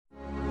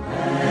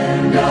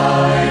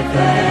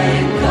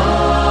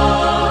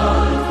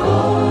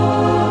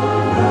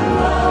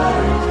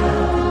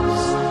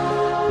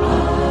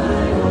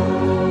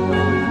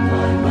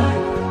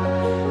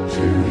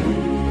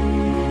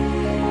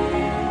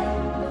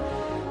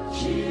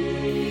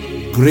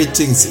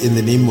Greetings in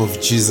the name of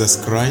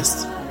Jesus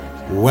Christ.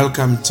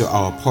 Welcome to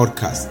our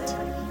podcast.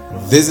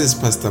 This is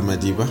Pastor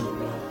Madiba.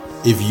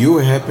 If you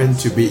happen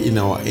to be in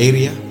our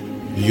area,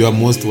 you are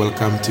most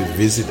welcome to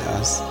visit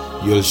us.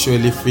 You'll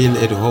surely feel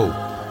at home.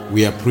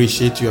 We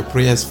appreciate your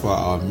prayers for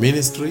our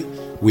ministry.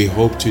 We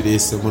hope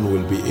today's sermon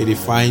will be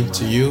edifying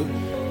to you,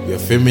 your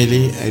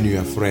family, and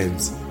your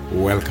friends.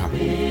 Welcome.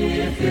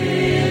 If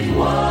it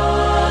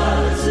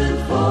wasn't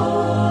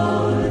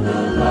for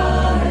the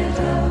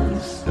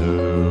lighthouse,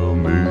 tell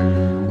me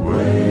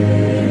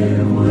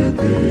where would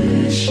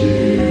this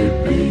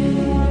ship be?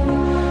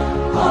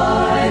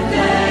 I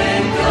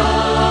thank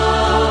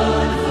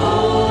God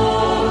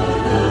for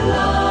the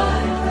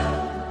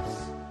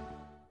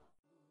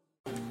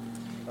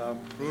lighthouse.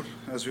 Ruth,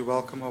 as we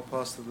welcome our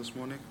pastor this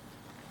morning.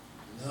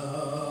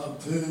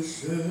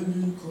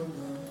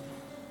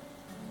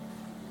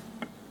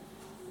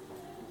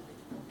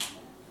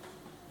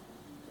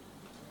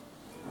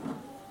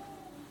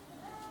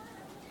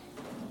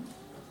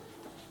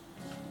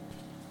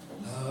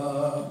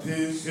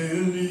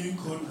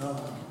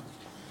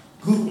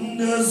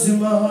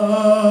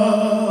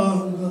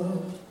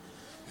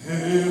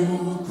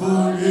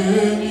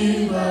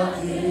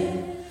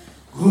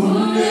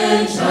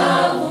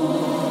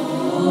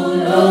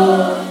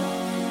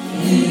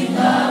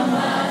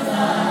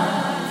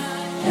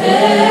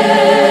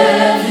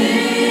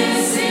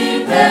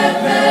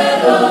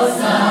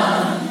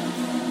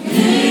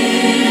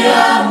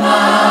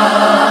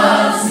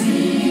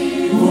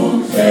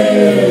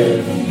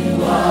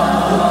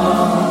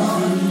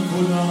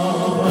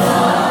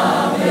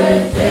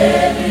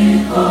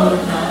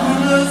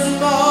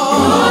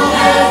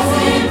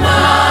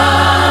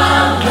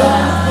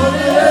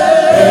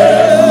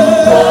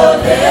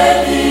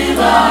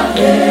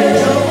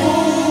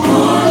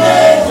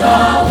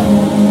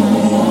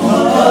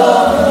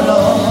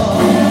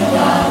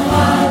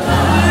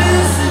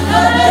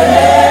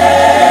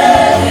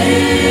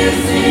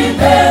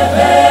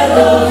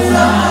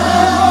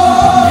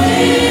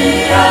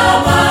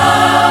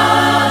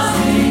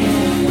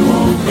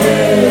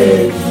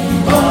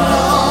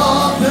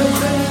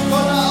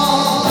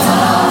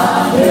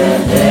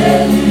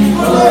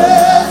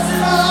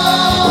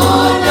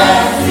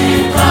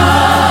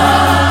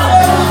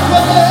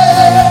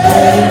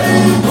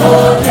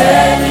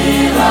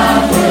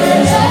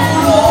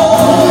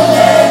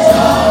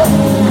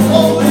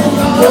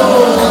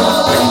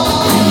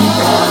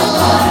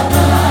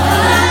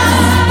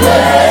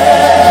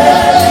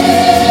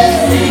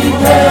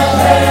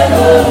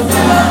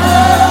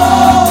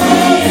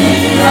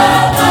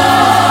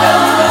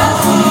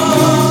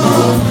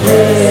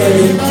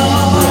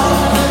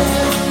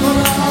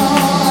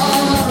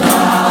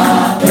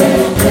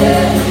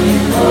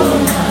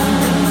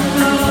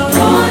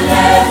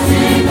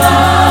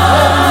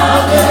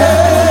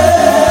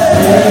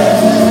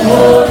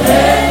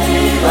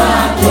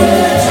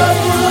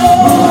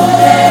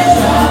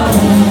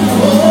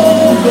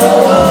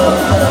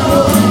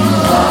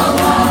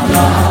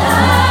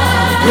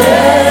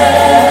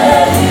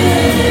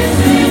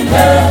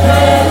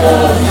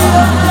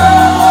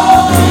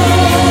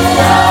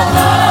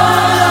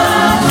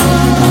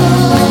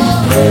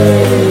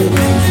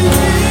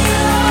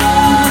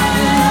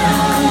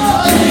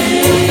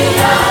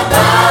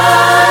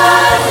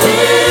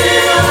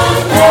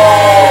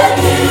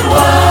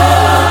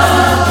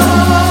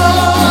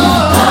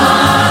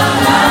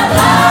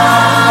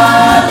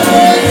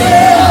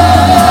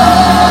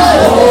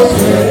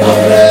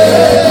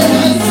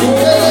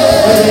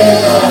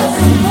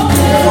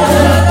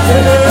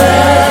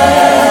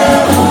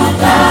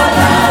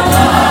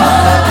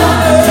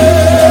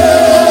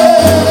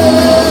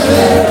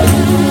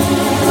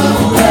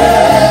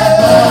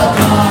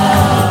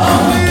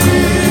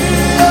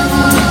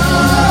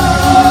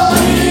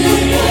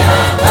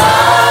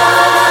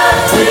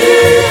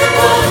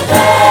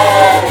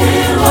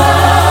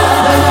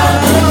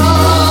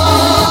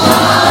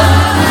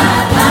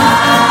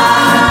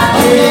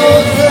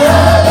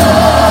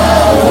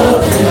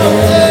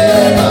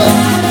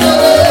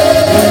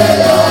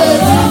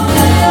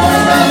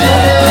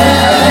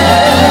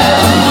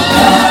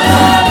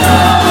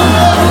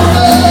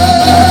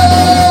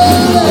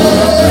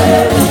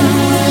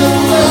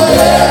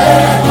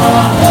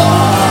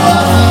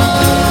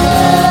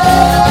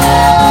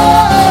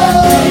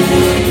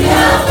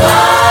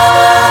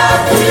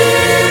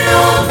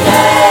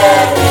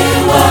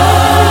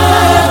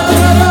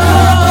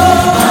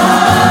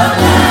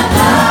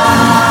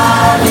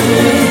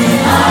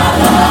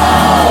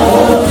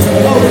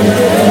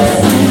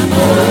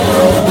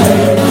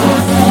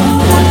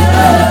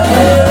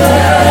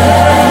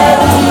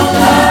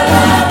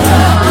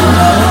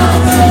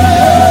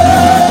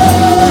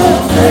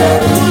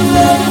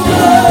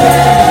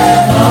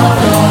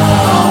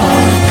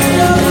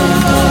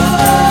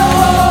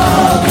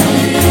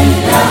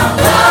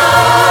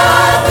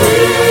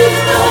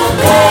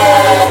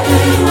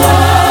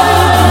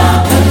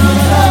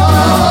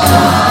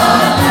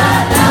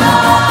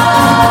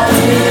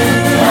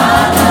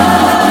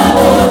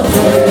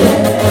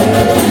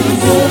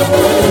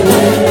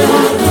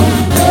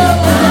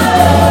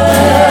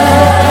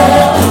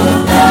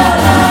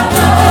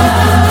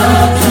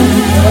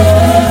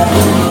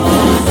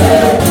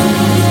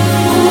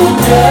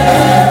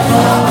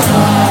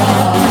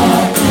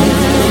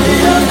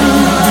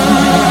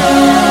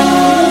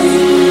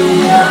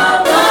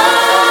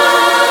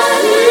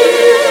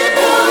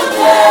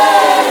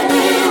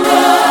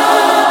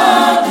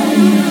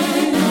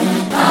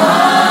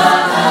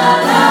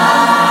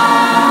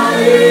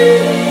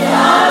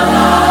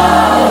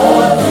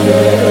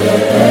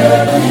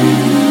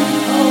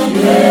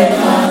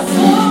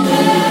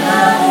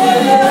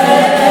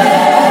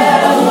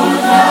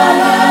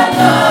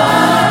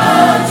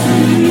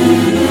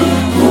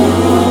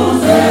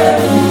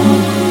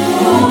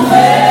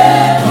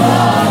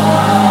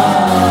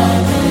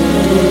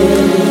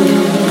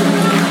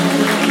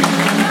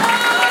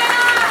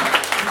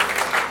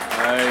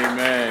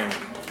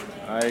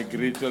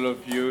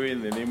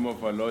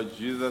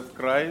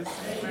 Christ.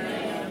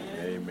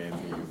 Amen.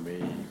 You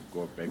may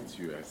go back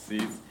to your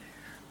seats.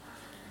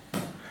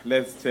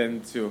 Let's turn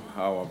to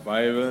our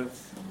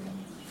Bibles.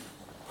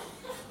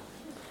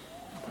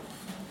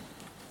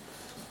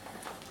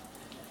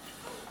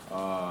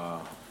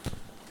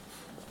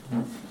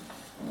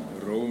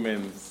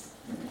 Romans.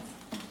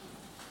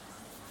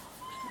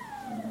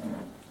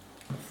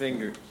 I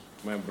think,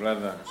 my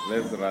brother,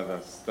 let's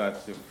rather start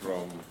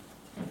from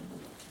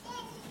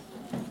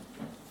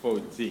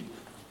 14.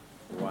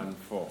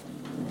 1:4.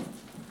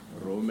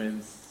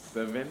 Romans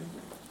 7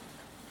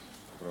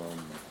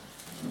 from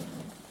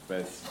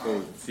verse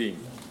 14.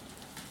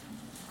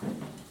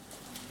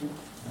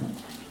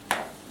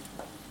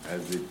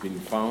 Has it been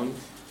found?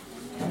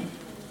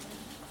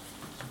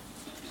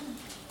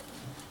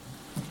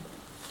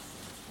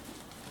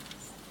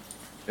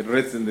 It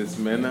reads in this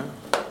manner: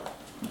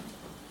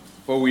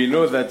 For we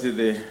know that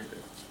the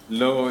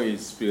law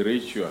is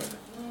spiritual.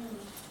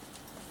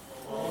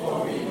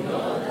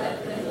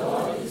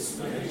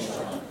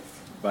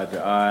 But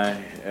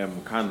I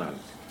am carnal.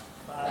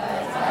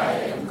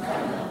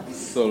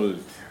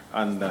 Sold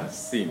under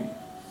sin.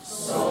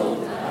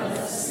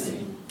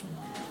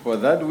 For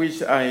that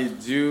which I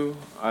do,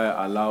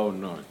 I allow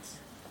not.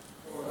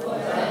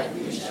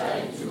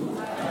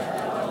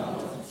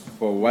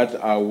 For what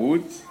I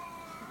would,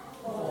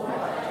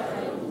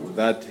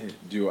 that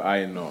do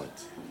I not.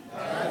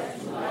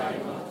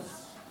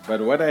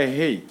 But what I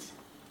hate,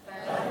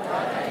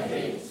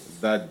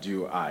 that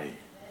do I.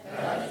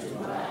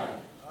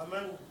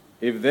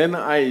 If then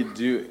I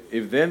do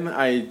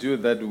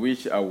that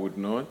which I would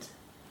not,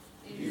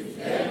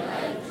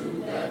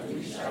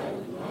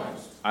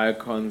 I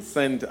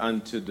consent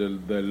unto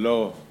the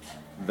law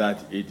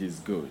that it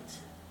is good.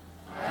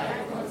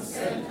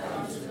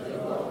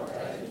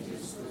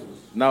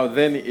 Now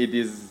then it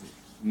is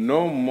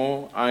no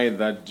more I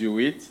that do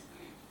it,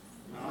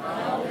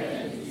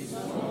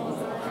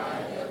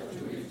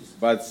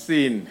 but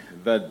sin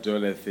that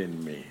dwelleth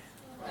in me.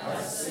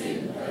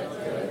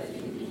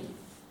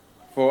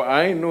 For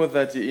I know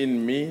that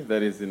in me,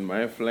 that is in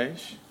my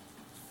flesh,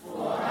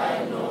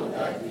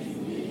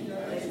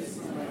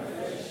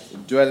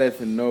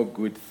 dwelleth no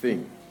good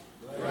thing.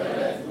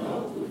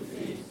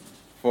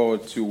 For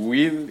to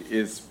will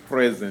is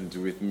present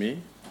with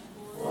me,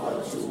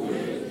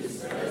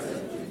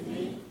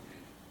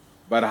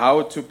 but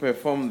how to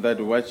perform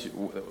that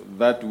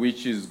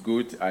which is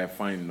good I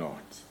find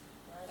not.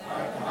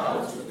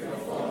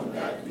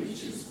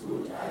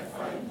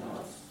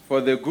 For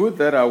the good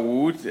that I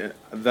would,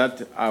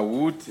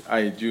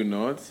 I do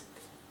not.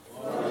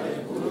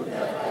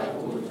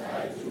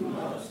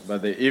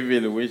 But the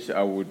evil which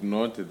I would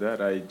not,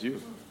 that I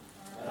do.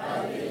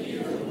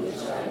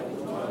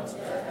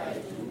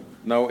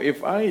 Now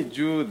if I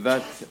do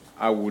that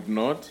I would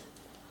not,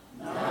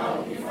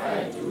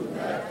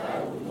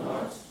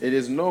 it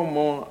is no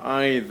more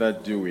I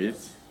that do it,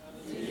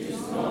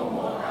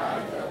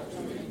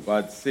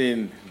 but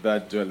sin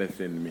that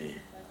dwelleth in me.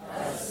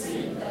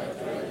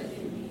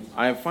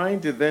 I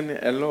find then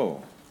a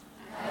law,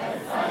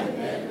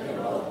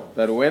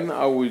 that when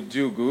I will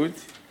do good,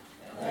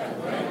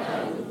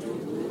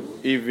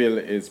 evil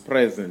is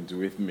present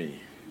with me.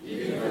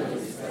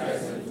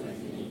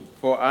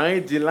 For I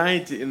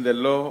delight in the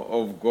law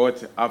of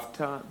God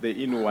after the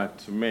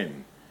inward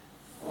man.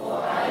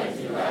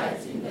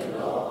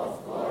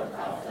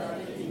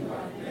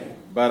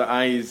 But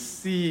I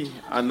see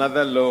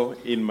another law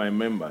in my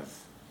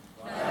members,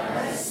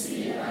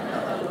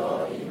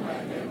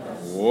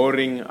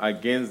 warring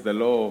against the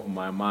law of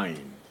my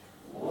mind,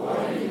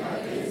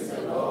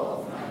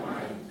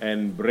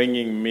 and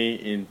bringing me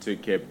into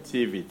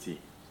captivity,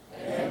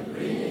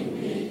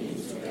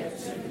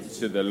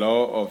 to the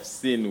law of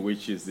sin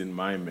which is in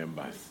my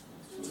members.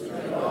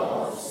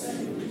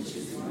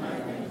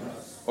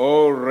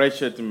 O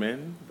wretched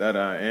man that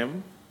I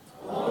am,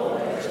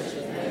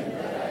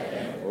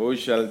 who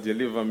shall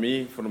deliver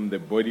me from the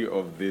body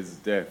of this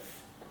death?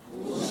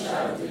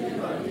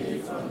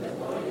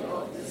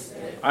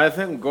 I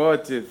thank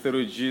God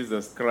through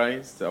Jesus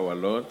Christ our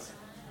Lord.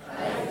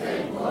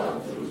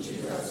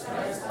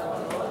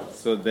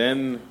 So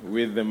then,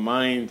 with the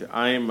mind,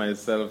 I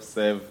myself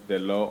serve the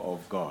law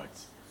of God.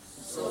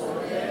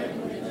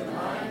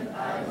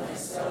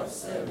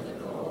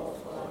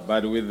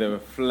 But with the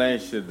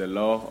flesh, the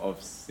law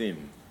of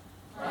sin.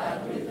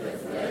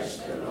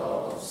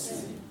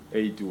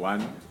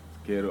 8:1.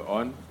 Carry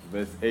on.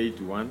 Verse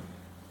 8:1.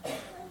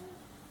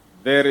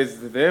 There is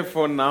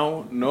therefore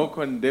now no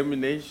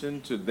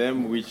condemnation to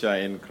them which are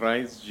in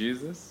Christ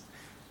Jesus.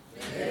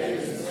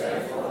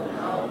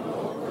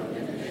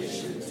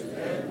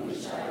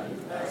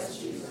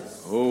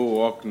 Who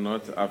walk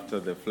not after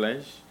the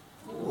flesh,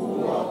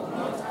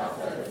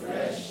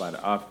 but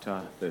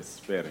after the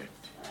Spirit.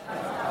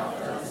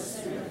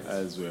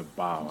 As we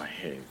bow our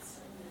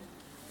heads.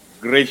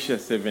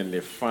 Gracious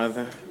Heavenly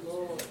Father,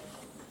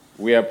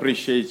 we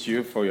appreciate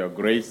you for your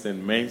grace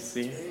and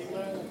mercy.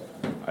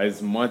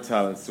 As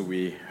mortals,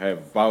 we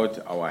have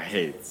bowed our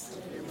heads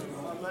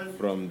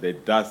from the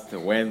dust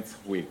whence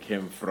we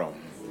came from.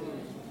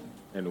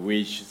 and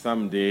which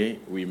someday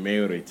we may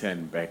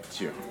return back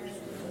to.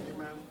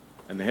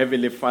 And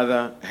Heavenly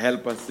Father,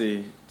 help us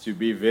to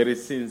be very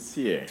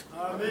sincere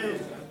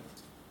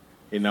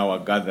in our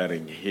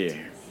gathering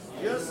here.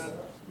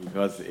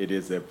 Because it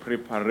is a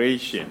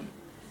preparation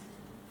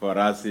for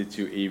us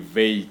to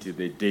evade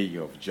the day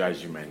of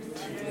judgment.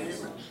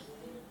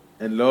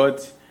 And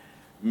Lord,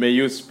 may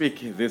you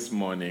speak this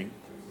morning,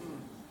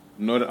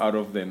 not out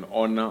of the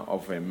honor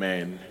of a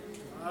man,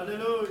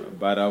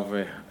 but of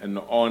an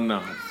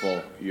honor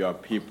for your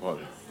people.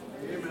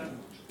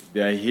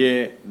 They are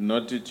here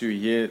not to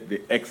hear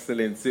the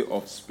excellency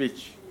of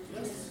speech,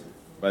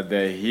 but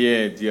they are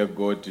here, dear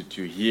God,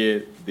 to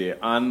hear the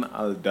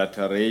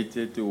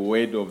unadulterated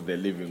word of the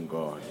living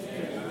God.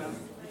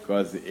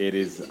 Because it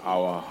is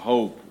our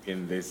hope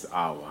in this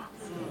hour.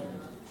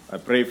 I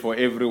pray for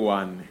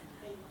everyone,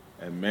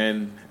 a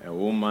man, a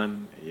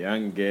woman, a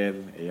young girl,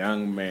 a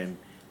young man.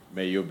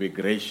 May you be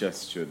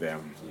gracious to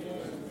them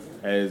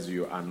as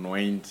you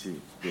anoint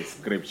the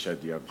scripture,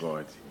 dear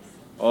God.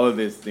 All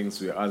these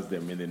things we ask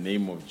them in the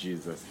name of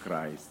Jesus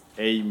Christ.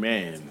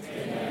 Amen.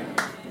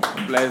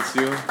 Bless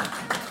you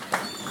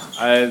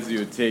as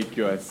you take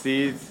your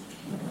seats.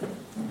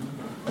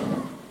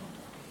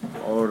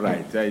 All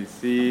right, I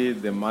see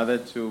the mother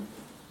to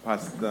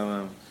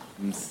Pastor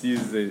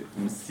Msiza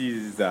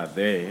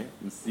there.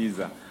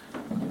 Msiza.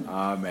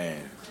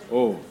 Amen.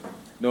 Oh,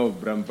 no,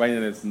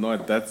 Brambanyan is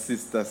not. That's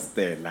Sister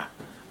Stella.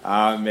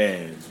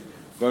 Amen.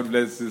 God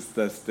bless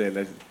Sister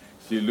Stella.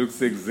 She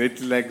looks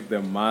exactly like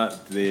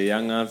the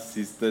younger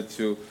sister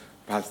to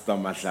Pastor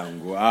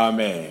Mahlangu.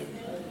 Amen.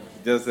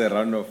 Just a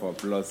round of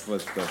applause for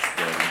Sister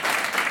Stella.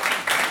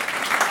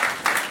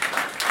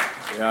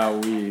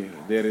 Yeah,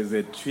 there is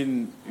a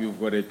twin, you've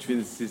got a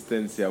twin sister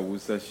in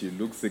Siawusa. She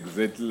looks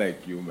exactly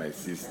like you, my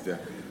sister.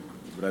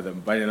 Brother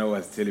Mbanyana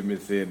was telling me,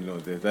 saying, no,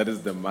 that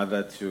is the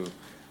mother to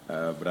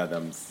Brother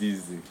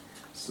Msizi.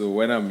 So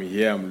when I'm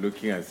here, I'm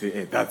looking and say,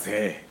 hey, that's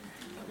her.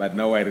 But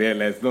now I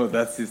realize, no,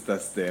 that's Sister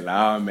Stella.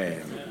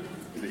 Amen.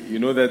 You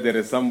know that there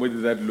is somebody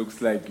that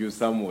looks like you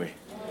somewhere.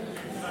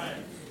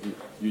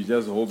 You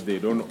just hope they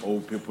don't owe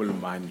people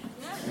money.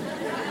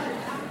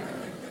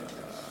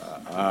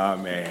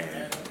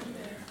 Amen.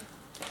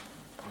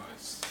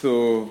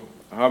 So,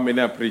 how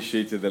many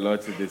appreciated the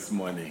Lord this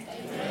morning?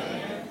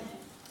 Amen.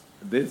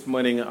 This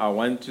morning, I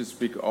want to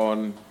speak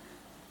on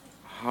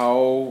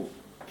how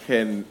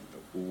can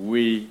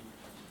we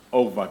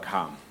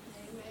overcome.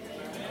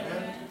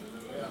 Amen.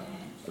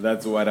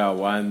 That's what I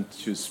want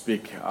to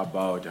speak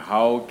about.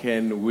 How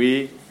can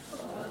we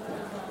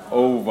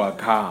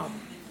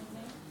overcome?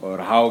 Or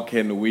how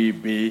can we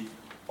be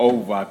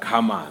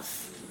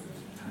overcomers?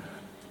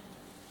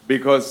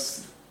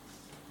 Because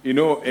you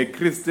know, a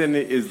Christian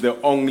is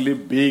the only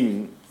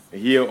being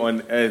here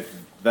on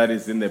earth that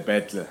is in a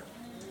battle.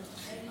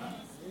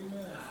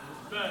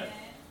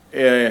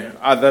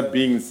 Other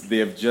beings, they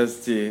have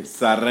just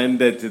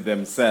surrendered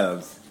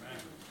themselves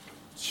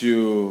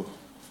to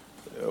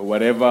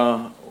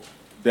whatever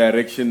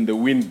direction the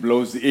wind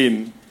blows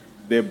in,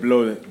 they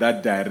blow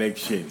that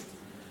direction.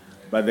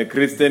 But the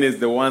Christian is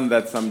the one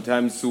that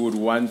sometimes would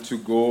want to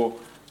go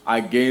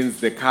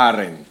against the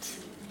current.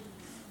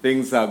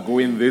 Things are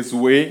going this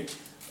way.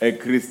 A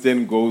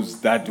Christian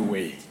goes that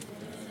way.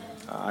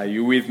 Are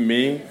you with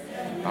me?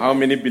 How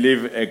many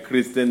believe a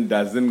Christian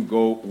doesn't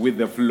go with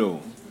the flow?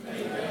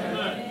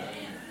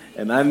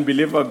 An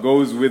unbeliever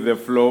goes with the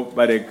flow,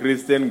 but a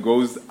Christian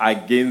goes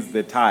against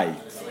the tide.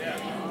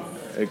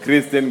 A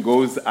Christian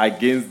goes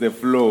against the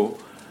flow.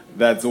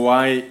 That's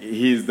why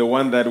he's the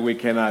one that we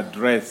can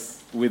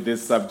address with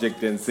this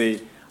subject and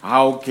say,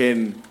 how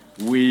can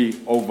we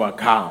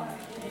overcome?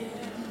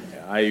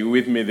 Are you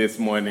with me this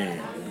morning?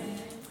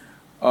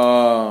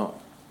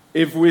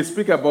 If we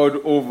speak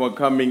about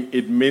overcoming,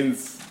 it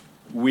means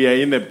we are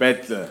in a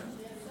battle.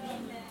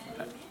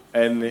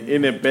 And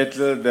in a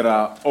battle, there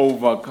are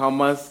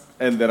overcomers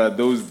and there are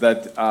those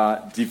that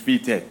are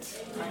defeated.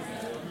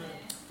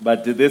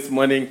 But this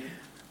morning,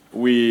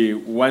 we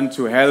want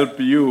to help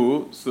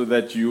you so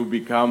that you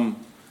become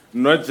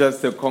not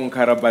just a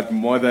conqueror, but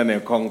more than a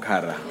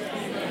conqueror.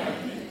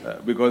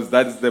 Because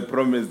that's the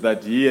promise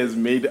that He has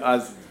made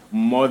us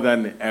more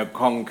than a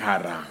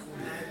conqueror.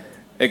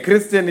 A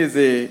Christian is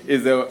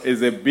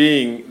a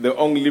being, the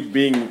only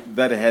being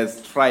that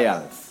has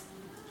trials.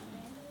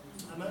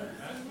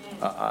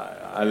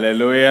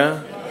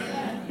 Hallelujah.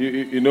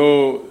 You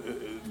know,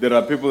 there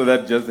are people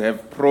that just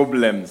have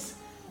problems,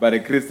 but a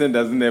Christian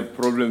doesn't have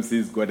problems,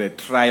 he's got a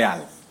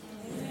trial.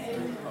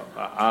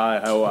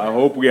 I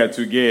hope we are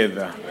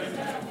together.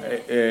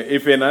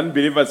 If an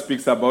unbeliever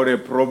speaks about a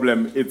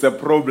problem, it's a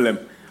problem.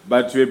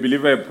 But to a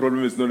believer, a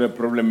problem is not a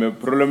problem. A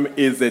problem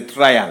is a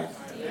trial.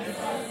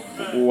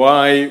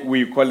 Why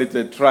we call it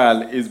a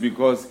trial is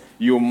because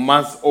you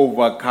must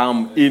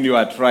overcome in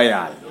your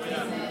trial.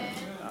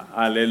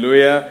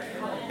 Hallelujah.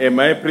 Am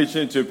I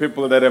preaching to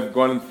people that have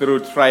gone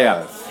through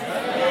trials?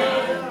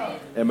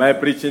 Am I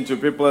preaching to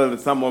people that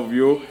some of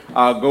you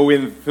are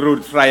going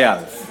through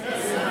trials?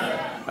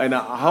 And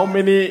how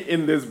many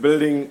in this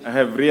building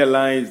have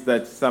realized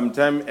that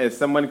sometimes a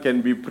sermon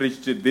can be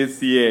preached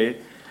this year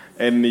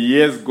and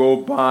years go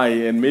by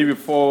and maybe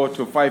 4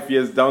 to 5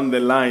 years down the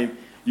line,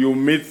 you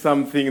meet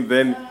something,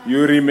 then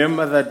you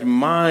remember that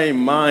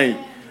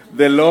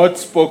the Lord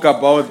spoke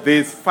about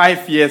this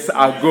 5 years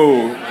ago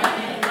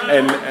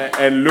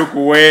and look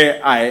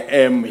where I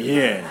am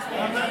here.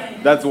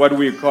 That's what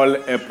we call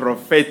a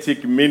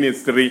prophetic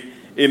ministry,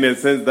 in a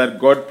sense that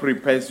God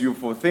prepares you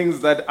for things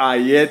that are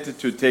yet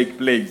to take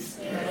place.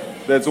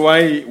 That's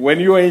why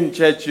when you are in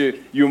church,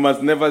 you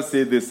must never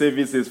say the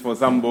service is for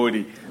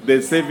somebody.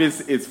 The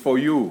service is for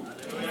you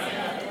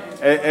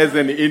as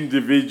an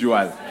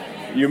individual.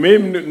 You may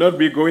not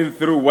be going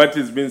through what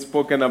is being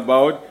spoken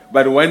about,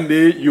 but one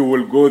day you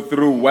will go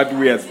through what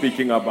we are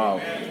speaking about.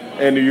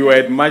 And you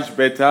had much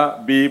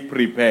better be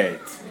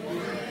prepared.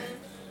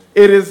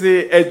 It is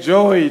a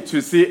joy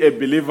to see a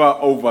believer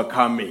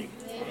overcoming.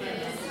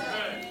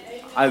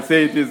 I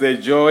say it is a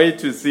joy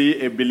to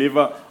see a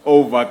believer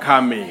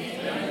overcoming.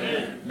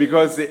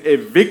 Because a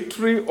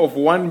victory of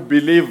one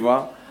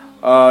believer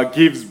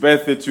gives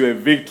birth to a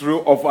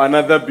victory of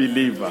another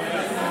believer.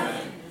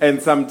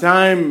 And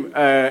sometimes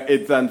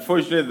it's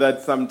unfortunate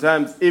that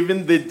sometimes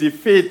even the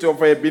defeat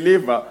of a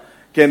believer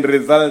can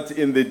result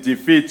in the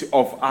defeat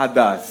of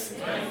others.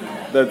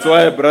 That's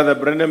why Brother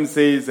Branham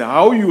says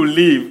how you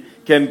live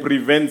can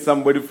prevent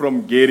somebody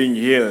from getting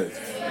healed.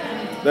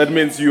 That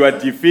means you are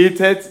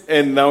defeated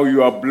and now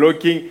you are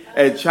blocking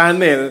a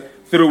channel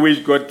through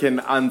which God can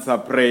answer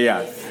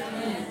prayers.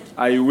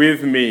 Are you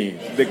with me?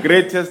 The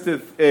greatest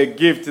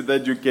gift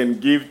that you can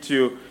give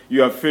to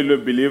your fellow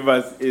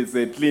believers is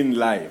a clean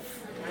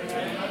life.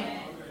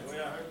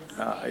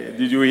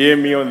 Did you hear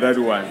me on that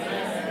one?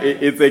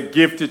 It's a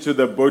gift to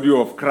the body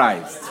of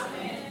Christ.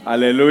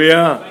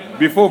 Hallelujah.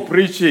 Before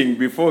preaching,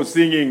 before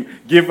singing,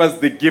 give us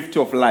the gift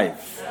of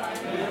life,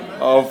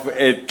 of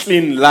a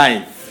clean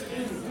life.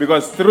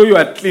 Because through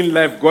your clean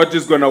life, God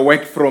is going to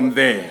work from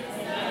there.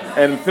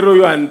 And through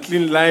your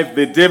unclean life,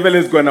 the devil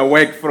is going to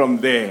work from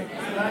there.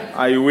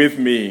 Are you with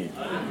me?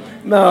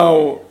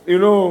 Now,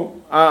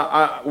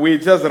 we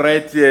just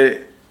read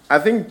here. I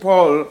think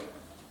Paul,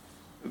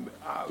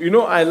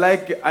 I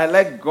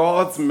like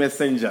God's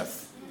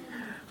messengers.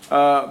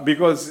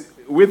 Because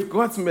with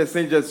God's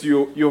messengers,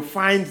 you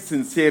find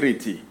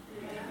sincerity.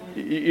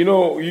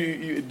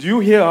 Do you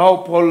hear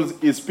how Paul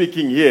is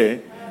speaking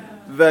here?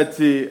 That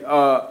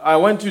I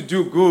want to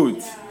do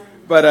good,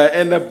 but I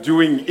end up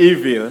doing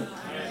evil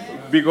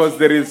because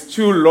there is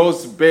two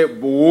laws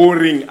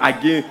warring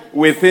again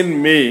within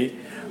me.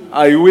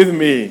 Are you with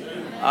me?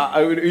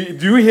 Do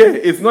you hear?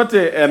 It's not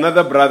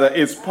another brother.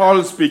 It's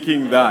Paul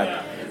speaking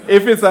that.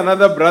 If it's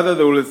another brother,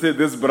 they will say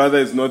this brother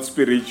is not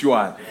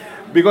spiritual.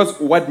 Because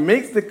what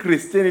makes the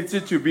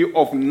Christianity to be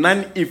of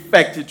none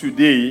effect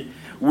today,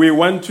 we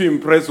want to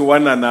impress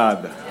one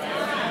another.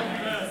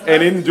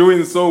 And in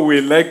doing so,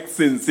 we lack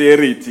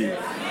sincerity.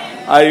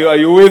 Are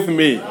you with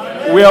me?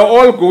 We are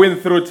all going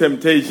through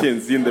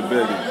temptations in the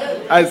building.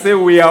 I say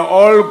we are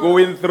all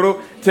going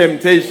through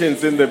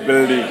temptations in the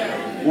building.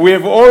 We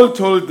have all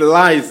told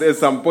lies at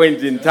some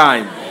point in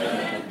time.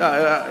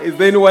 Is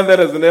there anyone that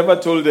has never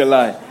told a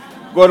lie?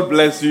 God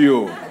bless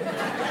you.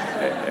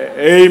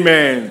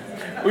 Amen.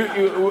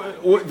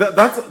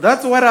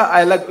 That's what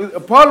I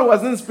like. Paul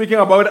wasn't speaking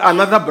about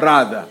another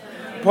brother.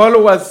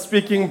 Paul was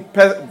speaking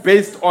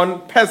based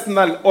on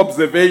personal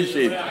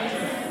observation.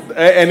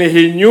 And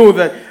he knew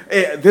that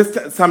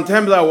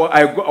sometimes I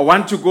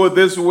want to go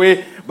this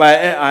way, but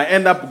I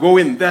end up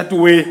going that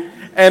way.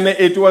 And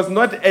it was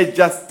not a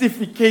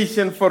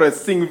justification for a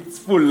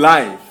sinful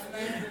life.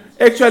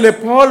 Actually,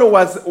 Paul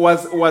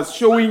was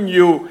showing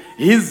you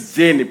his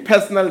journey,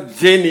 personal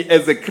journey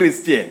as a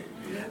Christian.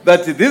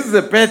 That this is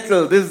a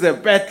battle, this is a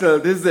battle,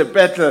 this is a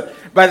battle.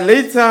 But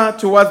later,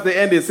 towards the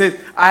end, he says,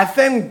 I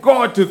thank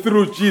God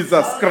through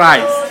Jesus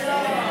Christ.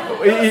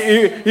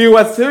 He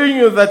was telling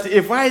you that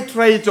if I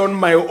try it on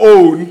my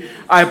own,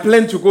 I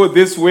plan to go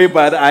this way,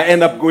 but I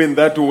end up going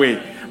that way.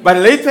 But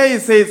later he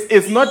says,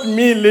 it's not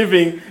me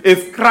living,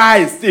 it's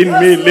Christ in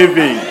me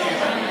living.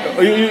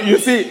 You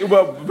see,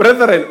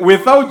 brethren,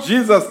 without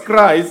Jesus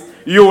Christ,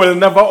 you will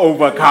never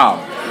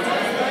overcome.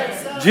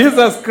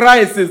 Jesus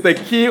Christ is the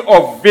key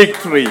of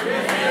victory.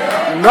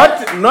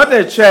 Not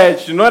a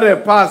church, not a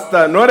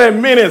pastor, not a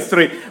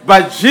ministry,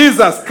 but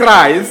Jesus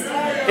Christ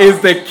is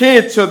the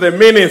key to the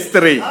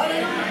ministry.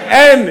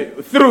 And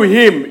through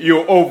him,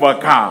 you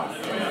overcome.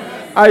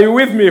 Are you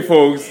with me,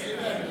 folks?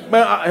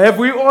 But have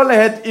we all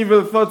had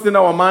evil thoughts in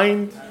our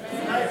mind?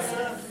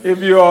 If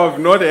you have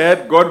not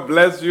had, God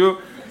bless you.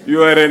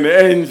 You are an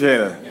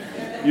angel.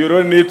 You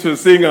don't need to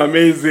sing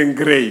Amazing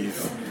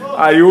Grace.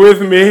 Are you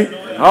with me?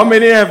 How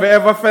many have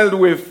ever felt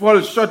we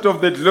fall short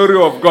of the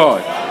glory of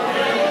God?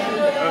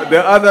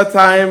 The other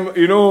time,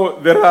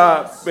 there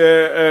are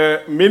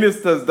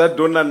ministers that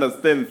don't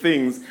understand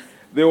things.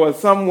 There was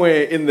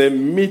somewhere in the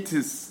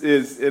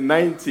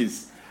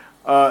mid-90s,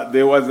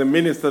 there was a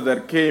minister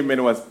that came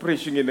and was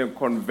preaching in a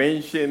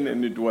convention,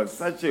 and it was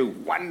such a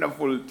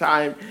wonderful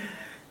time.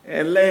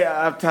 And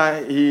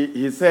after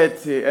he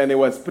said, and he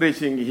was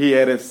preaching, he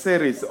had a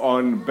series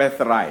on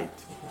birthright.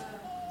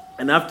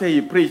 And after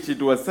he preached,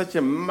 it was such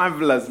a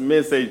marvelous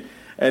message.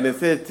 And he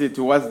said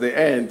towards the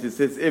end, he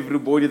says,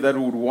 everybody that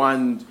would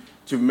want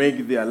to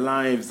make their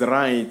lives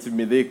right,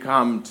 may they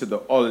come to the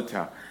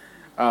altar.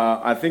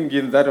 I think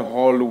in that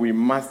hall we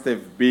must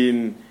have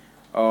been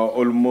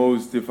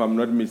almost, if I'm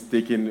not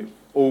mistaken,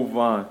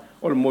 over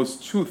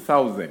almost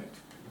 2,000.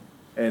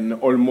 And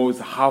almost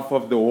half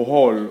of the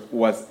hall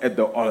was at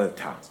the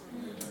altar.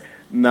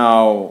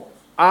 Now,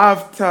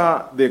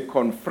 after the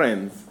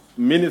conference,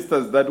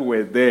 ministers that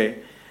were there,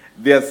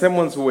 their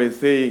sermons were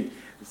saying,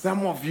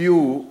 some of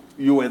you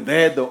were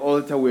there at the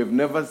altar, we have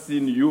never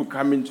seen you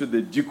coming to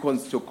the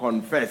deacons to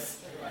confess.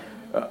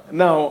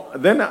 Now,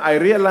 then I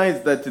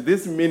realized that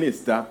this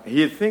minister,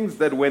 he thinks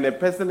that when a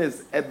person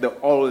is at the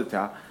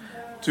altar,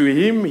 to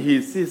him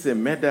he sees a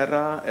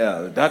murderer,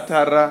 a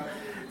adulterer.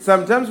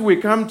 Sometimes we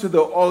come to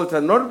the altar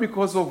not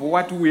because of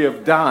what we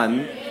have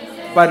done,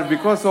 but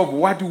because of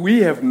what we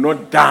have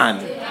not done.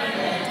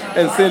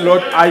 And say,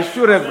 Lord, I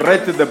should have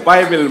read the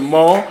Bible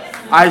more.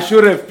 I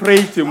should have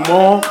prayed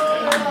more.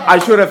 I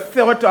should have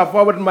thought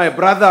about my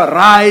brother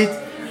right,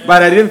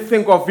 but I didn't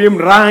think of him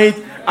right.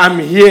 I'm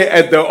here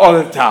at the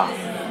altar.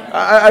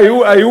 Are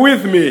you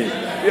with me?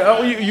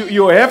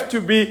 You have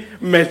to be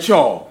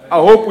mature. I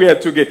hope we are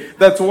together.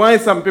 That's why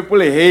some people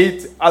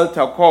hate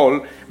altar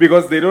call,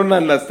 because they don't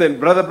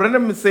understand. Brother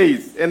Branham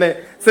says, and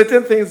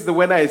certain things,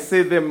 when I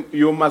say them,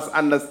 you must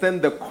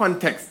understand the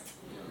context.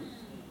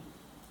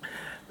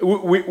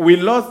 We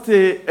lost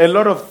a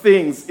lot of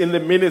things in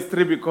the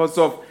ministry because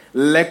of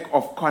lack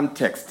of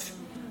context.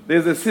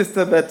 There's a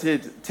sister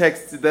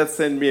that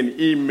sent me an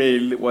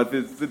email, what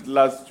is it,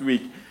 last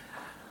week?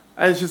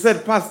 And she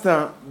said,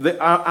 Pastor,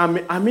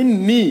 I'm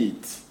in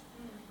need.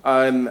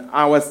 And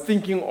I was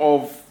thinking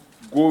of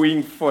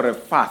going for a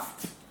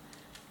fast.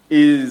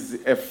 Is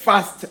a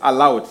fast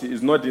allowed?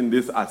 Is not in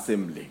this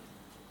assembly.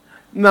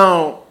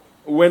 Now,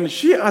 when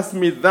she asked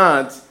me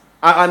that,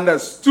 I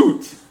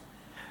understood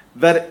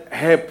that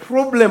her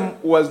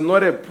problem was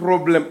not a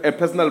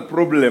personal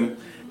problem.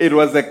 It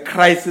was a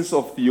crisis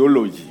of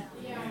theology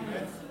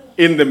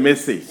in the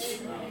message.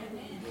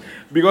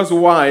 Because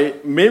why?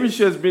 Maybe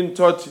she has been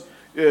taught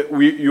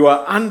you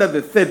are under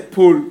the third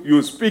pull,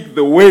 you speak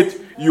the word,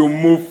 you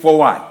move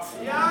forward.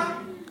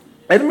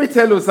 Let me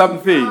tell you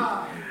something.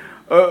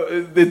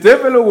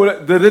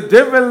 The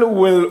devil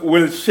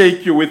will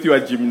shake you with your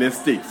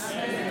gymnastics.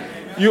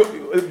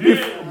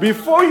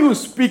 Before you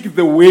speak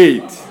the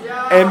word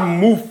and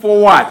move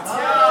forward,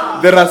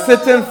 there are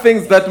certain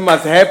things that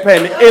must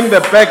happen in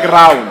the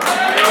background.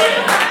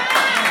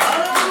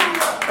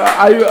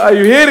 Are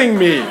you hearing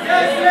me?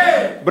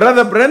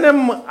 Brother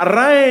Branham,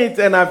 right,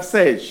 and I've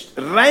searched,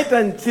 right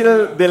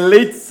until the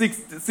late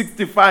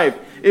 65,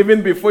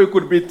 even before he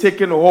could be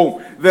taken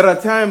home, there are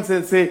times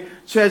and say,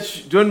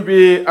 church, don't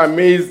be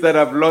amazed that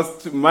I've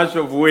lost much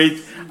of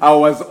weight. I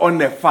was on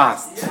a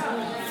fast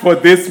for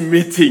this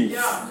meeting.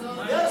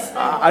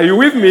 Are you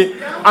with me?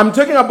 I'm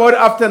talking about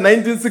after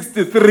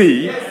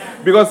 1963,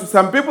 because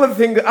some people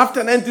think after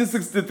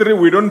 1963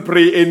 we don't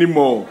pray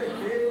anymore.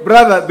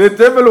 Brother, the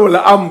devil will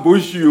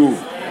ambush you.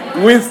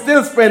 We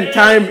still spend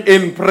time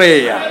in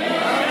prayer.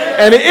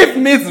 And if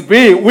needs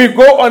be, we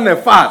go on a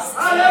fast.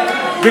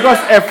 Because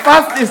a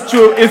fast is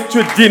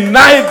to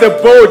deny the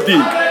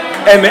body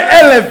and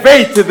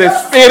elevate the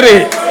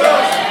spirit.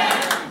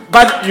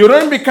 But you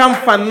don't become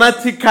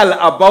fanatical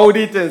about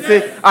it and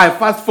say, I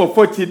fast for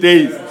 40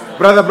 days.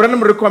 Brother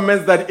Branham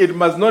recommends that it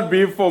must not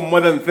be for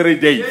more than 3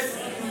 days.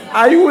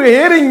 Are you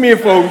hearing me,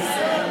 folks?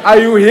 Are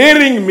you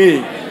hearing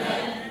me?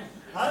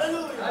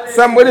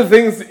 Somebody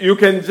thinks you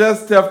can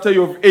just, after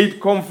you've ate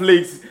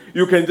cornflakes,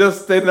 you can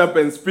just stand up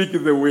and speak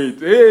the word.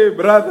 Hey,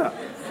 brother.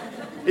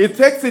 It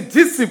takes a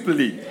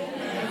discipline.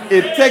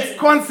 It takes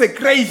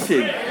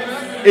consecration.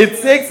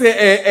 It takes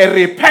a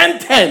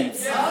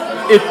repentance.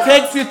 It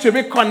takes you to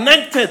be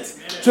connected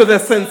to the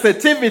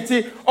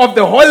sensitivity of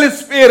the Holy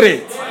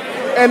Spirit.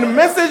 And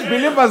message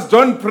believers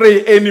don't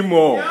pray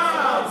anymore.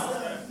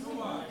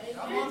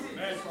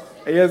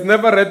 He has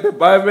never read the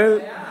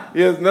Bible. He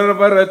has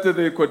never read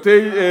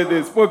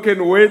the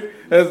spoken word,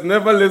 has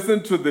never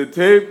listened to the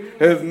tape,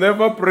 has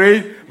never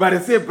prayed. But I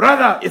say,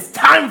 brother, it's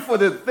time for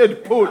the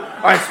third pull.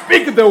 I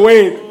speak the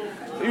word.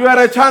 You are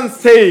a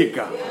chance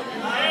taker.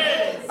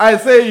 I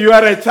say you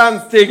are a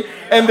chance taker.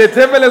 And the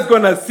devil is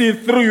going to see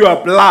through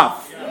your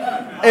bluff.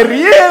 A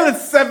real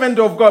servant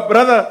of God.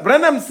 Brother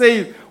Branham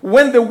says,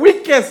 when the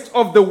weakest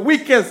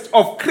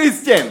of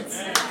Christians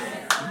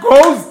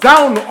goes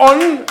down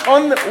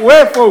on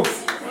where, folks?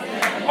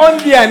 On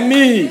their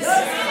knees.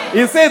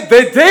 He said,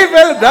 the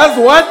devil does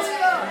what?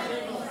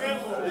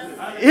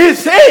 He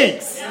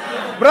shakes.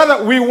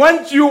 Brother, we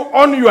want you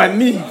on your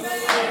knees.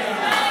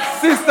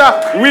 Sister,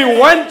 we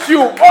want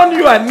you on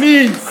your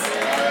knees.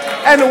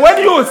 And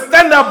when you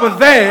stand up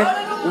there,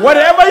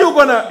 whatever you're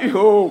gonna,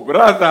 oh,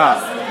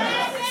 brother.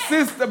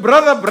 Sister,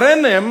 Brother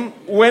Branham,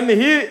 when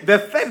the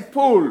third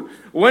pull,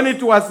 when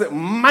it was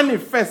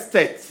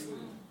manifested,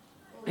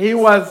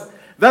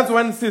 That's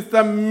when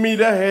Sister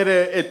Mida had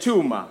a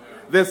tumor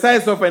the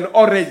size of an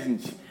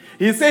orange.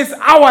 He says,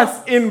 I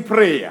was in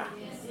prayer.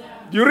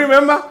 Do you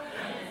remember?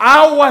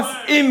 I was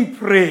in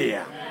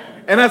prayer.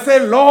 And I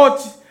said, Lord,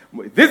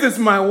 this is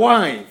my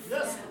wife.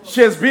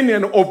 She has been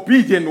an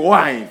obedient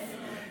wife.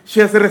 She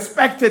has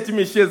respected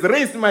me. She has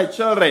raised my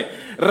children.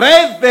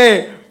 Right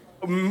there,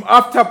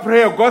 after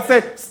prayer, God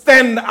said,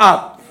 stand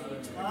up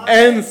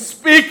and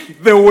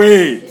speak the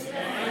word.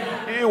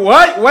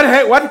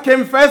 What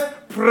came first?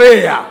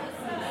 Prayer.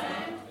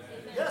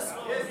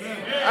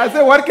 I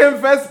said, what came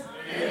first?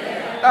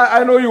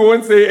 I know you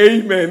won't say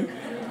amen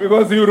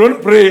because you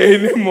don't pray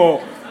anymore.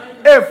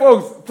 Hey,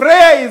 folks,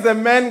 prayer is a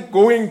man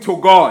going to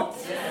God.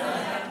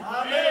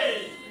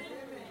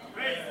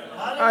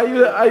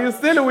 Are you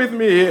still with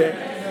me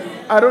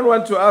here? I don't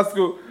want to ask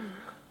you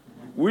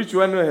which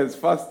one has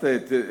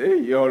fasted. Hey,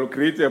 you'll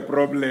create a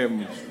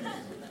problem.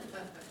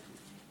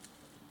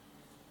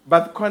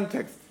 But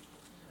context.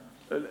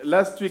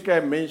 Last week I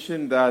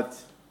mentioned that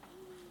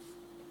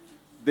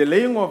the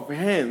laying of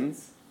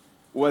hands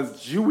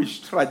was Jewish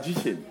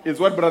tradition, is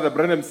what Brother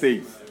Branham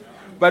says.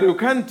 But you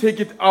can't take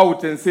it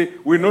out and say,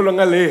 we no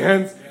longer lay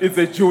hands, it's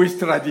a Jewish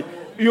tradition.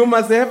 You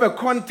must have a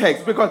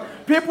context because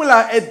people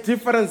are at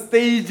different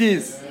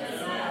stages.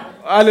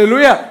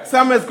 Hallelujah.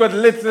 Some has got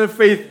little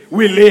faith,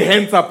 we lay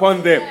hands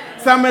upon them.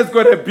 Some has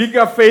got a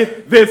bigger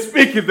faith, they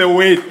speak the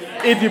word.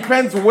 It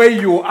depends where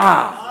you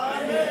are.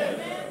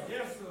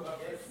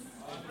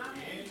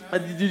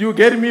 Did you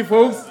get me,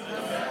 folks?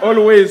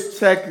 Always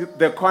check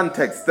the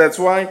context. That's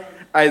why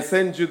I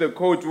sent you the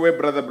quote where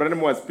Brother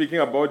Branham was speaking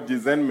about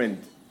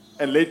discernment.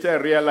 And later I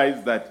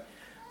realized that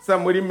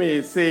somebody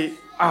may say,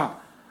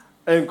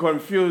 and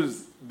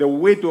confuse the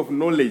weight of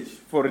knowledge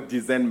for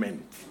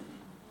discernment.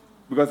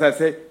 Because I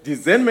say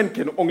discernment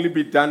can only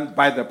be done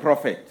by the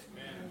prophet.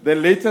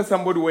 Then later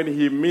somebody, when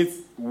he meets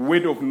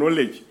weight of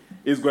knowledge,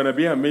 is going to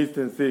be amazed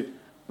and say,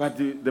 but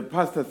the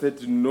pastor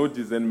said no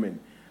discernment.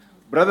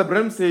 Brother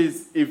Branham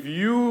says, if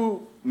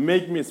you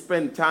make me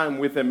spend time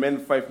with a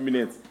man 5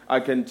 minutes, I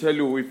can tell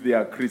you if they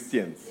are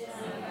Christians.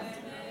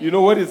 You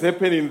know what is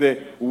happening in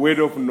the word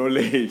of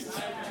knowledge.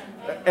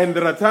 And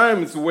there are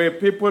times where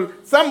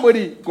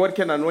somebody, God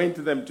can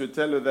anoint them to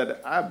tell you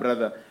that,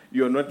 brother,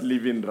 you're not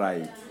living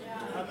right.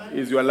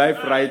 Is your life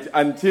right?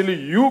 Until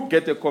you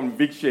get a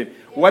conviction.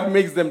 What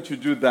makes them to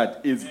do that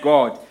is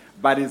God.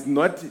 But it's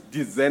not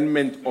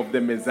discernment of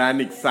the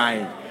Messianic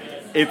sign.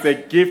 It's a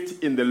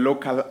gift in the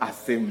local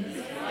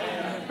assembly.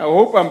 I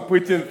hope I'm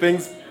putting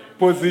things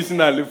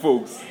positionally,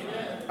 folks.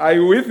 Are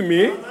you with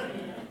me?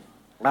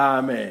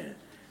 Amen.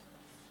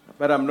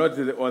 But I'm not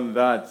on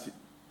that.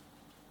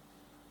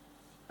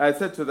 I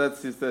said to that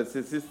sister,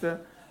 sister,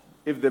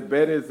 if the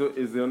burden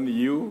is on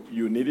you,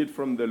 you need it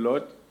from the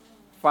Lord,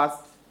 first,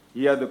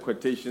 here are the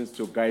quotations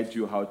to guide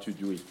you how to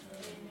do it.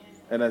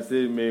 And I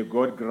say, may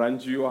God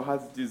grant you your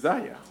heart's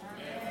desire.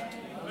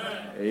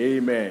 Amen.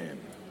 Amen.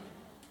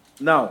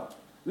 Now,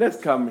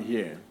 let's come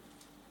here.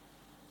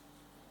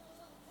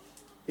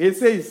 It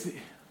says,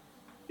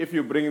 if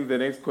you bring the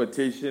next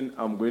quotation,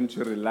 I'm going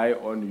to rely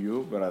on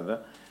you, brother.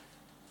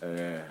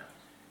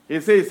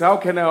 It says, how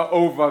can I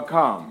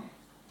overcome?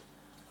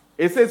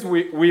 It says,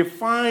 we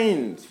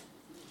find...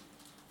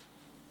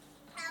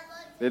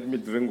 Let me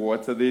drink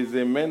water. There is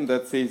a man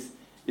that says,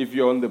 if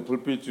you're on the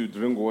pulpit to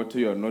drink water,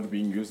 you're not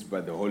being used by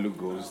the Holy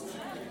Ghost.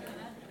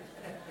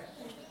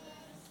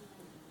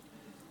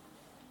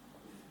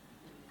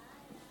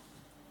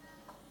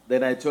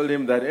 Then I told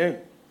him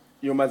that,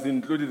 you must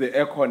include the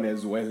aircon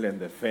as well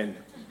and the fan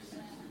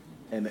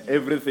and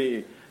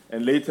everything.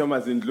 And later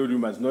you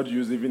must not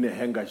use even a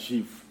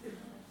handkerchief.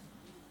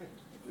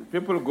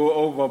 People go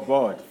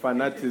overboard,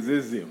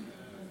 fanaticism.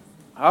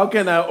 How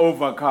can I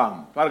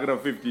overcome?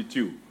 Paragraph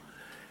 52.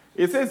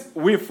 It says,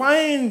 we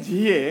find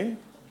here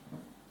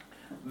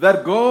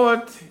that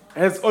God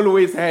has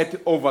always had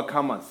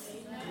overcomers.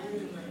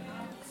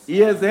 He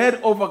has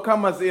had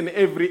overcomers in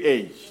every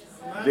age.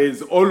 There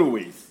is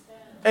always,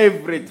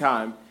 every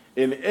time,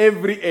 in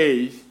every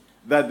age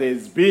that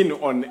there's been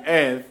on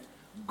earth,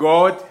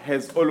 God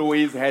has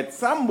always had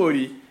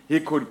somebody he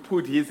could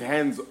put his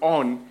hands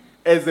on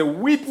as a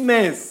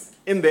witness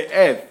in the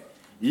earth.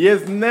 He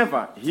has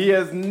never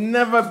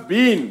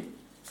been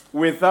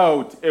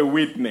without a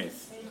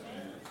witness.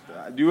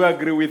 Do you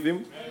agree with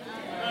him?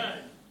 Amen.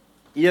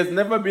 He has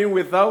never been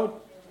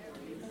without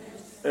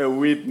a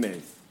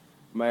witness.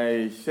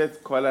 My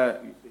shirt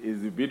collar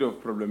is a bit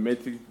of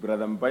problematic.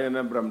 Brother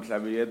Mbayana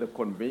Bramtlabe at the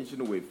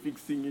convention, we're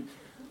fixing it.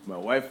 My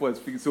wife was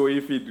fixing it. So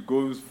if it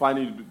goes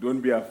funny,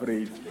 don't be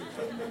afraid.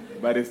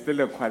 But it's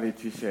still a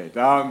quality shirt.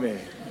 Amen.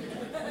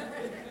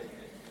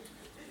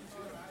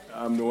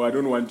 No, I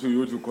don't want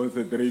you to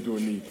concentrate on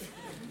it.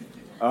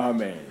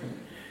 Amen.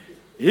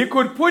 He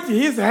could put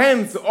his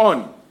hands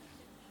on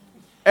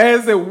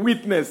as a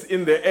witness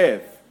in the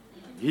earth.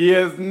 He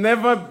has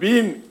never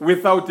been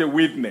without a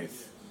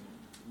witness.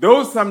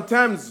 Though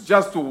sometimes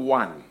just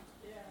one.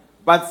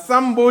 But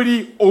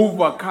somebody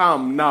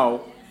overcome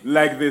now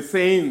like the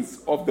saints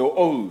of the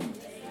old.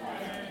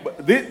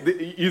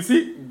 You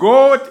see,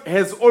 God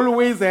has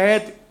always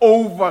had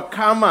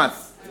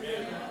overcomers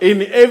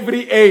in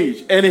every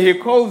age. And he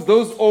calls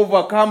those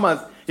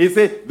overcomers, he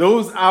said,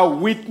 those are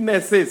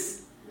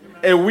witnesses.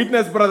 A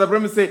witness, Brother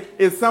Bram say,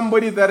 is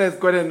somebody that has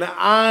got an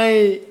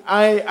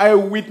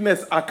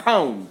eyewitness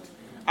account.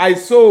 I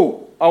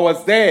saw, I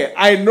was there,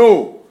 I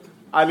know.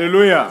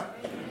 Hallelujah.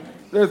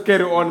 Let's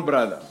carry on,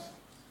 brother.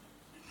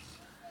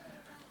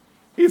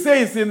 He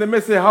says in the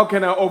message, how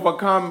can I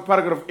overcome?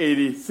 Paragraph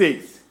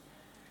 86.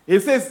 He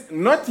says,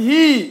 not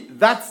he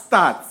that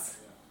starts,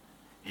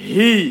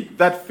 he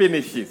that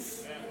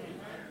finishes.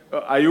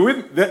 Are you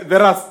with?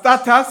 There are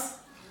starters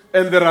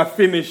and there are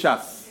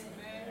finishers.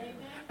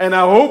 And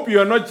I hope you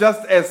are not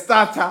just a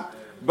starter,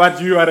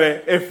 but you are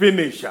a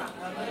finisher.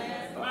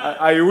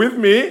 Are you with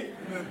me?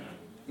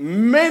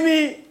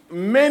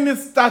 Many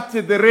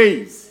started the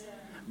race,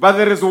 but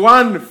there is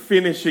one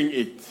finishing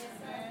it.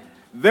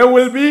 There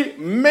will be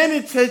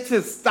many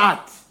churches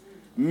start,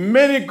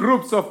 many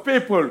groups of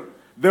people.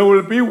 There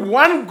will be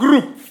one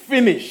group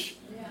finish.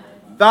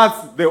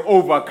 That's the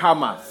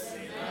overcomers.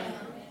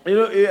 You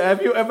know,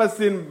 have you ever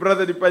seen,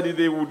 Brother Dipadi,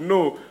 they would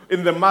know,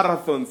 in the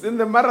marathons. In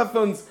the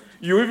marathons,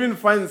 you even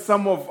find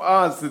some of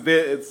us,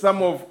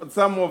 some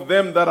of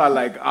them that are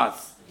like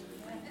us.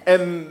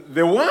 And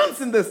the ones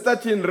in the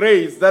starting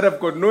race that have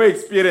got no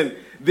experience,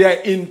 they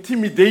are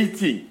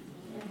intimidating.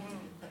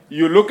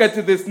 You look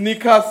at the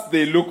sneakers,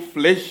 they look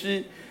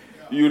fleshy.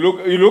 You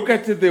look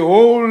at the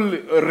whole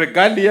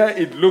regalia,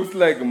 it looks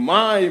like,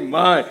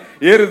 my,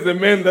 here is a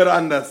man that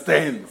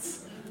understands.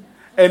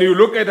 And you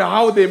look at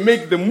how they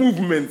make the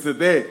movements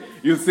there,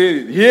 you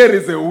say, here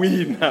is a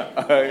winner.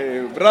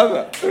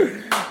 Brother,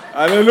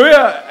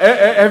 hallelujah.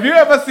 Have you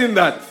ever seen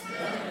that?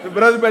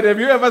 Brother, but have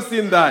you ever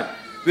seen that?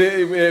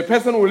 The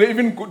person will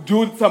even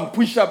do some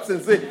push-ups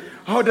and say,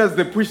 how does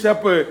the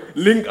push-up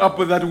link up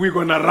with that we're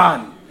going to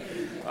run?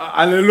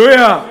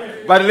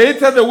 Hallelujah. But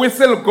later the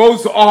whistle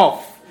goes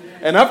off.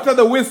 And after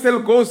the whistle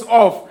goes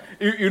off,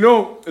 you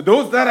know,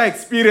 those that are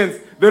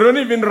experienced, they don't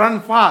even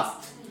run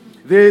fast.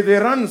 They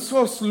run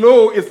so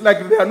slow, it's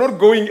like they are not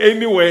going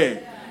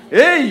anywhere.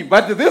 Hey,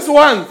 but this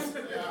one,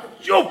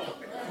 jump,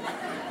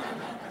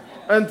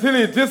 until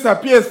it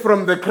disappears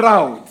from the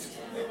crowd.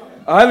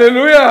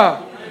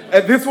 Hallelujah.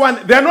 And this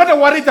one, they are not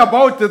worried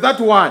about that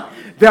one.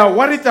 They are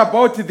worried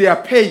about their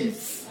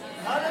pace.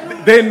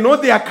 They know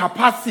their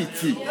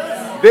capacity.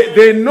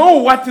 They know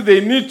what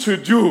they need to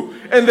do,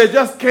 and they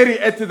just carry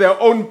at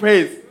their own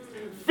pace.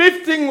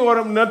 15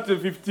 or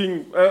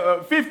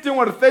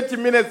 30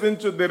 minutes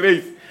into the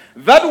race,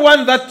 that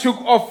one that took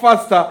off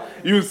faster,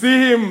 you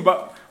see him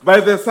by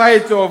the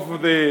side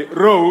of the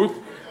road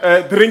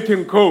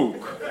drinking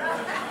Coke.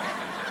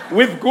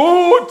 With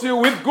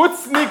good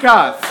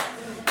sneakers,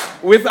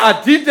 with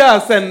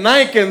Adidas and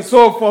Nike and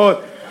so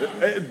forth,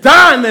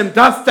 done and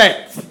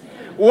dusted.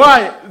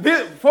 Why?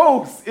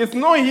 Folks, it's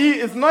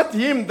not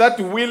him that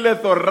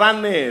willeth or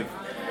runneth.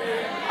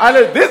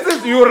 This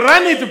is, you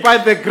run it by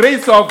the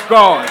grace of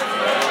God.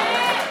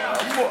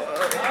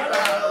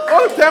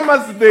 All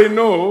timers, they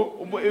know,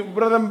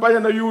 Brother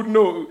Mbayana, you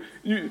know,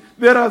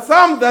 there are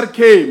some that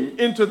came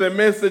into the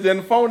message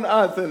and found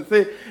us and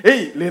say,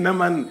 hey,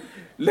 Lenaman,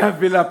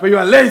 you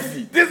are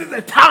lazy. This is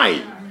the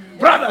time.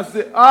 Brothers,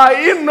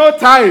 in no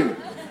time,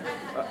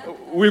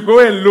 we go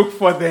and look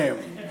for them.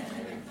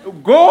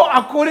 Go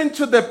according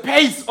to the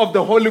pace of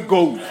the Holy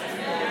Ghost.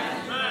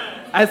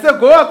 I said,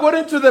 go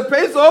according to the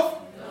pace of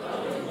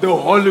the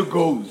Holy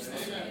Ghost.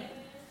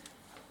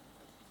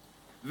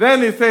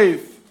 Then he says,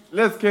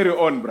 let's carry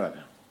on,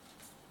 brother.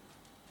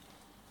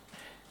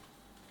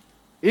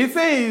 He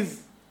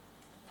says,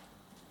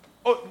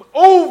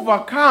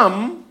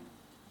 overcome.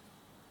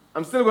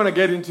 I'm still going to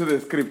get into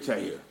the scripture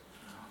here.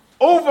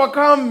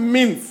 Overcome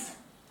means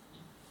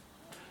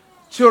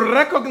to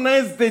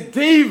recognize the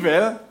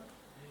devil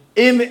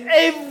in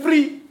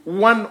every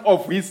one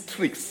of his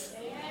tricks.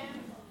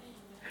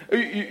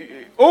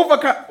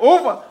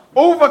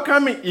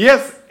 Overcoming,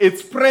 yes,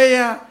 it's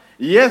prayer.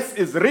 Yes,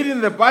 it's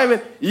reading the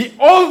Bible.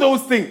 All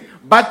those things.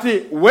 But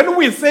when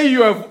we say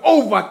you have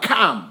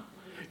overcome,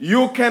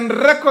 you can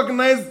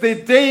recognize the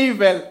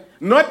devil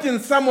not in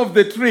some of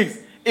the tricks,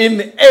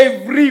 in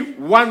every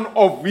one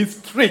of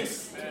his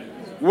tricks.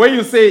 Where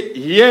you say,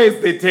 here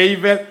is the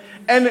devil.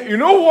 And you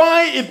know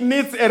why it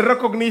needs a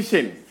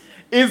recognition?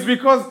 It's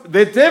because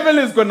the devil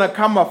is going to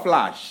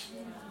camouflage.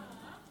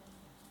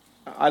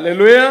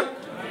 Hallelujah.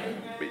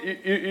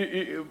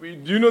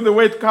 Do you know the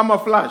word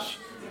camouflage?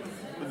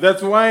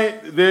 That's why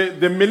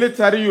the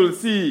military, you'll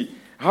see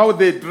how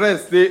they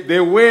dress. They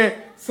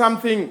wear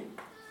something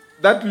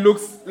that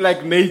looks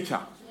like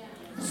nature,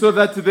 so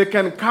that they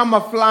can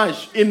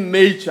camouflage in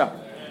nature,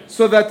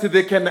 so that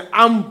they can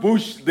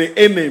ambush the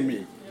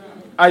enemy.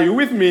 Are you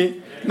with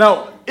me?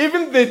 Now,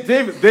 even the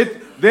devil,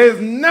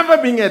 there's never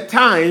been a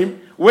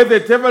time where the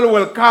devil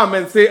will come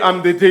and say,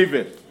 I'm the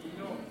devil.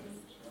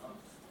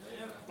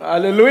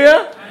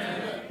 Hallelujah.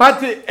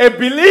 But a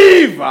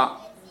believer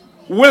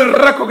will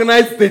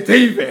recognize the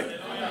devil.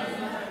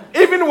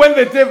 Even when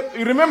the devil,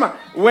 you remember,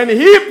 when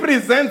he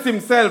presents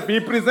himself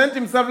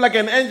like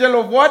an angel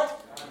of what?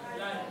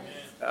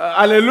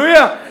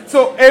 Hallelujah.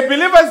 So a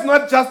believer is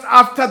not just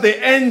after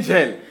the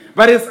angel,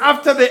 but it's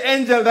after the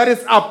angel that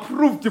is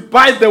approved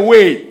by the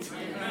word.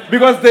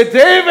 Because the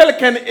devil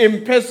can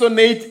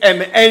impersonate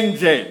an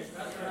angel.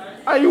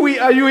 Are you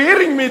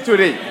hearing me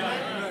today?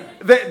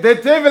 The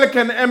devil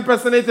can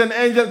impersonate an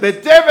angel. The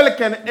devil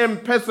can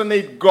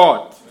impersonate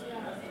God.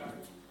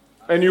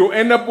 And you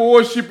end up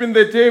worshiping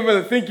the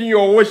devil thinking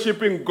you're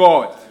worshiping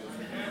God.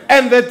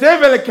 And the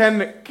devil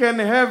can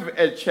have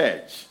a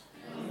church.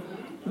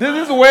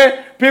 This is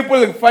where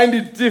people find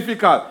it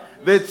difficult.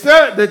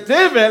 The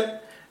devil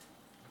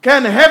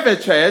can have a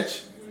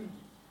church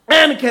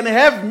and can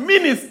have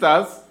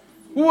ministers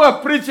who are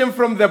preaching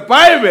from the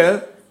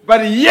Bible,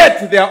 but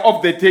yet they are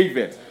of the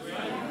devil.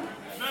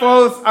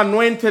 False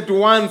anointed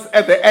ones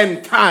at the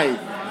end time.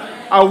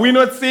 Are we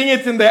not seeing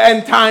it in the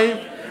end time?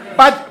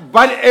 But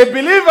a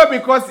believer,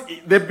 because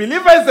the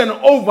believer is an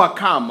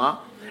overcomer,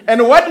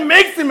 and what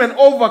makes him an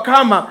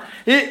overcomer,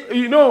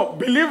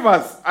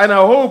 believers, and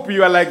I hope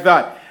you are like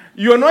that.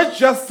 You're not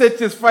just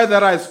satisfied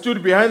that I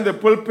stood behind the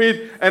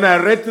pulpit and I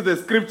read the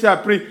scripture.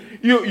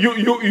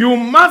 You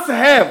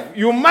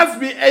must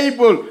be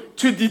able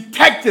to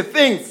detect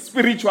things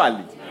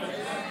spiritually.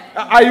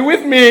 Are you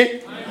with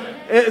me?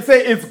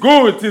 Say it's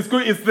good. It's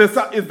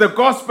the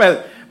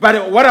gospel.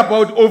 But what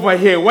about over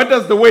here? What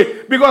does the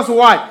way? Because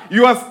why?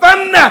 Your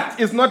standard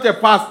is not a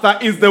pastor,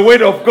 it's the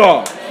word of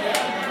God.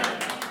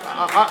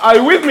 Are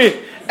you with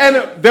me?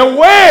 And the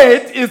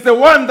word is the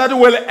one that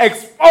will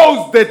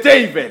expose the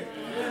devil.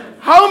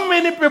 How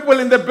many people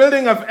in the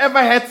building have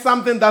ever had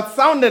something that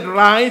sounded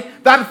right,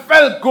 that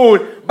felt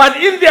good, but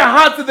in their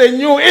hearts they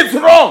knew it's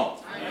wrong?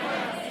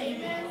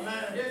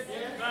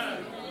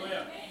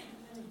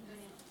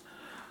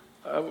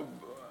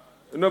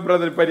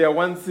 Brother Paddy, I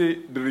once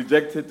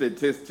rejected a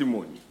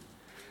testimony.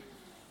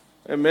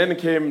 A man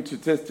came to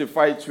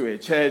testify to a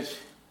church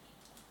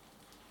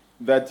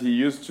that he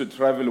used to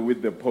travel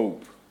with the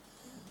Pope.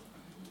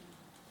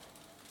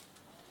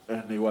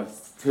 And he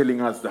was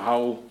telling us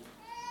how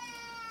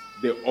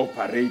they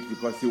operate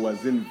because he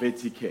was in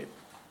Vatican.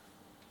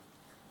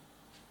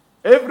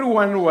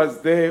 Everyone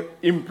was there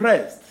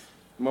impressed.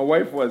 My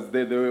wife was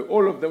there. They were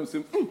all of them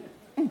saying,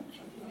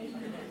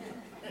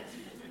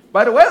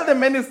 But while the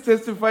man is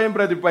testifying,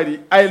 Brother Paddy,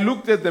 I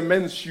looked at the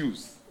man's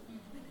shoes.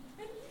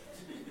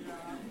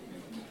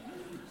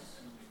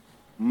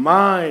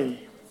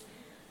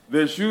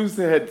 The shoes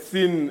had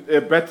seen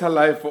a better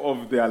life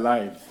of their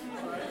lives.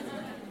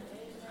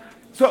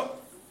 So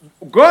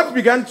God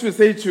began to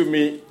say to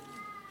me,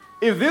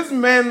 if this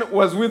man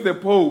was with the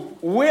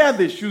Pope, where are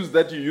the shoes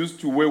that you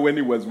used to wear when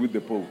he was with the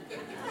Pope?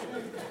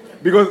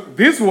 Because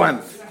these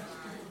ones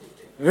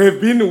have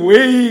been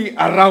way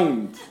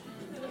around.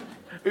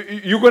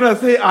 You're going to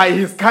say,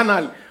 he's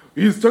carnal.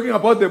 He's talking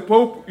about the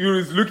Pope.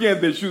 You're looking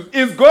at the shoes.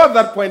 It's God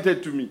that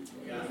pointed to me.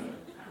 Yeah.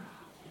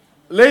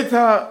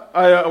 Later,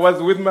 I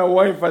was with my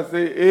wife. I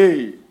say,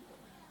 hey,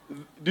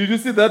 did you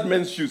see that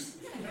man's shoes?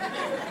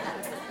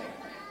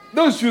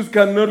 Those shoes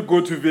cannot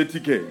go to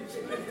Vatican.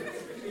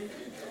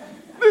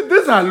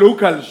 These are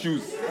local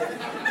shoes.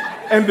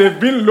 And they've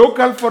been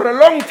local for a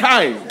long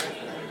time.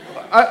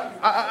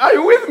 Are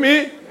you with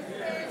me?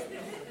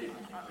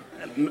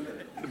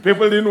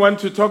 People didn't want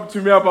to talk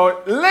to me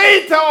about.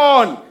 Later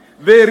on,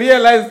 they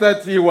realized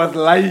that he was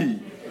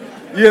lying.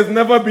 He has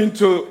never been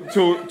to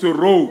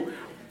Rome.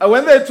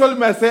 When they told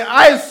me, I said,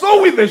 I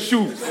saw with the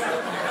shoes.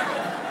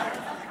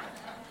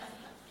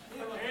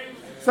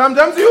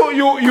 Sometimes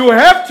you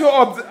have to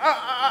observe.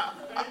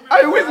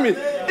 Are you with me?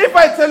 If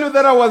I tell you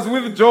that I was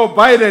with Joe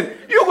Biden,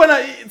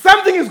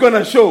 something is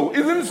gonna show,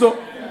 isn't it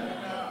so?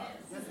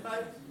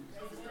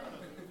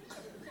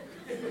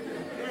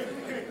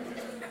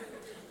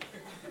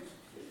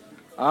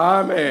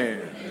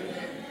 Amen.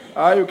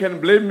 You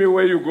can blame me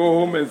when you go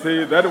home and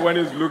say, that one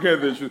is looking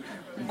at the shoes.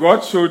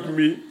 God showed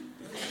me.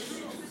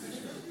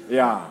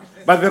 Yeah.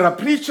 But there are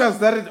preachers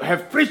that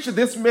have preached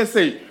this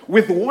message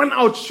with worn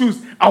out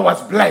shoes. I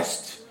was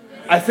blessed.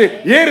 I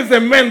say, here is a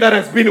man that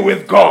has been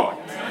with God.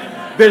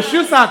 The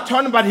shoes are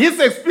torn, but his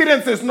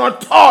experience is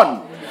not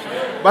torn.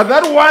 But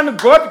that one,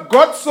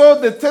 God saw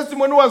the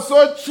testimony was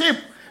so cheap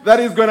that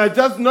he's going to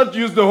just not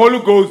use the Holy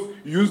Ghost,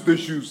 use the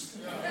shoes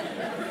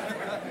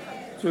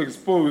to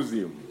expose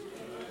him.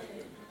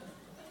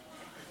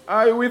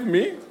 Are you with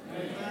me?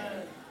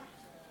 Amen.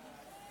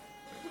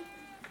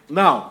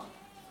 Now,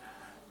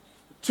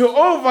 to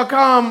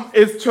overcome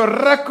is to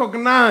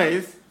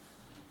recognize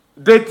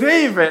the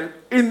devil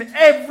in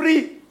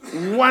every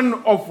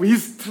one of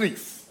his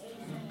tricks.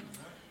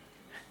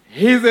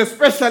 He's a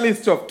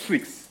specialist of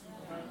tricks.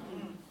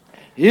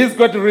 He's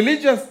got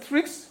religious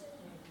tricks.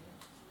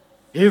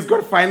 He's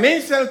got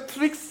financial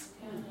tricks.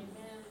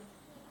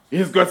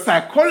 He's got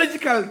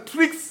psychological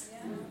tricks.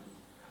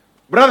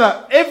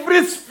 Brother,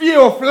 every sphere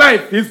of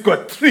life, he's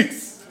got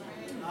tricks.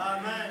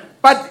 Amen.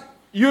 But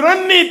you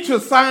don't need to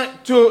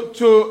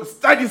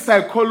study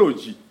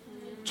psychology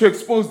to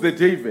expose the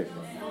devil.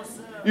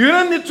 You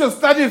don't need to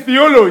study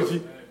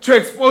theology to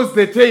expose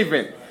the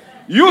devil.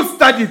 You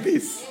study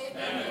this.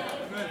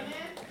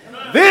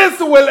 This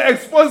will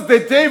expose the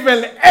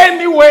devil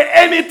anywhere,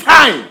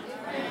 anytime.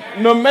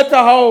 No matter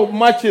how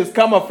much is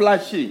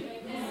camouflagey.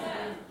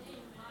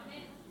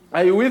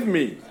 Are you with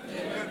me?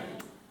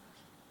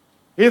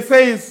 He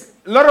says,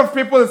 a lot of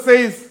people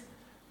says,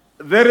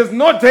 there is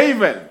no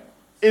devil.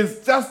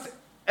 It's just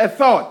a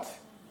thought.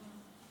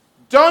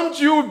 Don't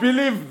you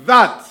believe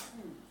that?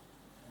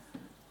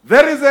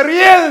 There is a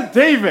real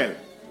devil.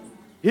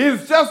 He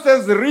is just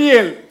as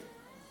real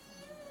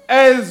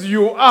as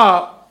you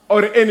are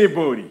or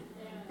anybody.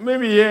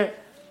 Maybe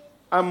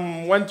I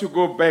want to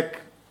go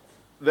back.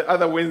 The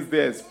other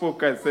Wednesday I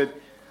spoke, I said,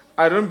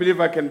 I don't believe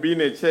I can be in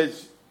a church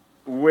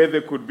where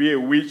there could be a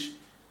witch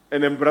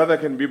and a brother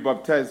can be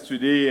baptized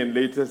today and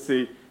later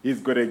say he's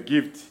got a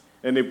gift.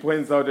 And he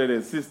points out at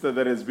a sister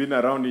that has been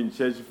around in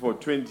church for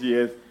 20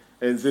 years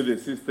and say the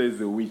sister is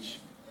a witch.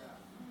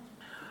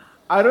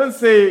 I don't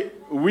say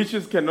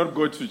witches cannot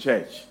go to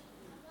church.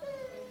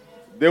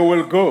 They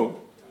will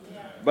go,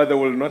 but they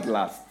will not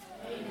last.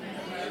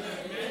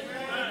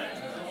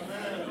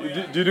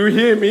 Did you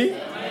hear me?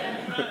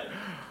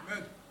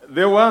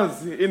 There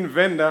was, in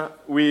Venda,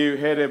 we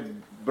had a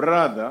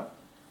brother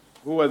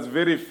who was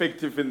very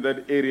effective in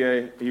that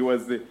area. He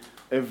was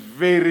a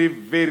very,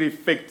 very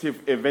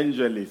effective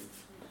evangelist.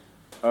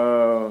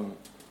 I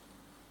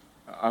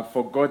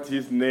forgot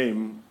his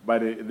name, but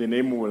the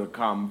name will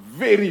come.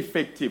 Very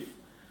effective.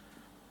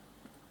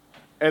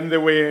 And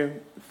there were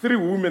 3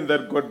 women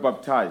that got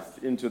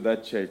baptized into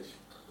that church.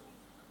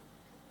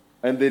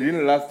 And they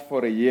didn't last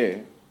for a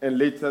year. And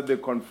later they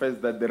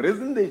confessed that the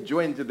reason they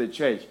joined the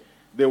church,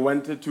 they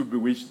wanted to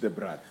bewitch the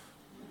brother.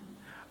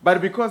 But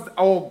because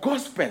our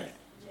gospel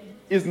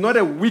is not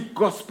a weak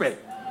gospel,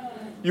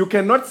 you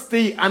cannot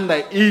stay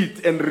under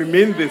it and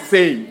remain the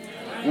same.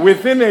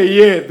 Within a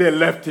year, they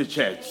left the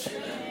church.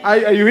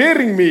 Are you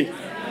hearing me?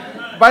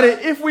 But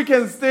if we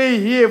can stay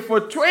here for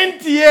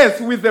 20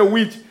 years with the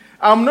witch,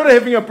 I'm not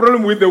having a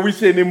problem with the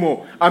witch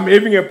anymore. I'm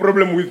having a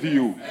problem with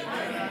you.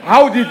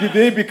 How did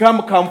they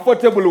become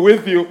comfortable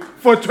with you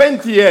for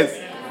 20 years?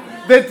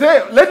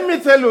 Let me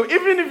tell you,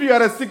 even if you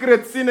are a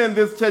secret sinner in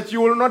this church,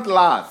 you will not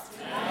last.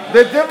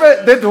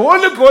 The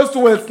Holy Ghost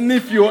will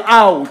sniff you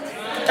out.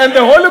 And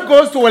the Holy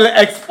Ghost will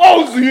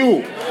expose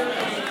you.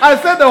 I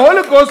said the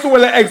Holy Ghost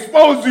will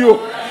expose you.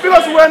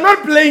 Because we're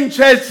not playing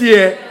church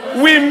here.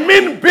 We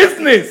mean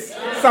business.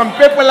 Some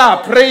people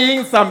are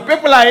praying. Some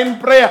people are in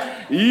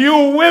prayer. You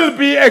will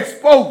be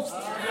exposed.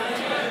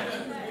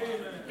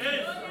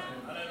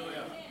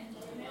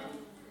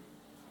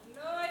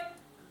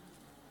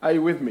 Are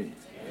you with me?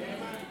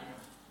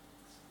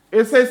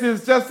 It says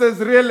it's just as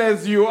real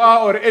as you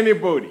are or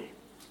anybody.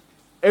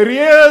 A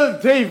real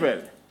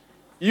devil.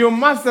 You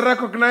must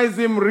recognize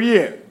him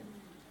real.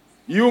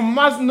 You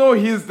must know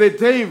he's the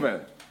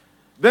devil.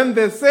 Then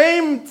the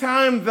same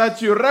time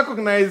that you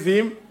recognize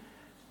him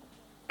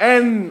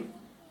and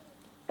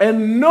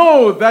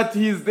know that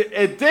he's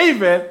a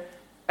devil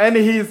and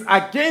he's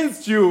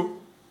against you,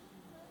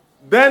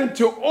 then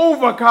to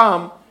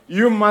overcome,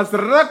 you must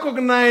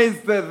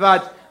recognize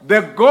that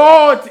the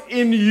God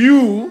in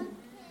you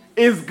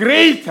is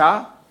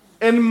greater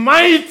and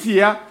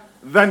mightier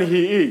than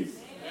he is.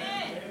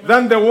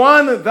 Than the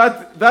one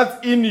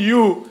that's in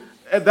you,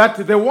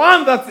 that the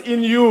one that's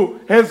in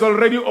you has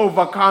already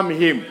overcome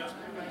him.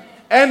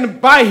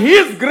 And by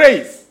his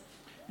grace,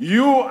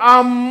 you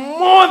are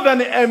more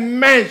than a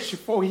match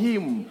for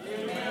him.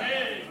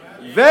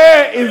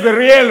 There is a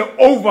real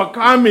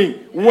overcoming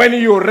when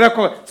you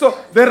recognize. So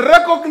the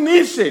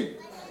recognition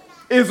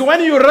is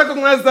when you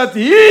recognize that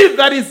he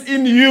that is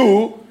in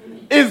you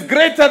is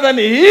greater than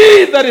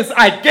he that is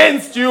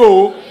against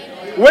you.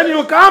 When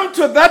you come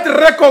to that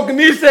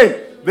recognition,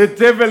 the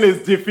devil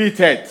is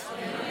defeated.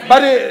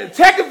 But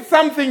check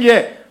something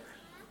here.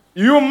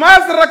 You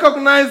must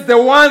recognize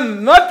the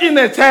one not in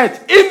a church,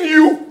 in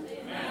you.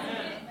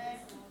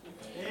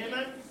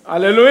 Amen.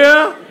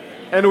 Hallelujah. Amen.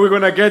 And we're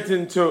going to get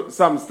into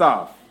some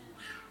stuff.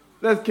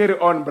 Let's carry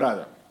on,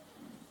 brother.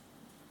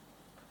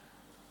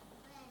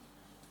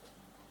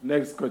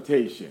 Next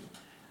quotation.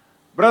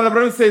 Brother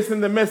Brown says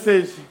in the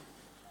message,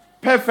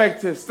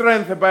 perfect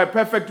strength by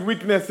perfect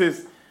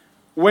weaknesses,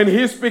 when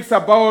he speaks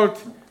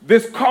about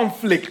this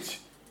conflict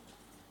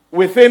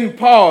within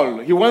Paul.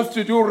 He wants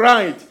to do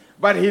right,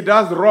 but he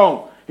does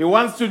wrong. He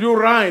wants to do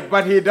right,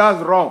 but he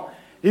does wrong.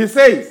 He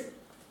says,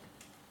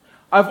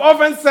 I've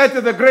often said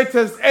that the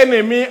greatest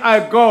enemy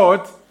I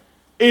got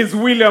is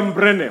William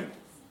Branham.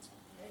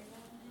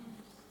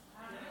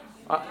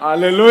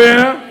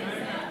 Hallelujah.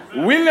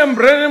 William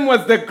Branham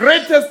was the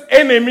greatest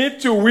enemy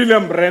to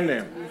William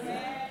Branham.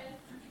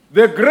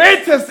 The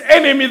greatest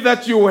enemy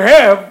that you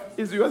have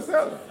is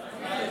yourself.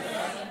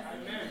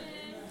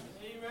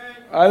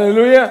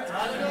 Hallelujah.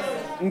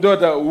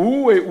 Ndoda,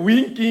 uwe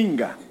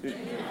winkinga.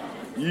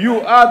 You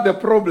are the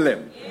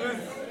problem.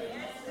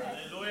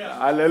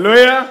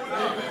 Hallelujah.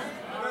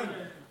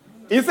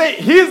 He said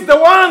he's the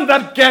one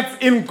that gets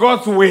in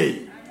God's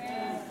way.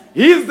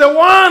 He's the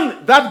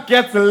one that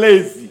gets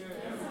lazy.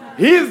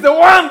 He's the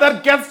one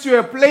that gets to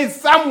a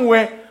place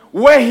somewhere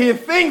where he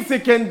thinks he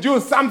can do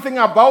something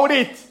about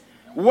it.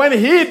 When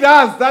he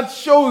does, that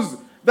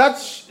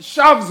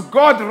shoves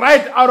God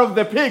right out of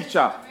the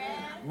picture.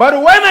 But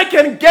when I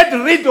can get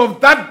rid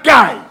of that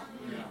guy,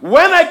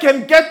 when I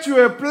can get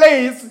to a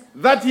place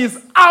that he's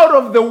out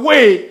of the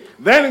way,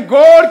 then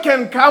God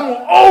can come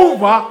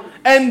over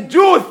and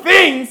do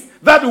things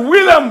that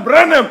William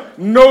Branham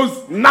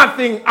knows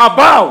nothing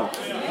about.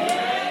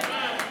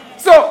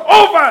 So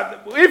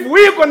if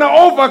we're going to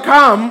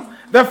overcome,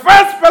 the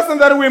first person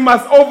that we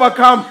must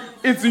overcome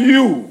is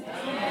you.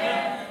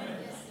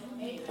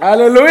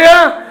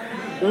 Hallelujah.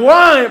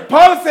 Why?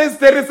 Paul says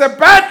there is a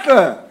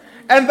battle.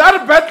 And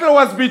that battle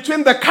was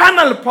between the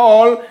carnal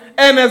Paul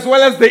and as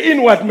well as the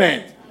inward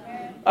man.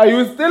 Are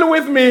you still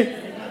with me?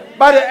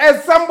 But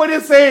as somebody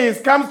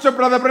says, comes to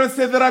Brother Branham and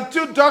says, there are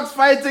two dogs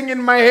fighting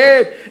in my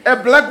head, a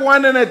black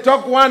one and a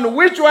dark one.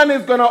 Which one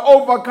is going to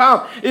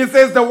overcome? He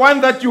says, the one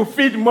that you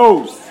feed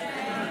most.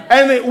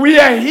 And we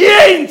are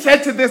here in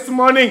church this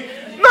morning,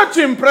 not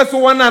to impress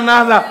one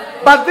another,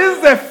 but this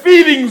is a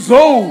feeding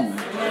zone.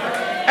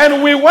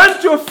 And we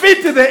want to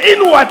feed the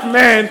inward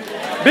man,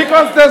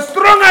 because the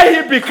stronger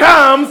he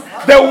becomes,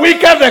 the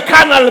weaker the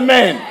carnal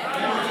man.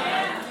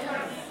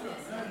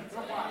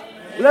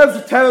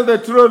 Let's tell the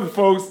truth,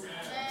 folks.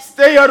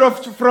 Stay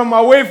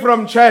away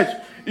from church.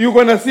 You're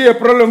going to see a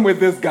problem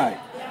with this guy.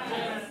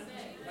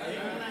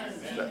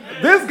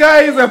 This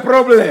guy is a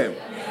problem.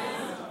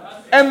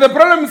 And the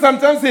problem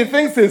sometimes he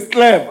thinks he's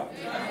clever.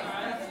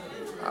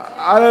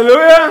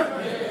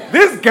 Hallelujah.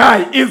 This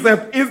guy is a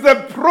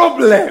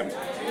problem.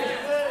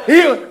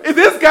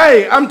 This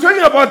guy, I'm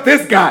talking about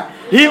this guy.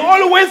 He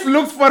always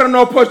looks for an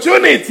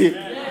opportunity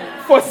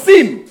for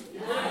sin.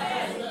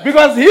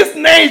 Because his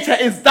nature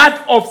is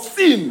that of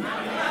sin.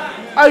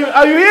 Are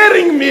you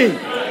hearing me?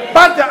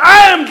 But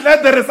I am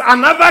glad there is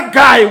another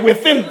guy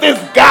within this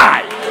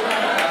guy.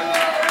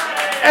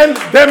 And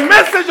the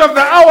message of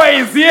the hour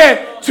is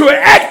here to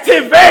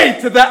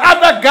activate the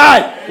other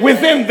guy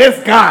within this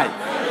guy.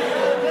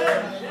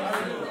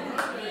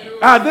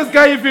 This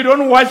guy, if you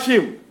don't watch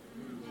him,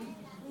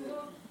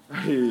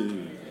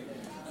 he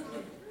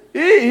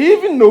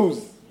even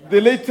knows the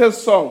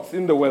latest songs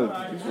in the world.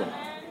 This one.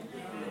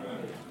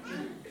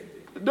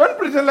 Don't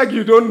pretend like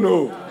you don't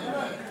know.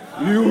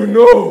 You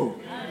know.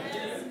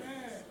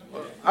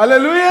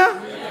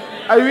 Hallelujah.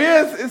 Are you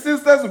here,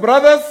 sisters,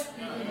 brothers?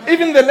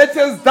 Even the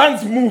latest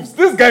dance moves,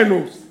 this guy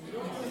knows.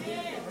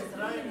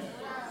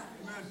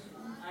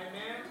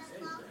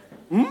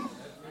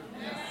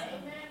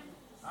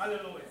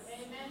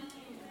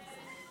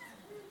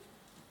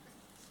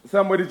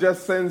 Somebody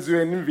just sends you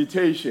an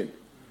invitation.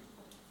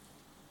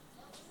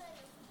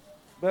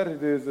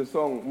 But there's a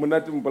song,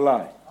 Munatum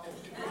Balai.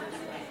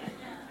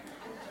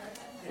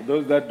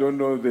 Those that don't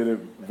know the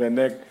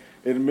vernac,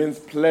 it means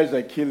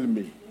pleasure kill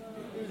me.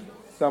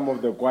 Some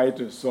of the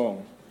quietest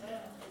song.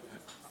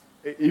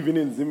 Even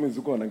in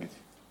Zimuzuko Nagiti.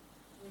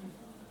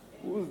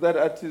 Who's that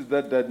artist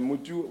that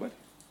Muju? What?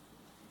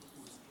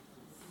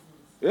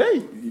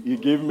 Hey, he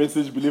gave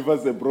Message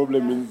Believers a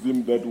problem in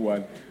Zim, that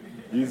one.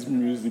 His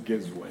music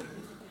as well.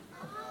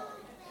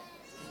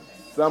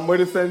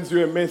 Somebody sends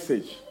you a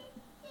message.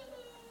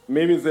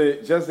 Maybe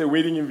it's just a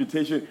wedding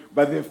invitation,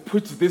 but they've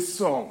put this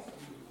song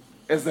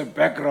as a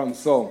background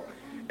song.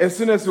 As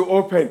soon as you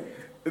open,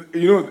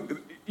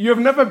 you've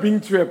never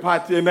been to a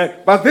party,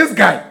 but this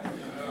guy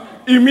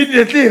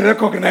immediately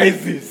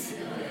recognizes.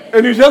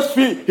 And he just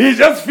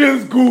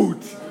feels good.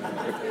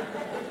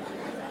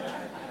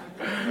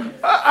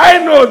 I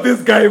know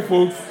this guy,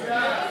 folks.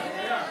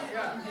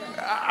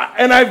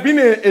 And I've been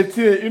a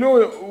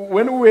teenager.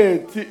 When we were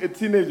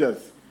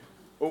teenagers,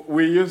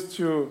 we used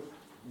to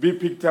be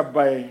picked up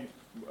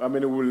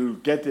we'll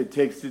get a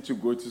taxi to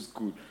go to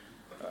school.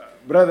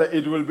 Brother,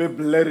 it will be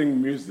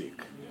blaring music.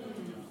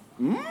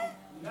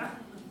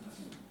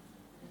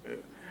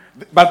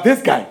 But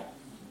this guy,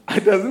 I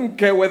doesn't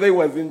care whether he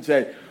was in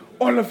church.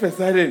 All of a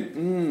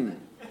sudden,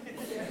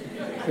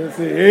 they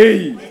say,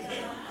 hey,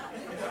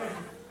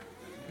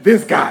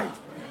 this guy,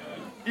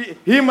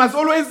 he must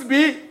always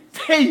be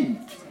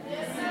tamed.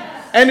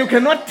 And you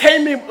cannot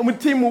tame him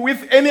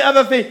with any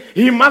other thing.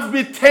 He must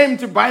be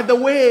tamed by the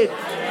word.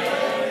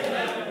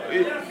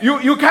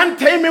 You can't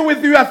tame him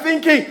with your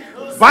thinking.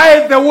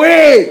 By the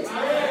word.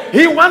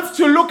 He wants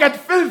to look at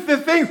filthy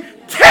things.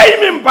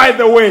 Tame him by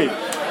the word.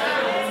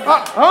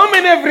 How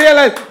many have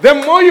realized the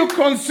more you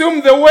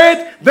consume the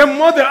word, the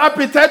more the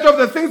appetite of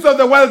the things of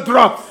the world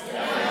drops?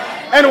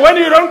 And when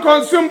you don't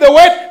consume the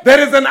word,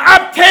 there is an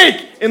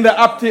uptake in the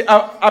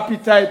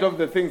appetite of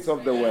the things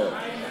of the world.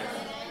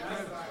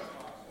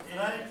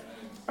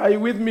 Are you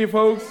with me,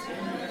 folks?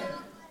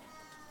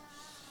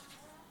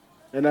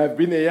 And I've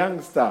been a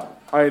youngster.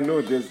 I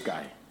know this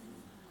guy.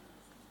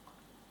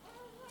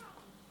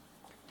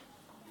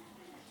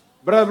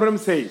 Brother Branham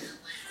says,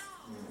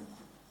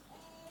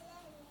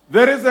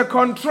 there is a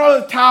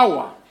control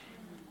tower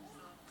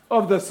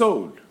of the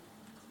soul.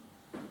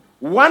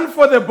 One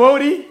for the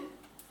body,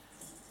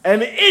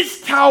 and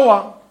each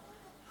tower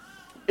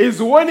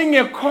is warning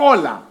a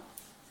caller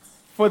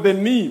for the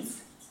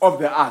needs of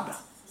the other.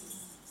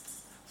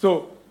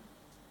 So,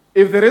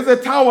 if there is a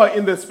tower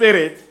in the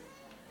spirit,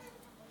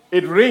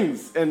 it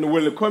rings and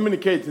will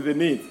communicate the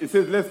needs. It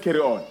says, let's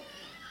carry on.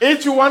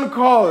 Each one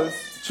calls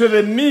to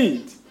the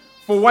need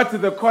for what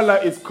the caller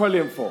is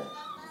calling for.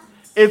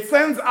 It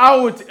sends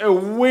out a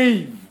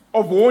wave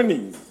of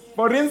warnings.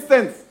 For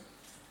instance,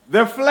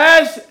 the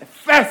flesh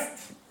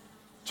thirsts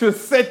to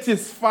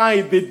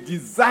satisfy the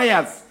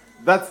desires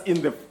that's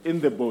in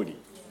the body.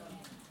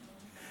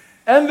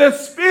 And the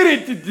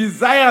spirit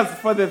desires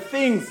for the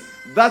things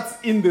that's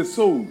in the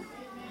soul.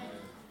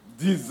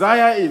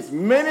 Desire is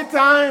many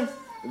times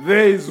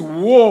there is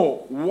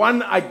war,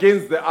 one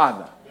against the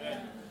other.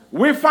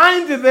 We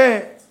find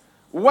there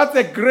what's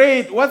a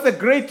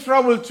great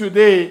trouble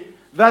today,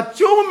 that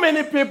too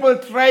many people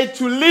try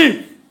to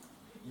live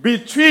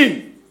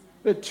between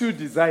the two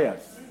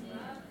desires.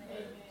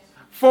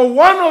 For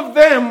one of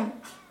them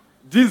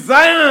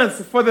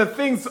desires for the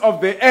things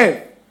of the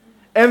earth,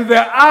 and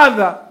the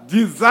other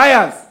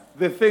desires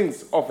the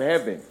things of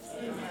heaven.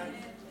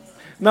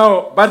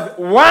 Now, but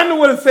one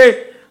will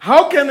say,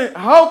 how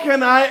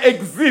can I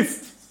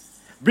exist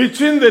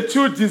between the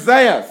two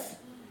desires?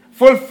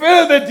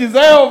 Fulfill the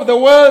desire of the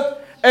world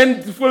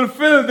and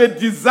fulfill the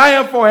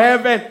desire for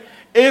heaven.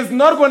 Is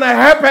not going to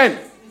happen.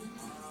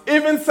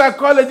 Even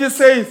psychology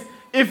says,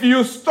 if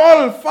you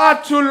stall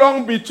far too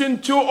long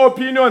between two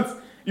opinions,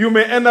 you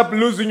may end up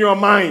losing your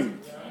mind.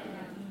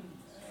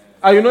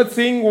 Are you not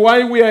seeing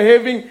why we are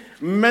having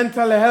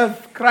mental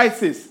health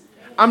crisis?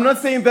 I'm not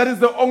saying that is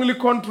the only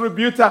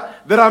contributor.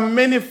 There are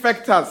many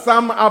factors.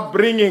 Some are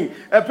bringing.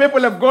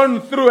 People have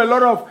gone through a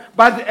lot of,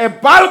 but a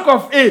bulk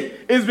of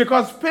it is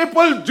because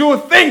people do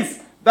things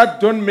that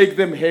don't make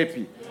them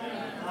happy.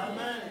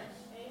 Amen.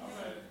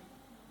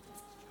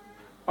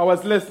 I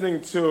was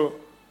listening to,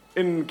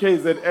 in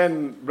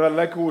KZN, Brother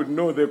Lucky would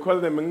know, they call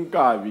them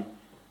Nkabi.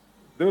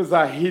 Those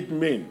are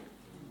hitmen.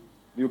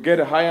 You get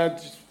hired,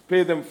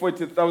 pay them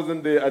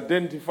 40,000, they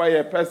identify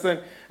a person,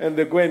 and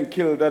they go and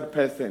kill that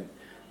person.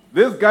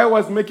 This guy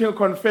was making a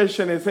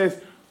confession. He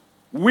says,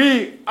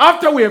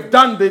 after we have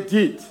done the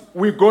deed,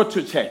 we go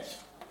to church.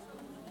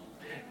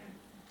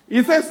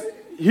 He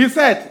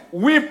said,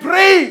 we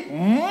pray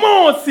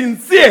more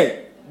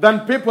sincere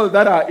than people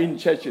that are in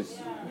churches.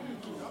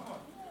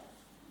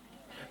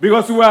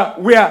 Because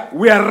we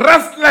are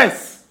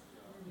restless.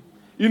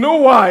 You know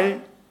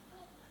why?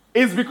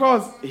 It's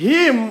because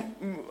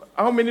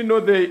how many know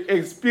the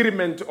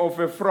experiment of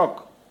a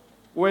frog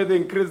where they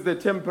increase the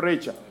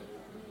temperature?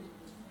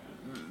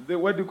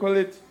 What do you call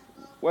it?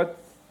 What?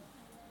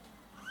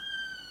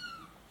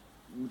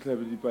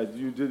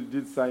 You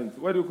did science.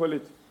 What do you call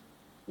it?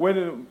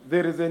 When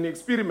there is an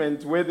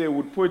experiment where they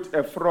would put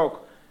a frog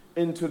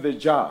into the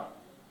jar,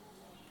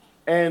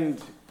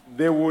 and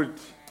the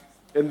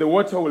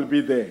water will be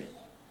there,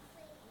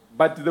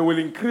 but they will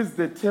increase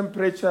the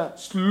temperature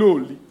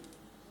slowly.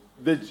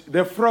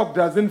 The frog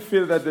doesn't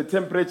feel that the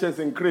temperature is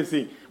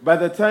increasing. By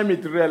the time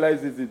it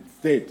realizes it's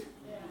dead.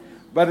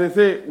 But they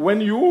say, when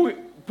you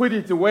put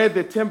it where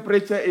the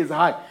temperature is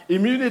high,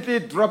 immediately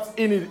it drops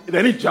in,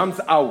 then it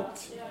jumps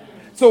out.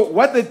 So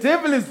what the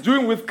devil is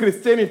doing with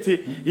Christianity,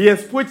 he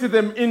has put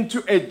them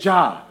into a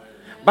jar.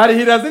 But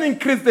he doesn't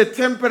increase the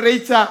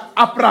temperature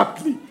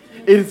abruptly.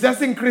 It's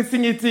just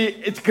increasing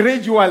it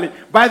gradually.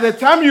 By the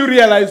time you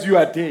realize you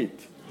are dead.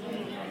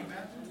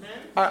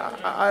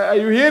 Are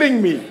you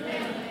hearing me?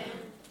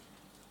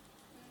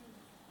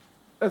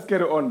 Let's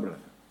carry on, brother.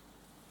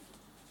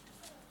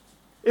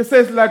 It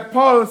says, like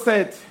Paul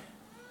said,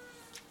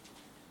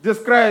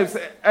 describes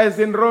as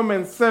in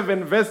Romans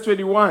 7, verse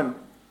 21,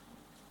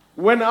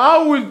 when I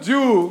will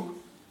do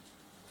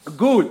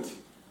good,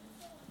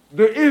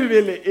 the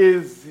evil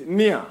is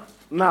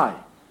nigh.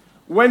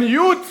 When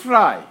you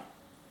try,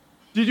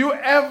 did you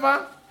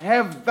ever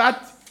have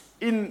that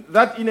in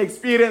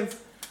experience,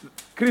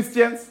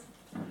 Christians?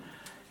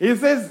 He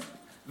says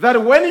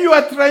that when you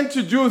are trying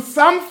to do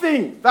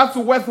something that's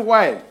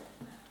worthwhile,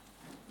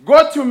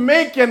 go to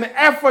make an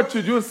effort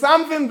to do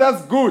something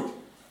that's good,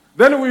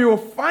 then we will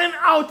find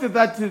out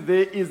that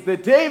there is the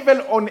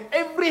devil on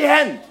every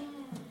hand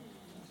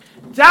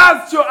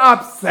just to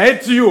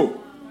upset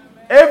you.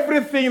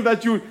 Everything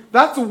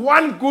that's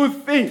one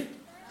good thing.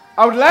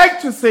 I would like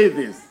to say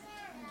this,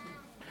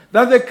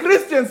 that the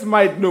Christians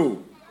might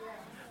know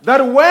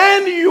that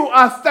when you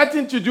are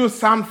starting to do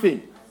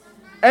something,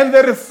 and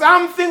there is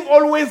something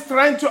always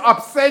trying to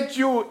upset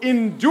you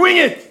in doing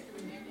it,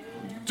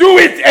 do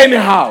it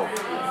anyhow.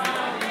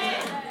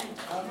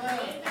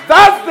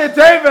 That's the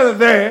devil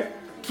there,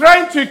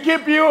 trying to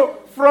keep you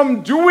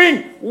from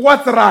doing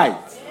what's right.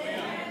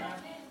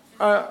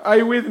 Are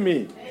you with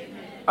me?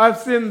 I've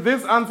seen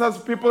this answers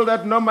people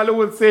that normally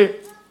would say,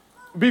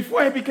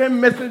 before I became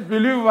message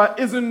believer,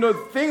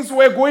 things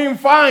were going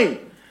fine.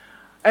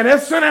 And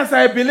as soon as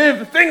I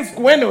believed, things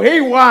went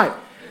haywire.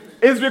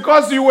 It's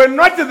because you were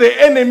not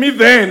the enemy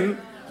then,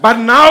 but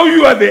now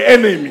you are the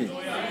enemy.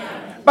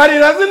 But it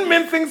doesn't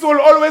mean things will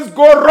always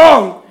go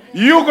wrong.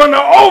 You're going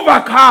to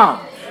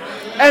overcome.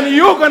 And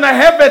you're going to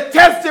have a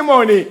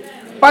testimony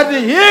But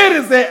here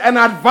is an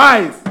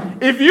advice.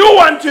 If you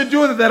want to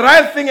do the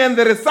right thing and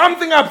there is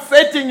something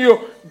upsetting you,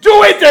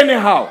 do it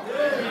anyhow.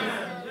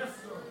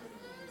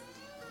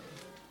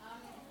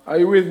 Are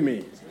you with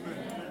me?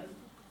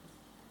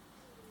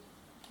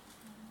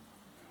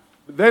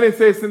 Then it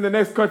says in the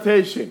next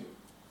quotation,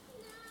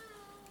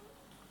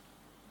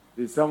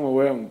 there's somewhere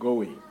where I'm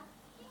going.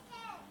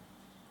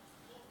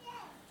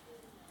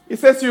 It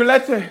says you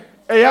let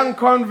a young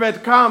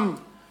convert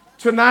come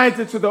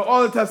tonight to the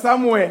altar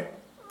somewhere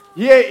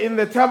here in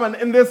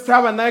this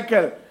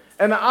tabernacle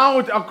and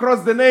out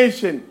across the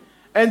nation.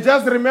 And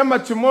just remember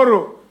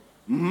tomorrow,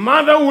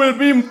 mother will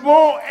be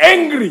more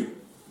angry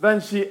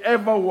than she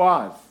ever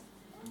was.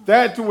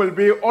 Dad will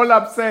be all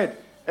upset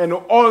and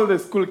all the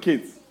school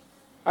kids.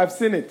 I've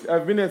seen it.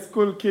 I've been a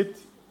school kid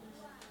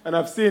and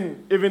I've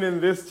seen even in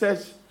this church,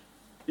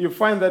 you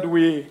find that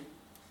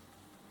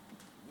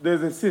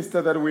there's a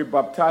sister that we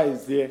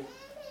baptized here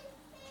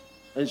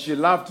and she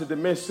loved the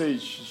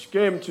message. She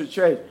came to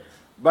church,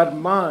 but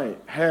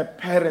her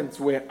parents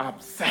were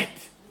upset.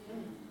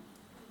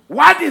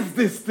 What is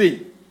this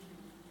thing?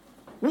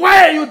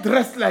 Why are you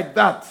dressed like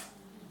that?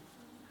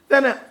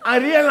 Then I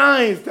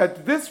realized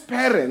that these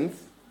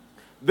parents,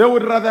 they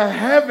would rather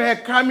have her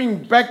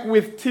coming back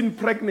with teen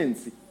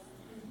pregnancy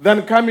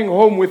than coming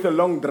home with a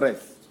long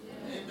dress.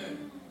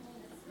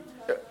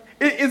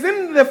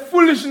 Isn't the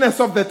foolishness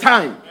of the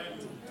time?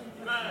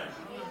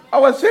 I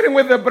was sharing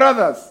with the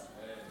brothers.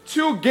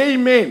 2 gay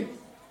men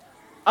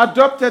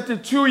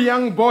adopted 2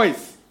 young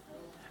boys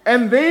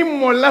and they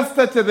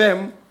molested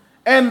them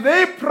and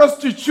they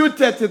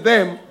prostituted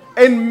them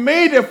and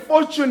made a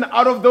fortune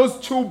out of those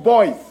 2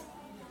 boys.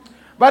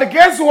 But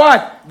guess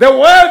what? The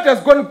world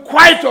has gone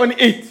quiet on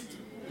it.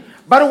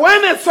 But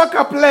when a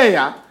soccer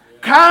player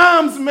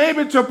comes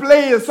maybe to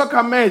play a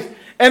soccer match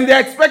and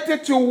they're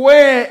expected to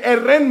wear a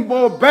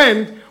rainbow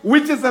band,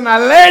 which is an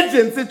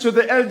allegiance to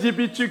the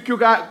LGBTQ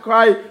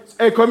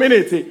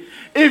community,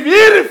 if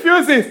he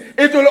refuses,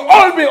 it will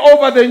all be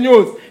over the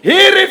news.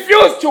 He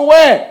refused to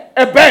wear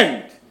a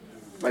band.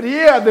 But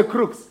here are the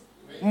crooks.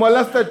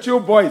 Molested 2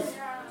 boys.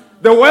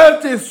 The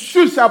world is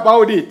shush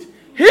about it.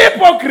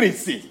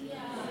 Hypocrisy.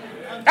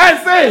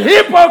 I say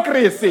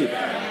hypocrisy.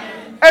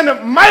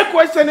 And my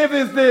question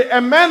is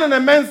a man and a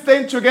man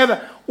staying together,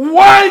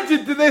 why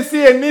did they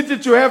see a need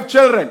to have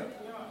children?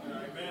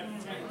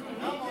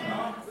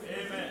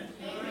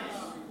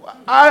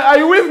 Are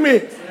you with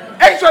me?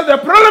 Actually, the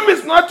problem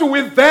is not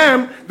with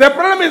them. The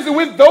problem is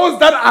with those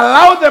that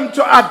allow them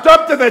to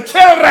adopt the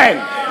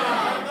children.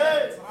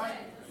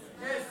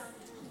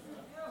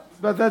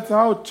 But that's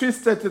how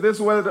twisted this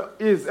world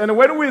is. And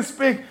when we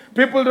speak,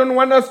 people don't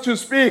want us to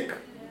speak.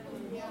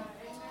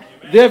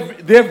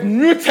 They've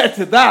muted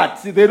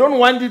that. They don't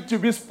want it to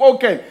be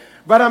spoken.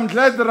 But I'm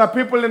glad there are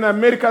people in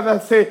America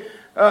that say,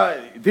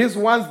 these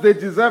ones, they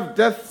deserve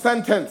death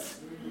sentence.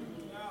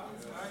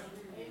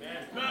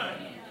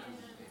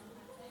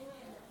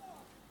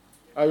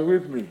 Are you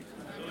with me?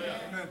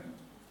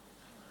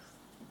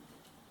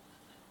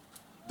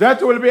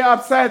 That will be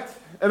upset,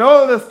 and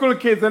all the school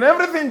kids, and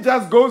everything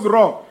just goes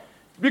wrong.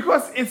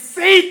 Because it's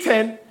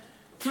Satan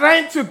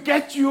trying to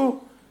get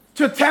you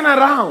to turn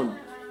around.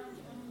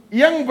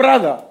 Young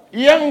brother,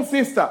 young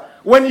sister,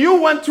 when you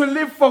want to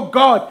live for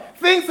God,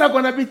 things are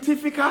going to be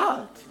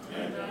difficult.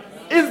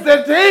 It's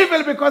the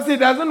devil because he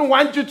doesn't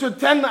want you to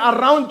turn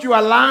around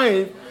your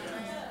life.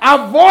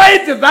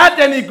 Avoid that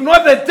and ignore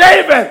the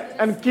devil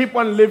and keep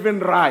on living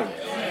right.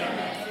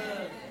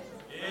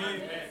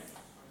 Amen.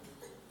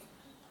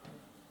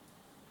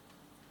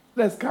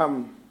 Let's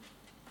come.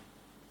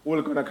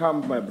 We're going to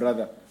come, my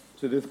brother,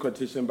 to this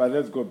quotation, but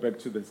let's go back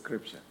to the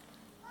scripture.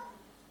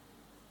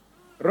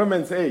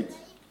 Romans 8.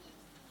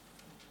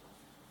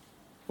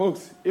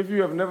 Folks, if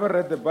you have never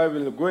read the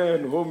Bible,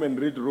 go home and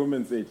read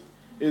Romans 8.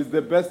 It's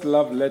the best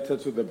love letter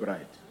to the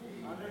bride.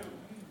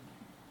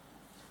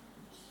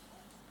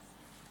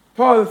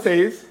 Paul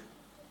says,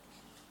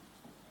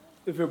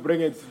 if you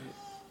bring it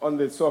on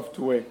the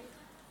software,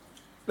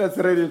 let's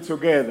read it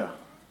together.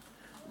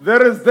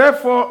 There is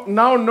therefore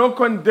now no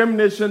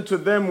condemnation to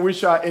them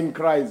which are in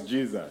Christ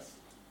Jesus.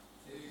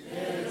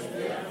 There is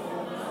therefore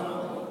now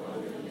no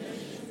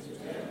condemnation to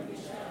them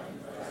which are in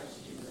Christ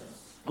Jesus.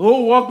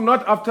 Who walk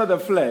not after the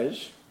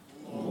flesh,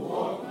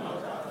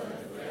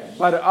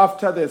 but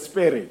after the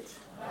Spirit.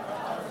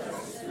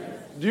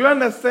 Do you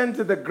understand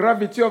the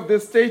gravity of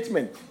this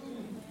statement?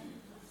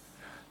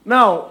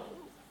 Now,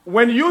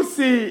 when you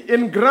see,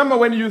 in grammar,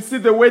 when you see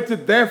the word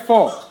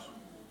therefore,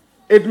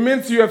 it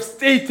means you have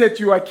stated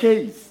your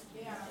case.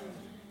 Yeah.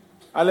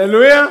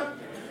 Hallelujah.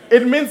 Yeah.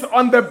 It means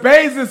on the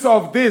basis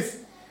of this,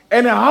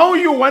 and how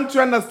you want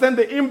to understand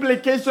the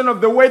implication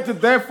of the word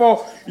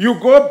therefore, you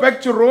go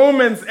back to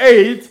Romans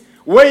 8,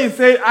 where he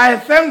said, I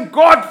thank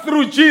God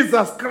through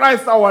Jesus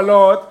Christ our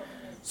Lord.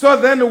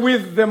 So then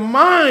with the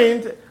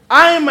mind,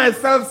 I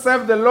myself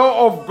serve the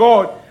law of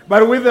God,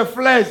 but with the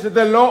flesh,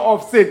 the law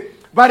of sin.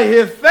 But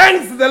he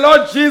thanks the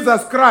Lord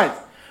Jesus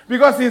Christ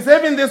because he's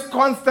having this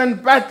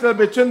constant battle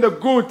between the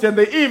good and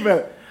the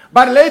evil.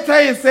 But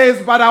later he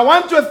says, but I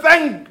want to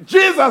thank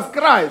Jesus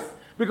Christ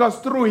because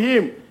through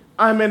him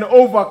I'm an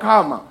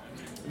overcomer.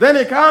 Then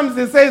he comes,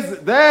 he says,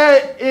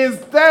 there is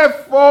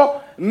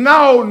therefore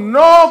now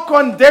no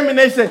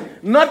condemnation,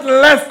 not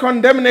less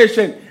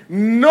condemnation,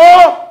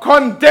 no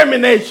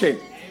condemnation.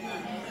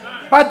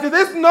 But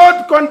this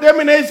not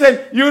condemnation,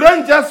 you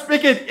don't just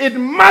speak it, it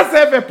must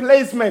have a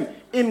placement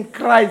in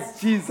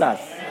Christ Jesus.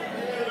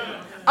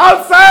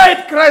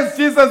 Outside Christ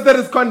Jesus, there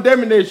is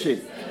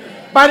condemnation.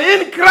 But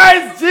in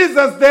Christ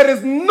Jesus, there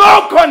is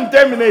no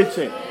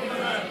condemnation.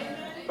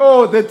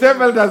 Oh, the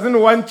devil doesn't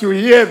want to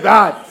hear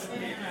that.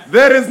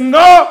 There is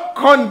no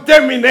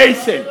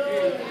condemnation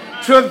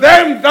to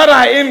them that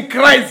are in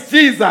Christ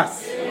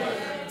Jesus.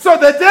 So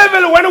the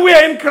devil, when we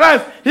are in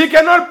Christ, he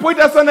cannot put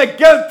us on a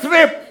guilt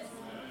trip.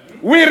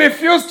 We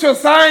refuse to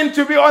sign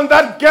to be on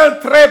that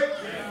guilt trip.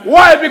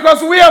 Why?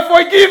 Because we are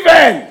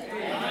forgiven.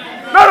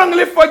 Not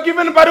only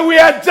forgiven, but we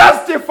are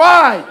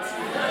justified.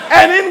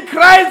 And in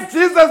Christ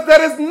Jesus,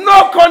 there is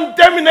no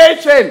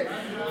condemnation.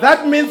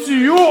 That means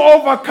you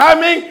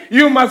overcoming,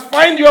 you must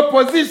find your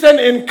position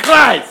in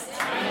Christ.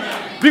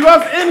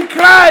 Because in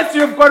Christ,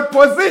 you've got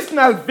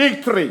positional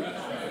victory.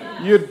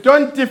 You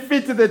don't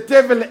defeat the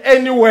devil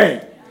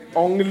anywhere,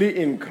 only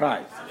in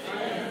Christ.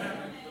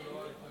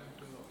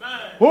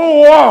 Who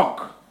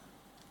walk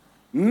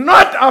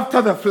not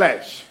after the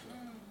flesh,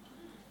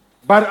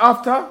 but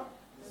after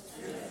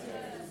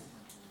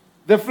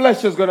the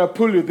flesh is going to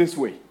pull you this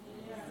way.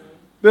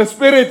 The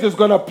spirit is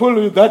going to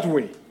pull you that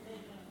way.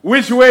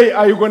 Which way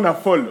are you going to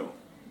follow?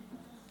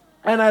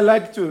 And I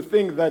like to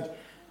think that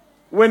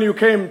when you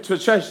came to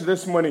church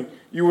this morning,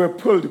 you were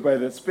pulled by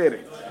the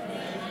Spirit.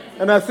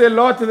 And I say,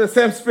 Lord, the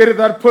same Spirit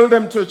that pulled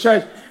them to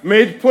church,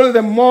 may it pull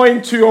them more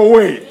into your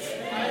way.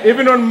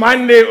 Even on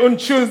Monday, on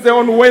Tuesday,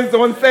 on Wednesday,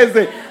 on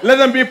Thursday, let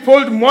them be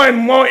pulled more and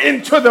more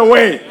into the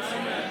way.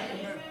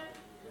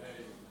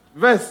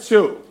 Verse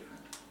 2.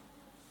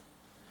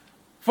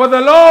 For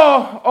the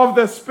law of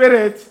the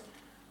Spirit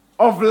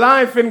of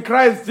life in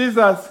Christ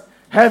Jesus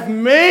hath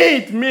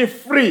made me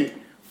free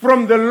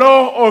from the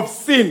law of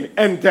sin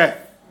and death.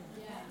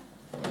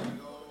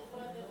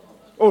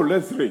 Oh,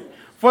 let's read.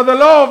 For the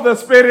law of the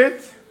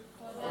Spirit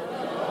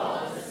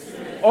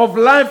of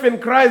life in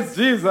Christ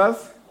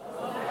Jesus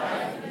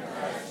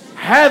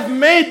hath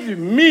made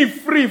me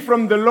free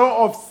from the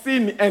law of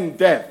sin and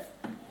death.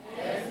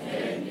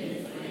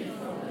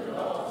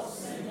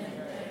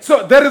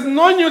 So there is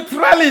no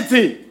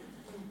neutrality.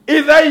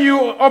 Either you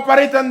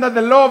operate under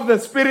the law of the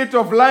Spirit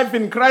of life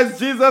in Christ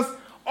Jesus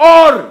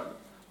or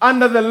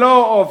under the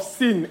law of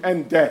sin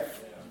and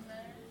death.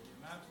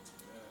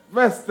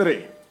 Verse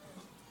 3.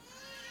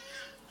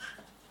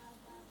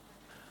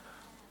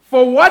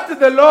 For what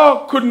the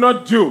law could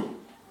not do,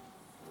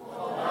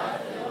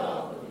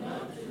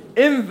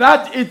 in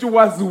that it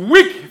was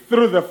weak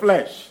through the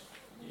flesh.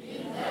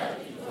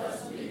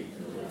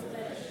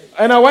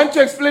 And I want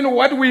to explain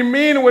what we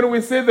mean when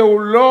we say the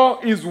law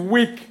is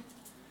weak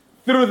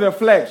through the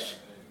flesh.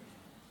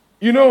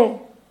 You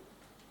know,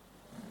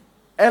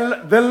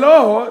 the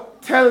law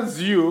tells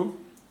you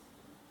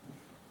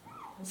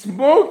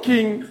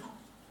smoking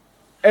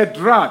a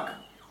drug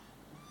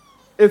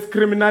is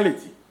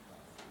criminality.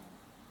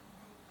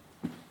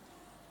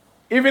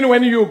 Even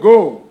when you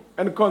go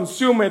and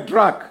consume a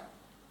drug,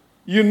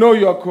 you know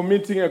you are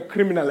committing a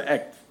criminal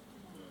act.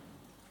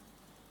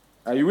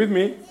 Are you with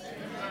me?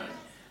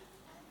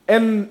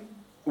 And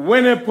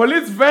when a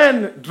police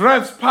van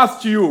drives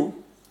past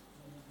you,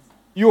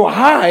 you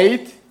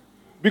hide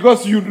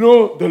because you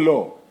know the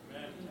law.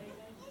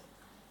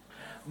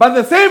 But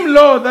the same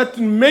law that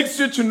makes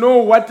you to know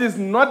what is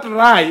not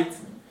right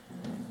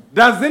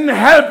doesn't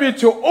help you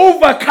to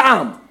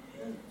overcome.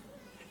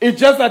 It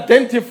just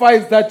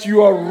identifies that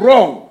you are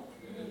wrong.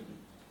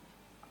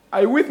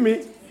 Are you with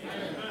me?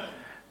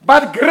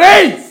 But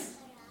grace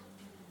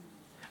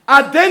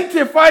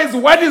identifies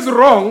what is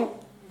wrong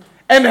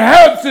and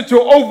helps you to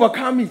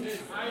overcome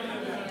it.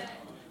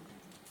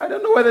 I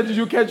don't know whether did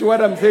you catch what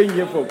I'm saying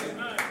here, folks.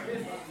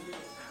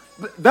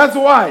 That's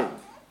why,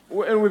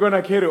 and we're going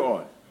to carry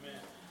on.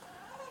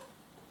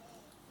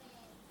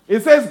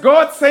 It says,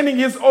 God sending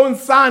his own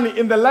son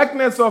in the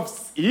likeness of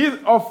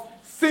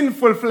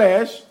sinful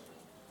flesh.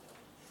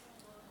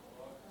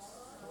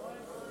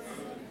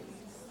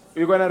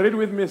 You're going to read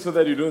with me so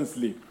that you don't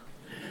sleep.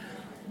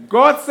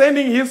 God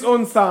sending his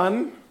own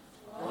son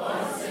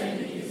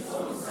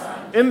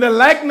in the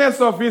likeness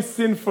of his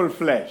sinful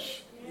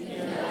flesh.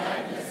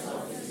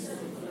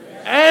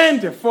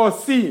 And for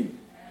sin.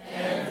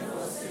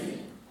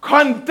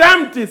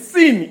 Condemned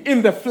sin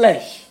in the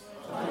flesh.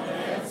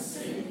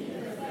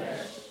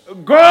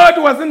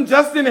 God wasn't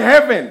just in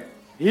heaven.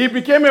 He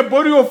became a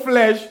body of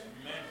flesh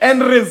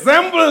and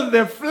resembled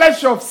the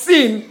flesh of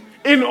sin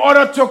in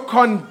order to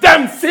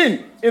condemn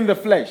sin in the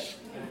flesh.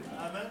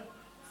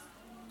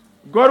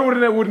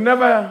 God would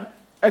never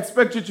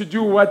expect you to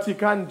do what he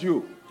can't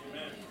do.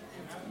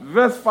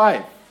 Verse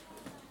 5.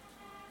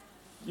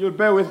 You'll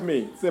bear with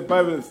me. It's a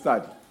Bible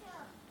study.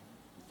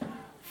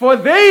 For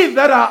they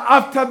that are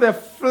after the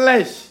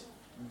flesh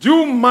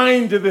do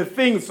mind the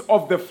things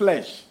of the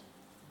flesh.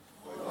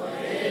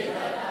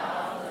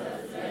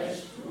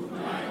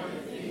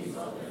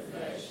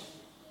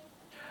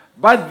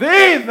 But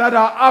they that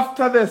are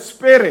after the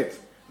Spirit,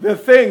 the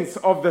things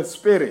of the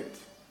Spirit.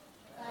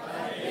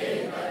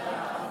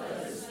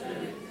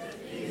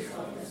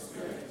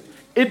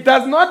 It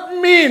does not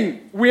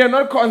mean we are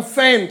not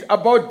concerned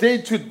about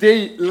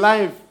day-to-day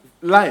life.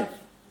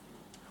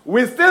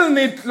 We still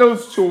need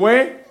clothes to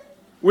wear.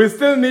 We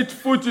still need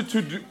food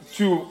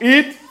to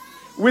eat.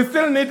 We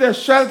still need a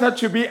shelter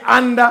to be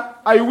under.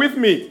 Are you with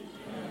me?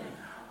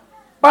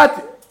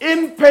 But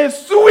in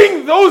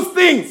pursuing those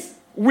things,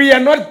 we are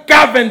not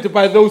governed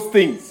by those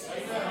things.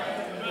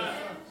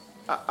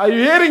 Are you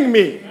hearing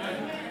me?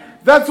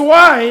 That's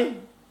why,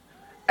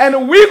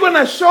 and we're going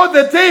to show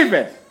the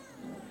David,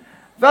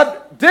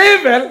 that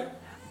David,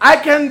 I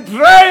can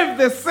drive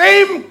the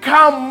same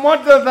car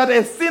model that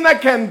a sinner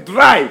can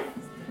drive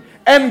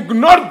and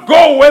not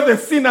go where the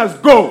sinners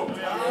go.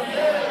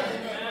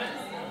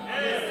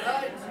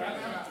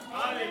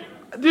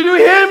 Did you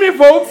hear me,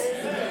 folks?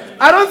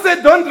 I don't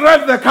say don't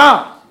drive the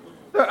car.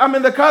 I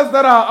mean, the cars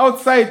that are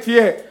outside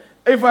here,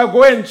 if I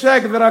go and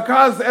check, there are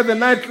cars at the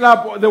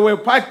nightclub, they were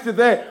parked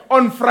there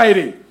on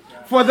Friday.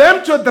 For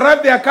them to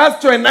drive their cars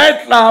to a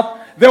nightclub,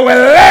 they were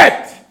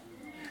late.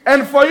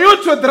 And for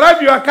you to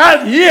drive your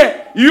car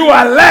here, you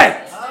are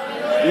led.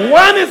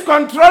 One is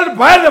controlled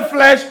by the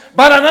flesh,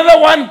 but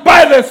another one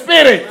by the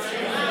Spirit.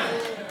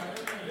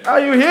 Are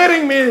you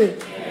hearing me?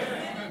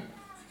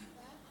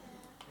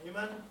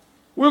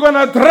 We're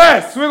going to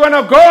dress. We're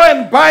going to go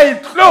and buy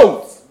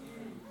clothes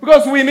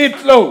because we need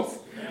clothes.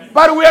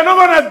 But we are not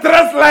going to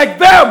dress like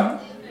them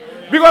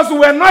because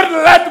we are not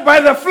led by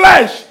the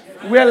flesh.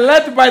 We are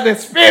led by the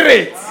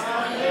Spirit.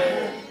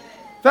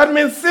 That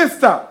means,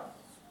 sister,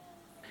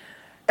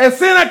 a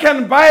sinner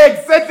can buy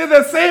exactly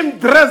the same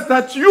dress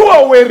that you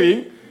are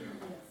wearing,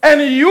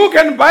 and you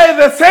can buy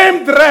the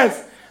same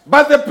dress,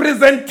 but the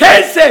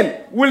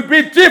presentation will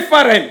be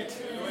different.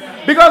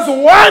 Because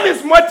one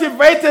is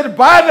motivated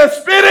by the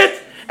Spirit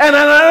and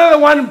another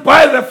one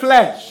by the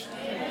flesh.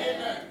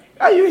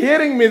 Are you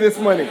hearing me this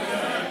morning?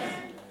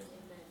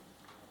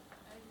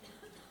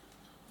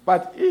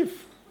 But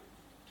if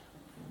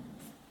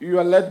you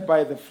are led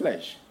by the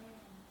flesh,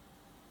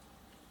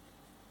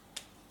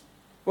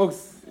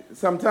 folks,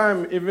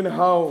 sometimes even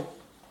how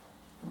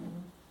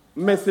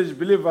message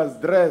believers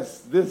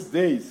dress these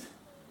days,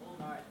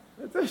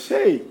 it's a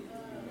shame.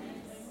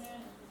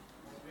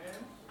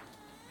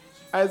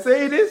 I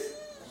say it is.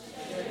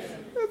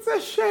 It's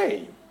a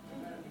shame.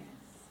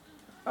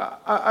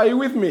 Are you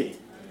with me?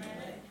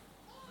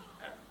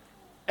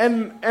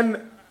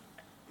 And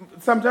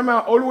sometimes I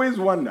always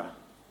wonder,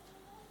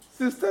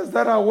 sisters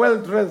that are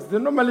well dressed, they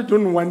normally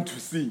don't want to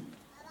see.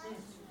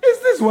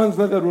 It's these ones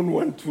that don't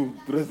want to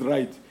dress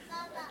right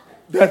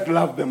that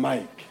love the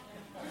mic.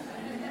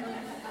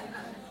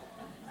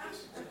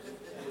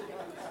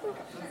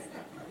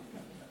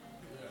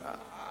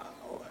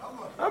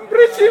 I'm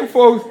preaching,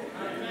 folks.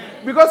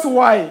 Because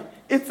why?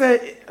 It's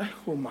a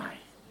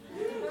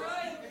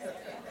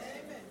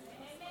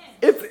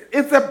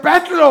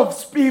battle of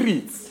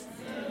spirits.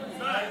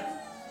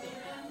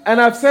 And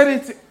I've said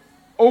it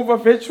over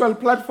virtual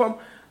platform,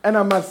 and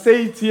I must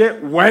say it here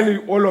while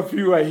all of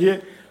you are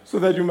here, so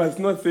that you must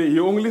not say, he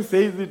only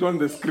says it on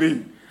the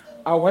screen.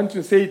 I want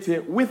to say it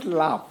here with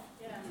love,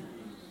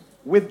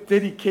 with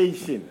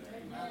dedication,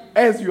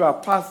 as you are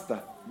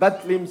pastor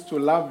that claims to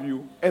love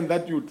you and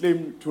that you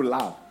claim to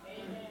love.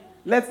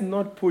 Let's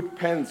not put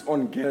pens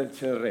on girl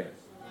children.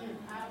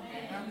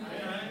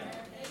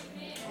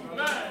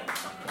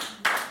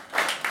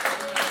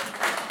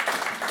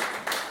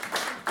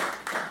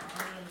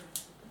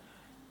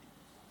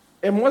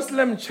 A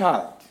Muslim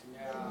child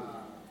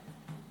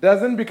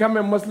doesn't become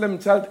a Muslim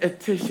child at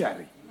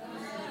tertiary.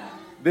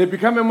 They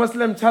become a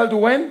Muslim child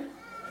when?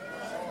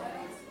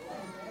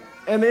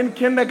 And in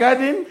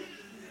kindergarten?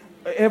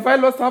 Have I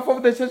lost half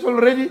of the church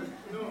already?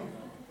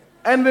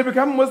 And they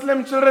become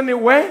Muslim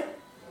children where?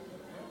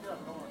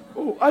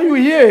 Oh, are you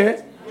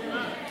here?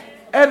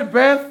 At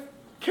birth,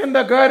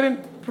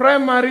 kindergarten,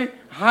 primary,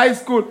 high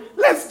school.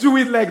 Let's do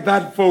it like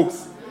that,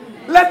 folks.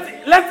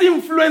 Let's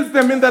influence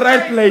them in the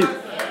right place.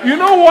 You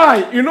know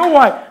why? You know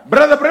why?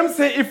 Brother Bram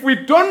say if we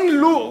don't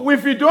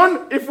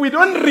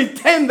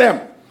retain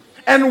them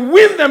and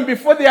win them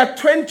before they are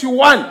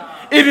 21,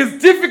 it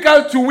is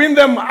difficult to win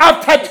them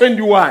after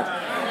 21.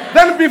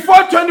 Then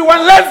before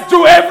 21, let's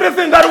do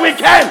everything that we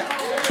can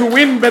to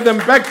win them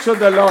back to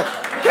the Lord.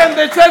 Can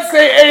the church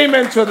say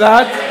amen to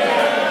that?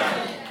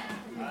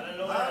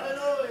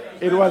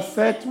 It was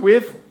set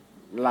with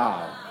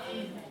love.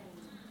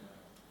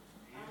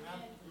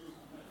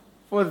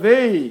 For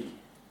they,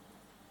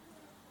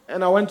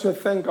 and I want to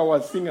thank our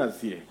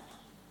singers here,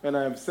 and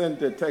I have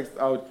sent a text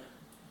out,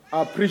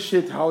 I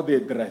appreciate how they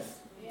dress.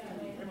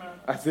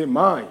 I say,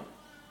 I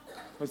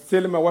was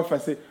telling my wife, I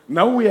say,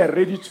 now we are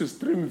ready to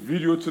stream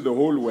video to the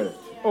whole world.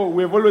 Oh,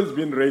 we've always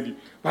been ready.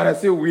 But I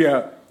say, we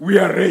are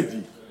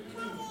ready.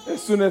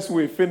 As soon as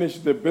we finish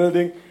the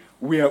building,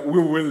 we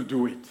will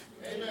do it.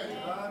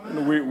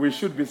 And we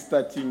should be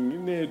starting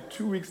in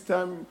 2 weeks'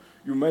 time.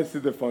 You might see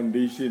the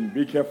foundation.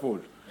 Be careful.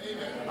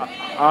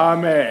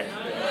 Amen.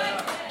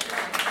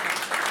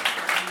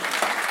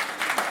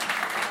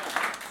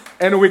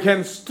 And we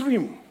can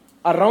stream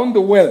around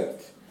the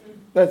world.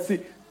 That's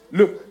it.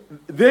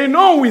 Look, they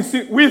know we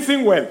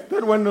sing well.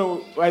 That one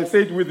I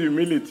say it with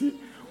humility.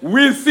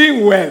 We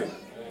sing well,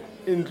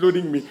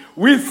 including me.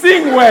 We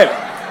sing well.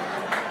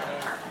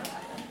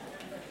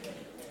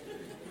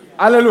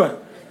 Hallelujah.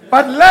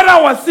 But let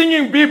our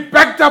singing be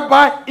backed up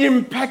by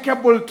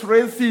impeccable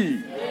Tracy.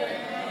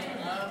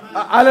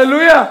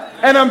 Hallelujah.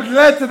 And I'm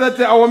glad that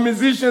our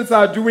musicians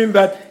are doing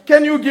that.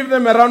 Can you give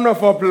them a round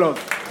of applause?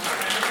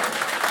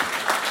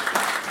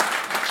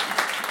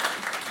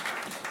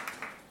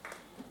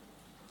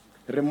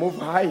 Remove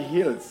high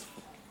heels.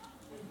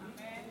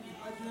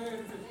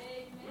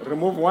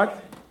 Remove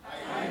what?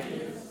 High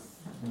heels.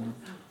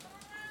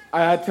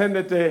 I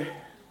attended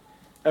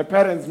a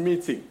parents'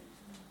 meeting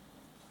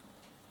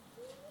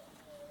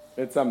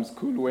at some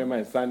school where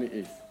my son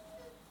is.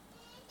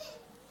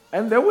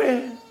 And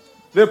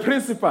the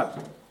principal,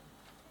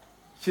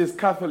 she's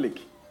Catholic.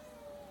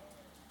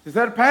 She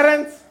said,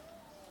 parents,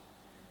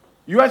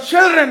 your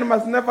children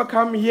must never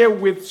come here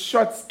with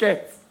short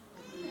skirts.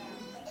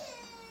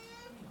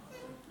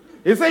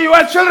 He said,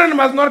 your children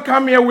must not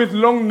come here with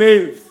long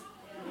nails.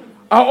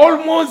 I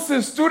almost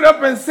stood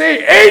up and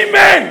say,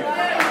 amen.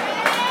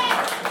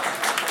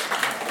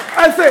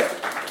 I said,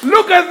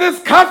 look at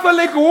this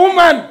Catholic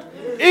woman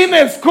in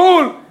a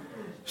school.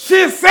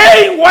 She's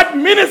saying what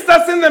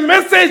ministers in the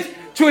message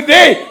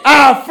today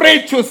are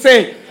afraid to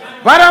say.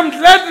 But I'm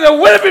glad there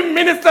will be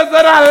ministers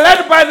that are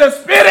led by the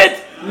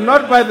Spirit,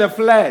 not by the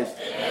flesh.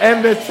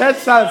 And the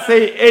church shall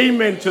say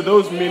amen to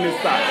those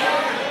ministers.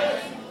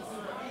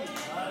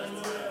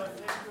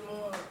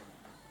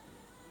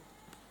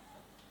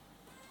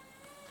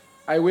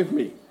 Are you with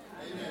me?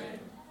 Amen.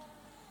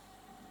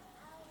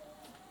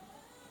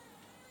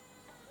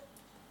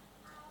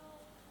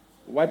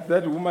 What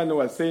that woman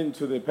was saying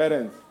to the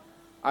parents,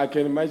 I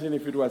can imagine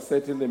if it was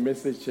said in the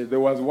message, there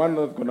was one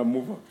not going to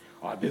move on.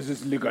 Oh, this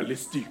is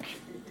legalistic.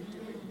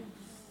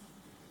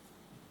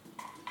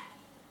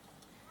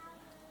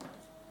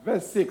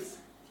 Verse 6.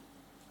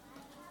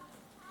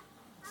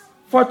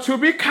 For to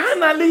be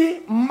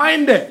carnally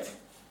minded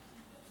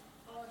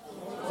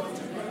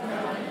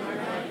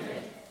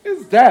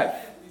is death.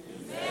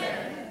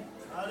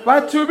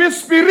 But to be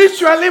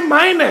spiritually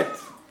minded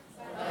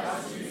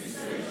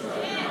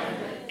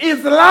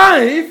is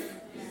life,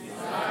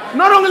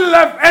 not only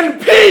life, and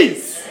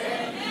peace.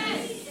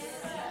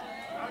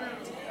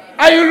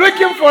 Are you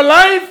looking for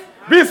life?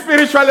 Be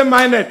spiritually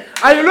minded.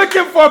 Are you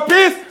looking for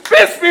peace?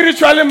 Be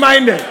spiritually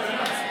minded.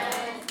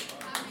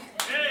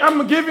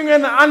 I'm giving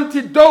an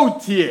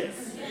antidote here.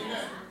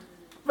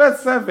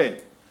 Verse 7.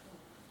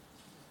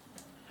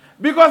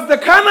 Because the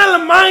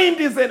carnal mind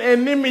is an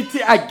enmity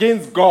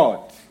against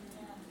God.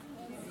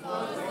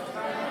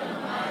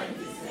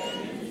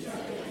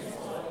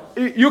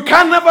 You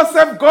can never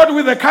serve God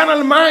with a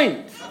carnal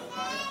mind.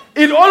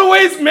 It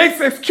always makes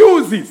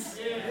excuses.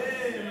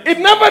 It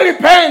never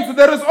repents.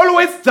 There is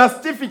always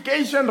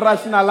justification,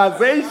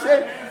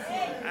 rationalization.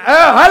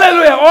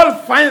 Hallelujah, all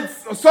fine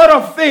sort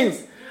of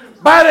things.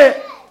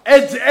 But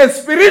a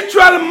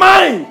spiritual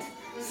mind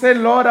say,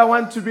 Lord, I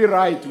want to be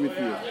right with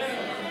you.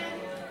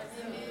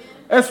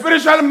 A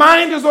spiritual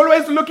mind is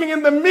always looking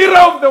in the mirror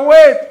of the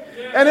word.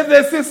 And if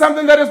they see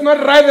something that is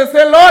not right, they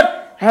say, Lord,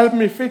 help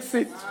me fix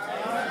it.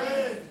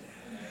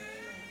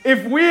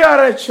 If we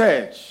are a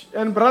church,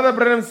 and Brother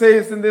Branham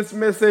says in this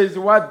message,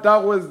 what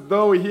thou was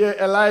thou here,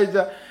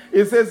 Elijah,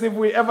 he says if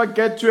we ever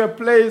get to a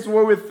place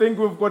where we think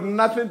we've got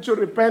nothing to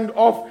repent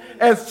of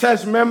as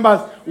church members,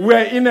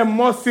 we're in a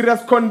more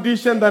serious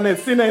condition than a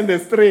sinner in the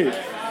street.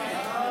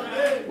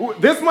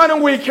 This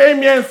morning we came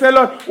here and said,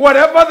 Lord,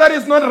 whatever that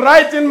is not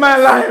right in my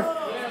life,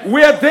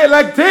 we are there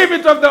like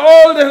David of the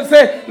old and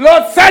say,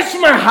 Lord, search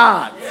my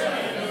heart.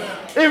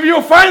 If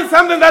you find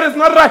something that is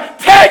not right,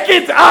 take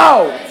it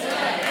out.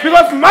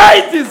 Because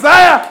my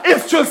desire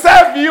is to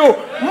serve you.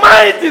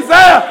 My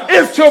desire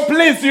is to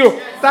please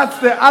you. That's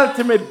the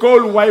ultimate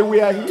goal why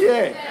we are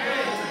here.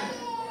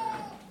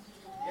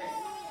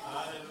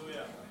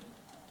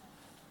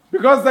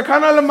 Because the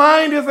carnal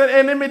mind is an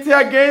enmity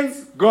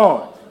against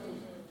God.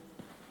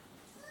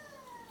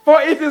 For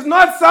it is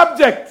not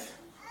subject.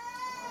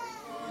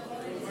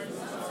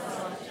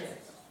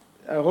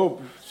 I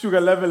hope sugar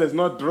level is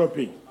not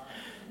dropping.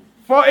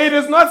 For it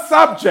is not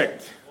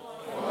subject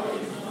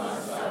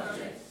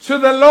to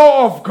the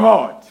law of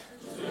God.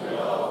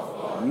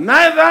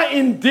 Neither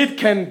indeed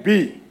can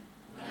be.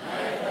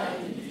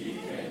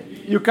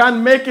 You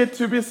can't make it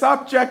to be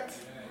subject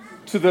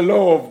to the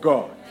law of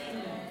God.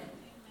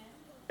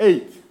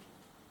 8.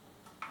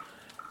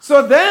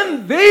 So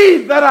then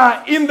they that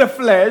are in the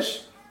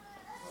flesh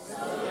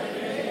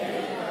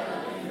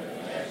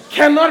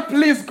cannot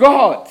please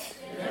God.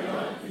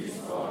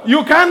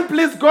 You can't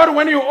please God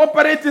when you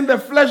operate in the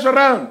flesh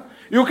realm.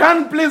 You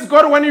can't please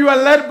God when you are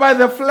led by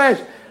the flesh.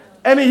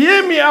 And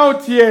hear me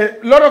out here.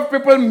 A lot of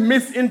people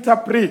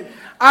misinterpret.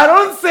 I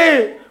don't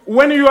say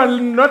when you are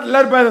not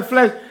led by the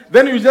flesh,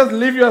 then you just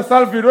leave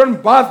yourself, you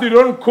don't bath, you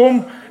don't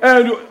comb,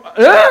 and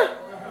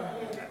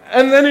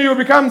then you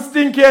become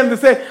stinky and they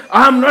say,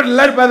 I'm not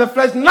led by the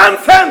flesh.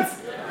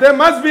 Nonsense! There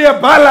must be a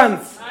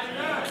balance.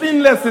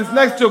 Cleanliness is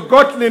next to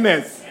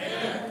godliness.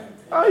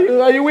 Are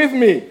you with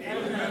me?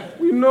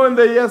 We know in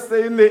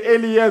the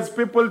early years,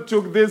 people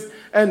took this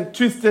and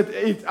twisted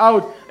it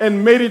out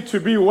and made it to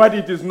be what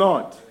it is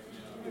not.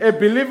 A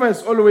believer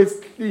is always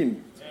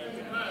clean.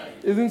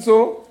 Isn't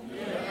so?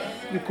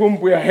 You comb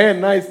your hair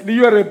nicely,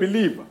 you are a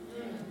believer.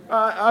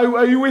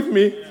 Are you with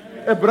me?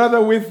 A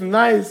brother with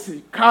nice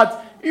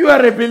cut, you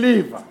are a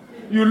believer.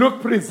 You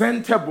look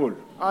presentable.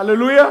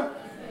 Hallelujah.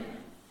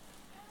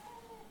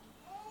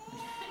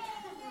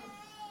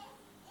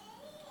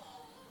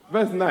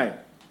 Verse 9.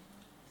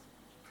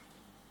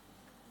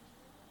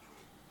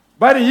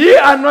 But ye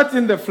are not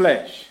in the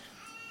flesh,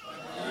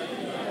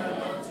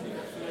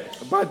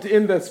 but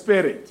in the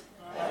Spirit.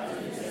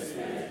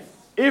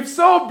 If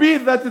so be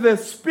that the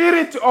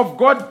Spirit of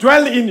God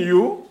dwell in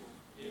you.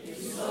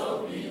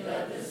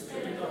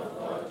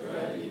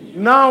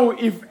 Now,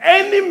 if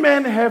any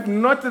man have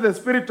not the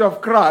Spirit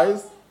of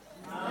Christ,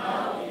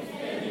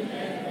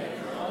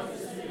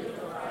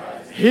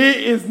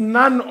 he is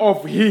none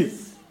of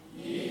his.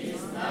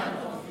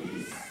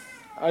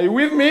 Are you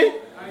with me?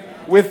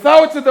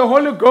 Without the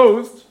Holy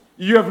Ghost,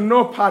 you have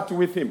no part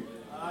with him.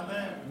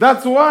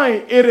 That's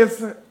why it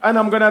is, and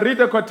I'm going to read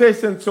a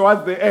quotation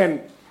towards the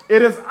end.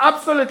 It is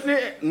absolutely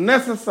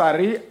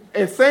necessary,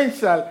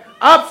 essential,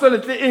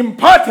 absolutely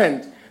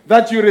important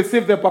that you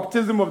receive the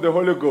baptism of the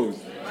Holy Ghost.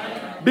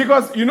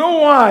 Because you know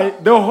why?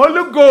 The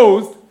Holy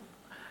Ghost,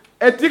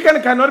 a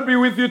deacon cannot be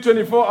with you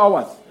 24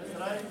 hours.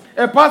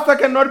 A pastor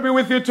cannot be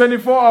with you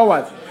 24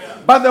 hours.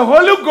 But the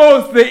Holy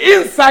Ghost, the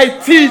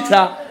inside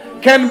teacher,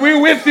 can be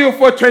with you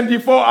for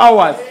 24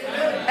 hours.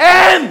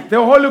 And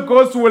the Holy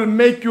Ghost will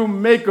make you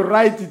make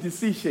right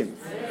decisions.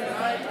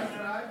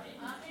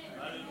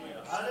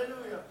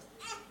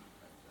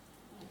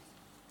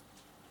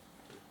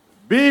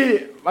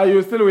 Are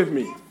you still with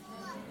me?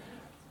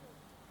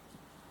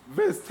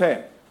 Verse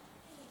 10.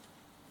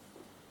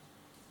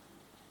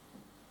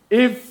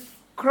 If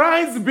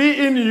Christ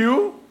be in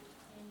you,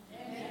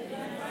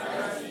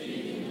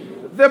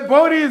 the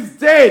body is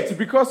dead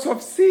because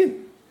of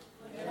sin.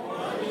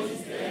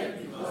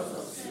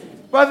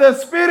 But the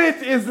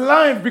Spirit is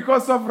life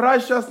because of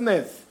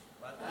righteousness.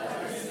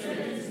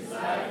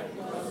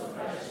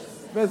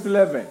 Verse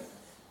 11.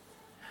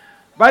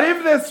 But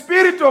if the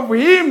Spirit of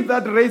him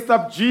that raised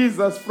up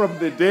Jesus from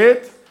the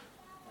dead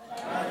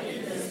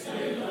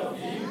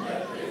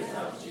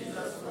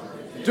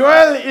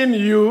dwell in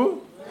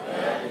you,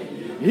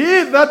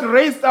 he that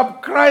raised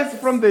up Christ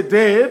from the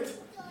dead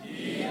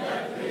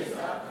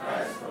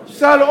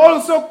shall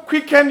also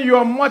quicken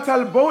your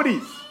mortal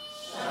bodies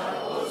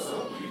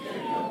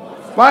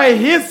by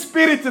his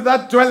Spirit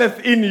that dwelleth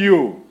in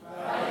you.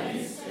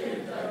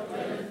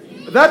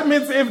 That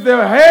means if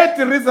the head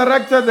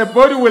resurrected, the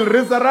body will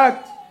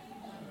resurrect.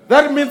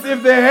 That means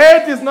if the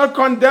head is not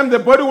condemned, the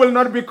body will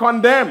not be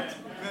condemned.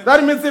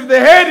 That means if the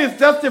head is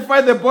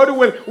justified, the body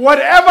will.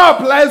 Whatever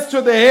applies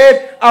to the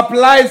head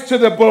applies to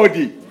the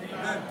body.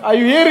 Are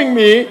you hearing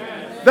me?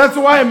 That's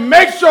why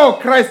make sure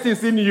Christ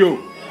is in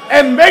you.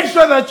 And make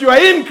sure that you are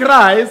in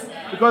Christ,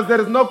 because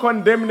there is no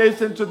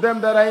condemnation to them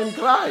that are in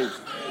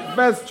Christ.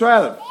 Verse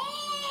 12.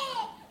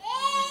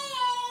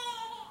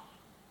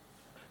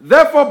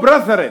 Therefore,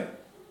 brethren,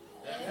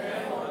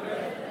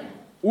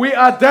 we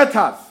are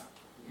debtors,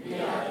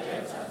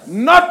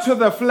 not to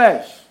the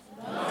flesh,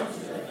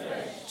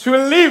 to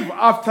live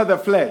after the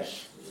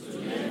flesh.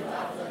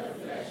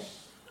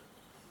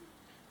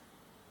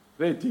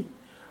 Ready?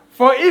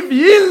 For if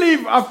ye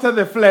live after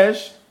the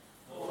flesh,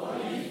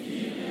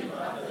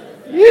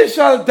 ye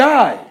shall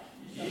die.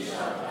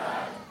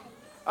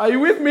 Are you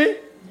with me?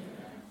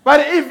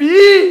 But if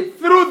ye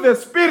through the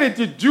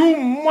Spirit do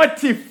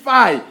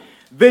mortify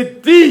the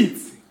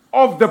deeds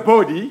of the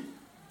body,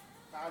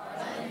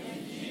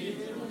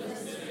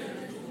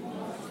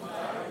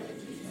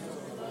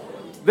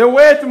 the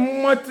word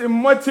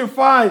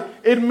mortify,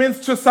 it means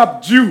to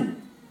subdue.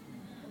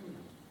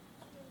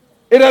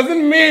 It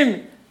doesn't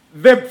mean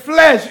the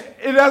flesh.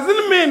 It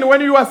doesn't mean when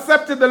you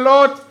accept the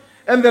Lord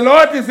and the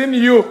Lord is in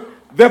you,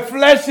 the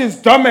flesh is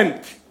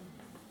dormant.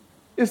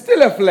 It's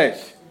still a flesh.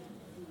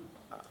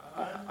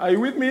 Are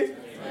you with me?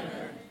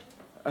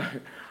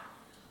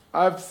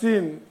 I've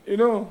seen,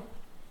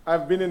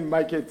 I've been in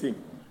marketing.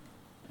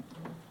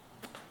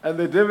 And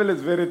the devil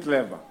is very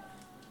clever.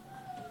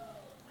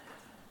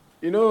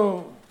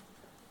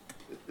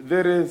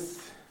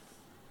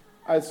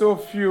 I saw a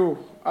few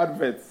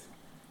adverts,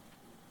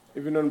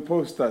 even on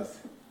posters,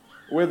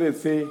 where they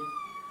say,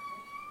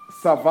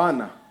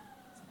 Savannah,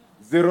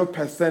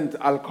 0%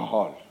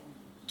 alcohol.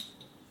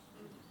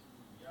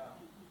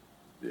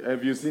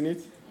 Have you seen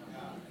it?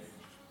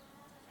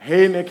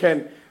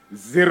 Heineken,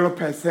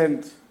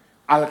 0%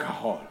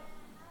 alcohol.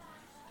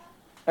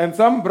 And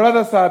some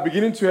brothers are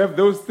beginning to have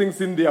those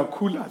things in their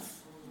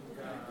coolers.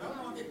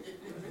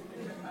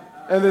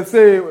 And they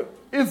say,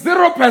 it's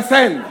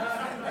 0%.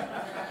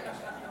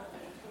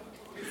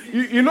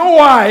 You know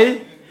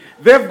why?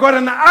 They've got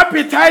an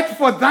appetite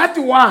for that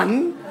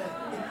one,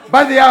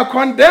 but they are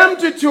condemned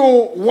to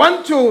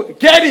want to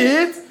get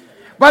it,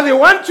 but they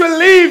want to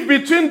live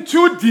between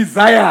two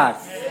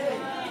desires.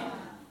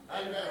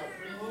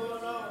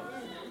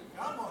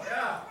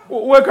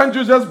 Why can't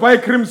you just buy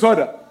cream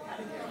soda?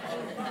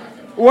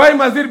 Why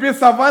must it be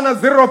Savannah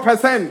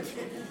 0%?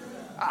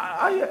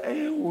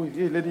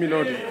 Let me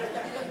know.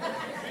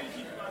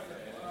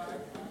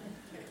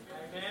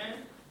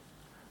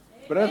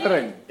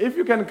 Brethren, if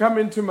you can come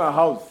into my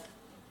house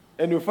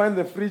and you find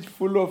the fridge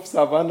full of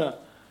Savannah,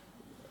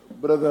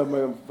 brother,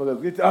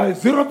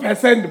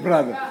 0%,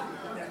 brother.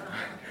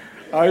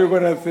 Are you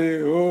going to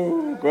say,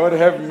 oh, God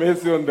have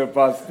mercy on the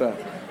pastor?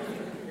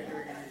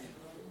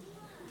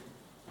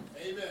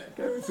 Amen.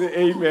 Can you say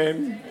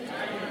amen?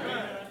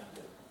 Amen?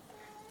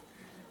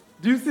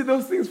 Do you see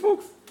those things,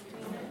 folks?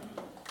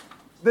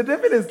 The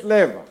devil is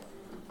clever.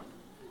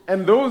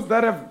 And those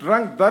that have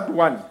drunk that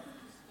one,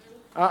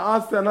 I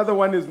asked another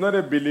one is not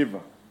a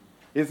believer.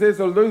 He says,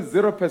 although it's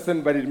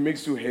 0%, but it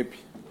makes you happy.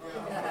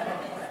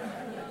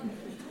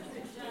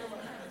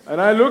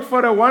 And I looked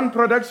for one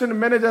production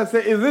manager. I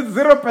say, is it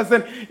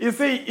 0%? He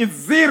say, it's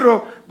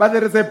 0, but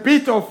there is a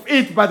bit of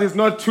it, but it's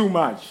not too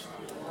much.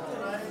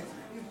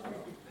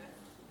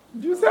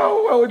 Do you see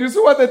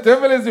what the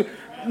devil is doing?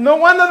 No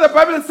wonder the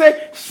Bible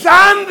says,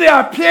 shun the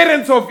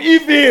appearance of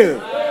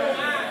evil.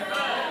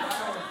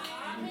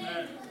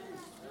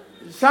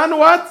 Shun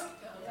what?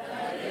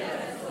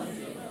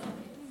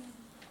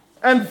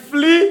 And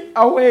flee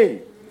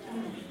away.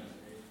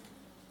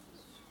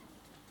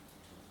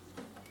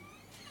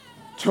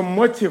 To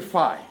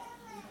mortify,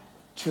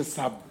 to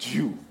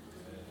subdue.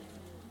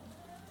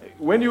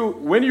 When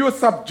you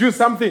subdue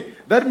something,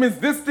 that means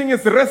this thing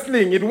is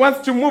wrestling. It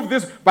wants to move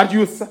this, but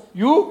you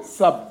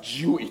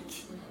subdue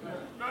it.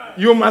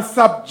 You must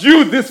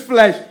subdue this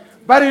flesh.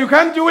 But you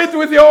can't do it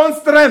with your own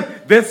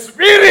strength. The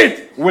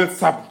Spirit will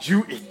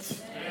subdue it.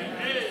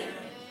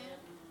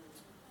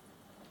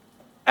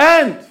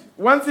 And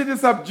once it is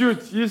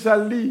subdued, ye shall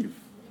live.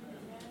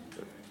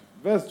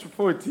 Verse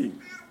 14.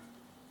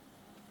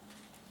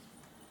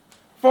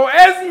 For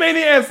as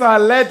many as are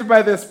led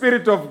by the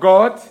Spirit of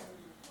God,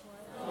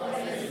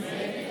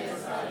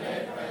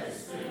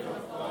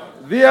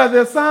 they are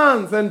the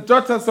sons and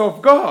daughters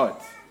of God.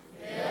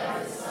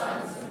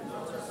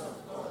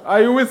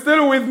 Are you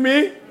still with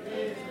me?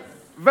 Yes.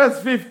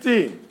 Verse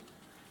 15.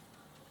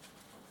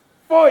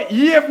 For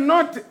ye have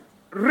not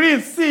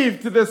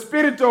received the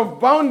spirit of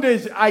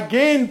bondage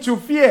again to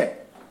fear,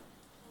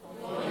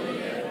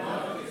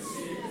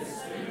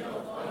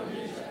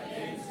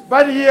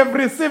 but ye have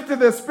received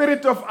the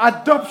spirit of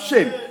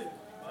adoption,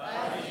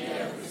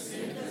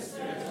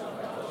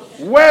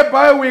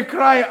 whereby we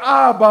cry,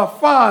 Abba,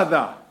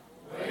 Father.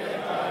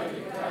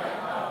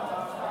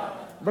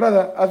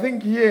 Brother, I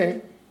think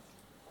here,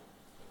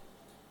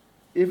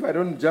 if I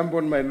don't jump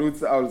on my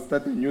notes, I'll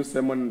start a new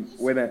sermon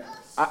when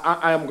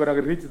I am going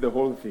to read the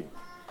whole thing.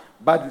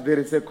 But there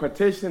is a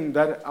quotation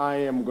that I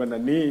am going to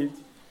need,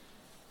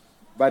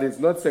 but it's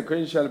not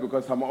sequential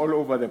because I'm all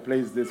over the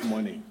place this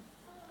morning.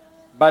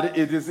 But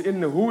it is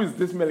in who is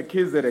this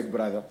Melchizedek,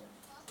 brother?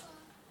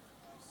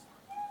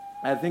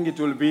 I think it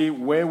will be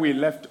where we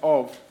left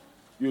off.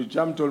 You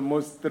jumped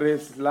almost 2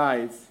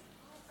 slides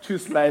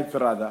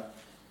rather.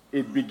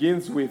 It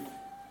begins with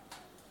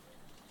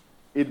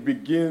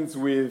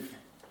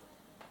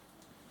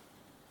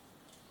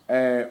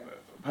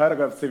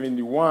paragraph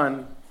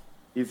 71.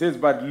 It says,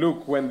 but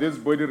look, when this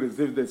body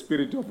receives the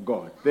Spirit of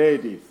God. There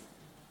it is.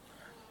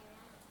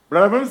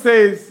 Brother Branham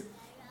says,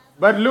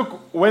 but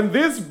look, when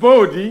this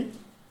body,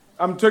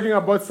 I'm talking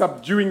about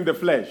subduing the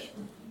flesh.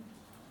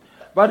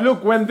 But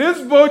look, when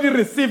this body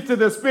received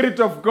the Spirit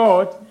of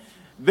God,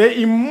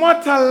 the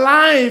immortal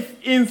life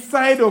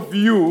inside of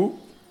you,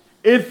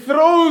 it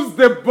throws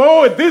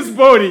this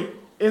body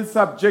in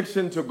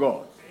subjection to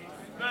God.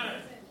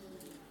 Amen.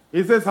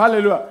 He says,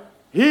 hallelujah.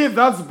 He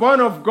that's born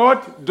of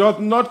God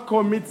doth not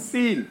commit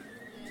sin.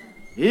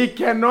 He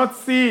cannot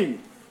sin.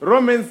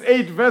 Romans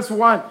 8 verse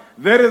 1.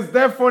 There is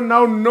therefore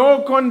now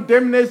no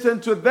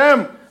condemnation to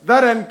them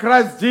that are in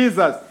Christ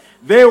Jesus.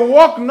 They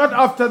walk not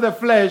after the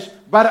flesh,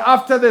 but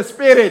after the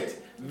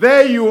Spirit.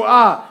 There you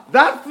are.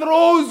 That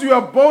throws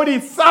your body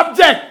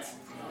subject.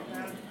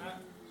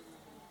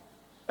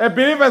 A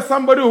believer is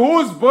somebody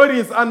whose body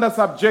is under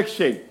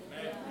subjection.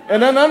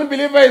 And an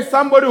unbeliever is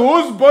somebody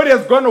whose body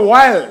has gone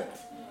wild.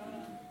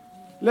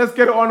 Let's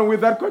get on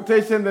with that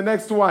quotation, the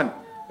next one.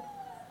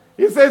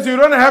 He says you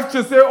don't have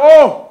to say,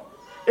 oh,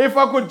 if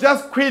I could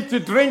just quit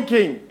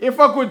drinking, if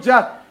I could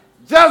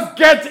just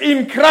get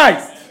in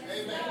Christ.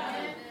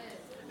 Amen.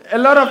 A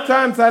lot of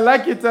times, I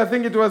like it, I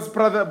think it was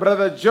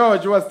Brother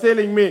George was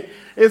telling me,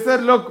 he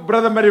said, look,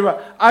 Brother Mariba,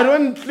 I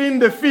don't clean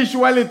the fish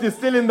while it is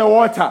still in the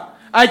water.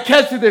 I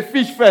catch the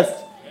fish first,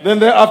 then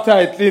thereafter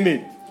I clean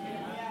it.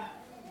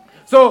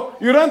 So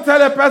you don't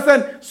tell a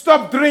person,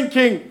 stop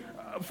drinking.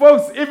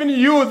 Folks, even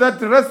you that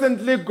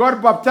recently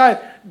got baptized,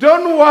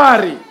 don't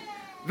worry.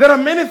 There are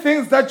many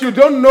things that you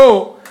don't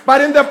know,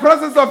 but in the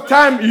process of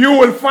time, you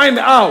will find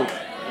out.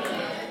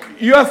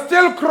 You are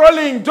still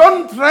crawling.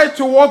 Don't try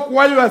to walk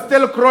while you are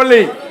still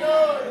crawling.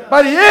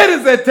 But here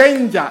is a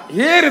danger.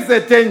 Here is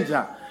a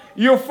danger.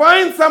 You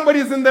find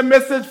somebody's in the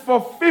message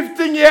for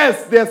 15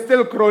 years, they're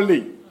still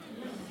crawling.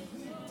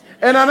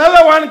 And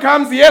another one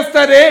comes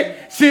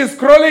yesterday, she's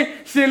crawling.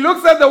 She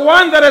looks at the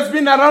one that has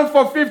been around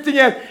for 15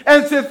 years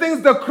and she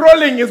thinks the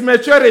crawling is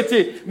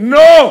maturity.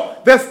 No,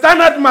 the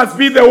standard must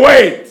be the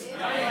weight.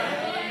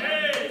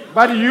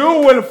 But you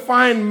will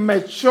find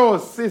mature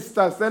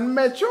sisters and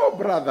mature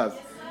brothers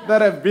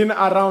that have been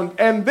around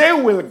and they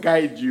will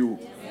guide you.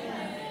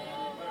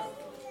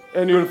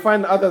 And you'll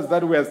find others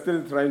that we are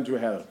still trying to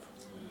help.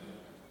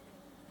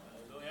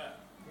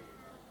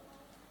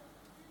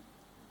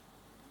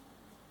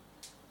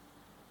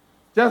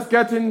 Just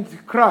get into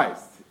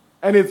Christ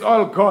and it's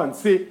all gone.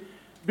 See,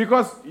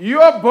 because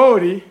your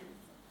body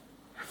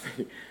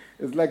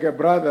is like a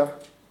brother.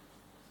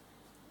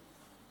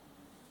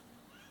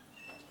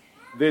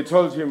 They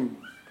told him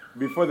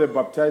before they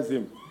baptized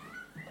him,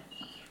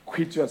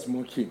 quit your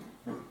smoking.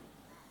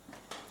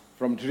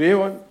 From today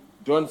on,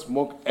 don't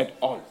smoke at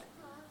all.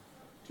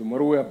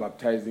 Tomorrow we are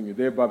baptizing you.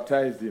 They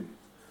baptized him.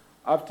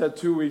 After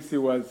 2 weeks, he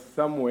was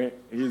somewhere.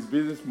 He's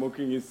busy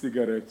smoking his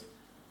cigarette.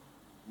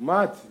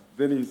 Matt,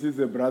 then he sees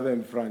a brother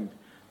in front.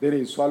 Then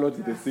he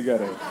swallowed the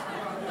cigarette.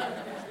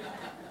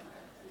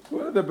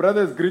 Well, the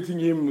brother is greeting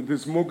him. The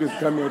smoke is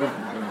coming out of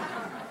his mouth.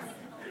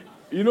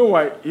 You know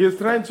why? He's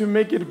trying to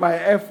make it by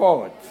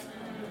effort.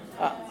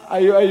 Are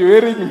you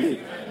hearing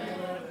me?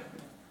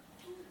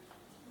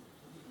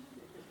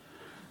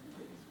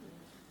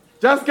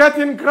 Just get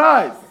in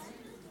Christ.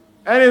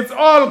 And it's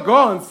all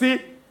gone. See,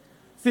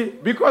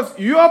 because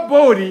your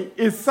body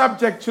is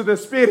subject to the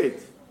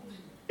Spirit.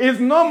 It's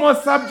no more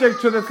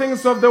subject to the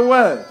things of the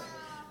world.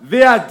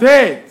 They are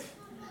dead.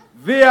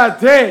 They are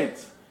dead.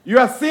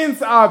 Your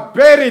sins are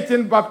buried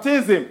in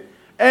baptism.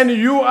 And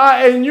you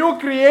are a new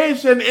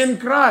creation in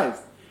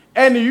Christ.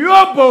 And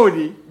your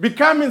body,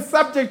 becoming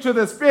subject to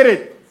the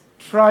Spirit,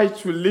 try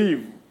to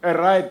live a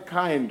right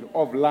kind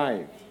of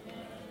life.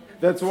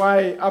 That's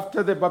why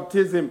after the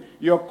baptism,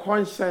 your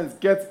conscience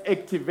gets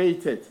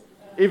activated.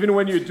 Even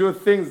when you do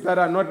things that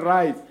are not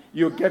right,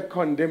 you get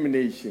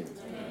condemnation.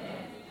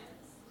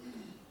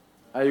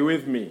 Are you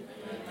with me?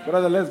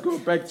 Brother, let's go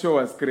back to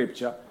our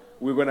scripture.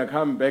 We're going to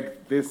come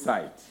back this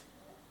side.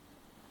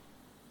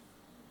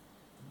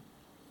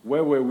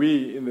 Where were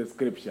we in the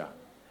scripture?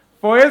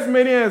 For as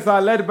many as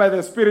are led by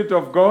the Spirit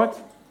of God,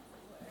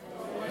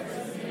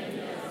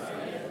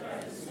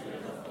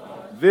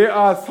 they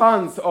are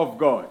sons of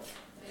God.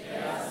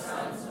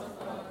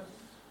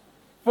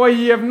 For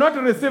ye have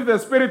not received the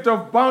spirit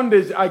of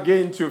bondage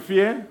again to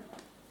fear,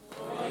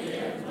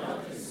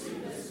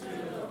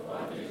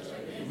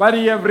 but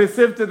ye have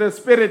received the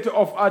spirit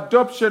of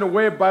adoption,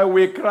 whereby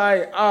we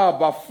cry,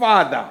 Abba,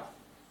 Father.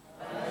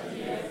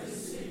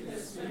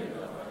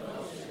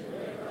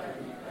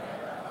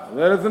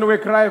 The reason we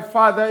cry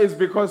Father is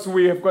because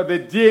we have got the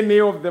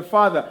DNA of the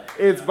Father.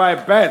 It's by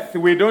birth.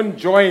 We don't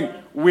join.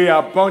 We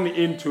are born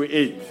into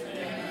it.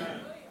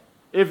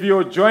 If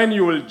you join,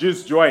 you will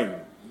just join.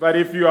 But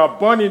if you are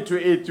born into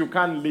it, you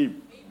can't leave.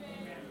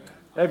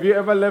 Have you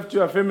ever left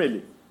your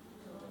family?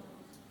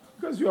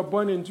 Because you are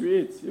born into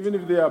it. Even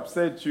if they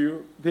upset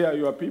you, they are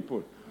your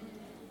people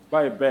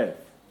by birth.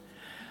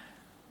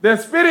 The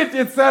Spirit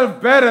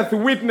itself beareth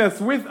witness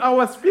with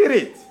our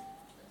spirit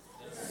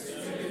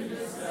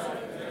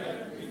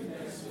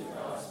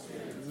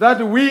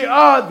that we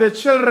are the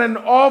children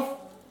of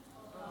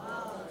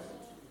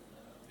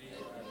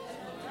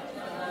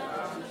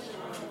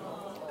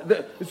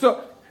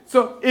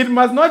So it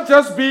must not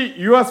just be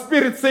your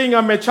spirit saying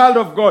I'm a child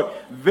of God.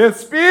 The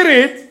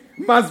Spirit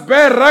must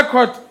bear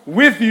record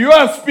with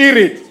your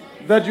spirit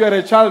that you are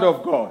a child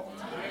of God.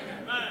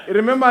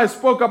 Remember I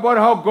spoke about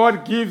how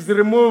God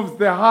removes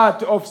the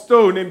heart of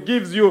stone and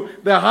gives you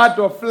the heart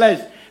of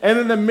flesh. And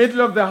in the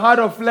middle of the heart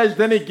of flesh,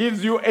 then He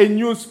gives you a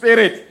new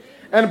spirit.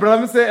 And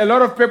brother, say a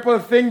lot of people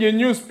think your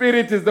new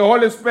spirit is the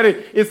Holy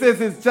Spirit. It says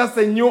it's just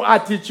a new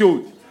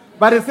attitude.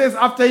 But it says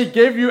after He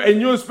gave you a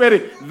new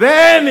spirit,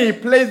 then He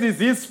places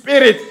His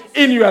spirit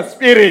in your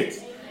spirit.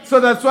 So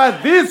that's why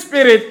this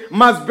spirit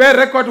must bear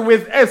record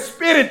with a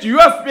spirit,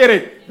 your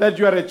spirit, that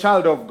you are a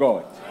child of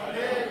God.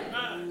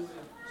 Amen.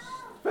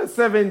 Verse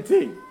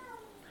 17.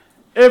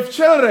 If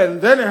children,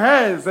 then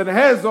heirs and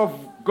heirs of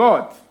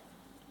God.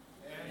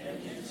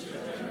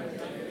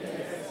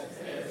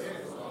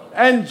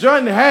 And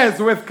join heirs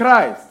with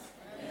Christ.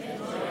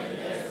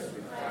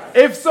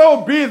 If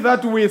so be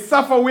that we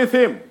suffer with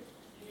Him,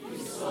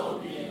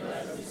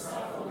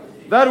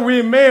 that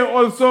we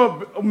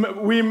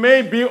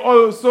may be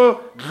also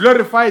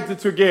glorified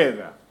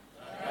together.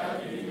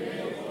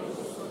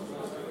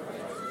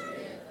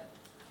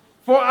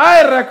 For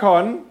I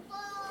reckon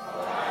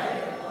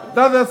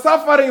that the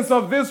sufferings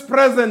of this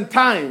present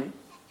time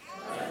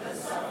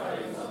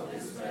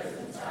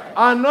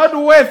are not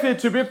worthy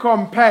to be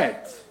compared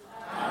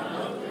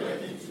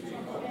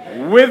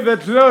with the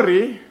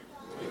glory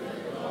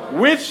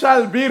which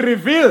shall be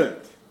revealed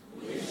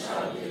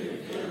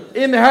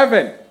in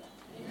heaven,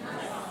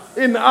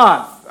 in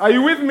us. Are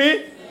you with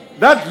me?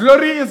 That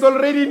glory is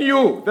already in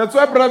you. That's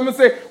why Brother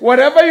say,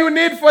 whatever you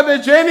need for the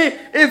journey,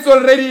 it's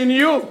already in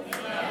you.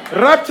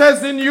 Rapture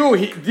is in you.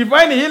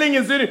 Divine healing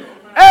is in you.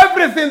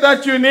 Everything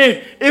that you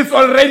need is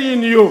already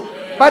in you.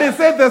 But he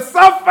said the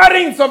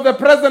sufferings of the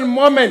present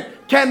moment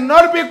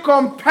cannot be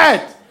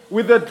compared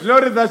with the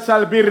glory that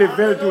shall be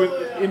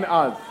revealed in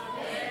us.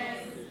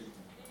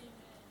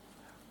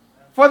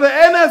 For the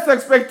earnest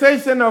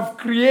expectation of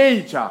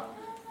Creator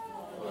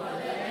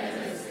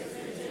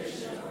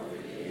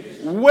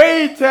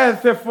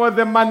waiteth for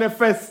the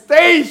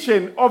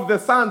manifestation of the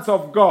sons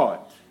of God.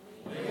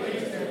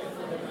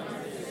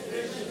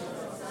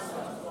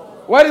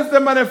 What is the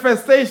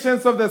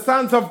manifestations of the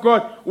sons of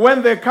God?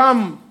 When they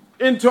come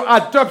into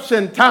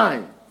adoption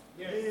time.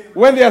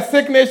 When their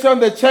signature on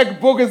the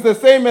checkbook is the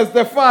same as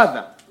the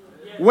Father.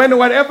 When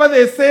whatever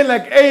they say,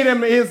 like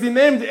Adam, he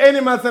named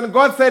animals and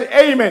God said,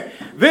 amen.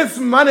 These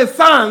many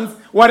sons,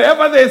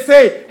 whatever they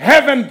say,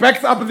 heaven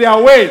backs up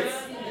their words.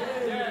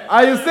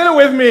 Are you still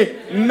with me?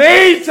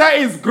 Nature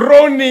is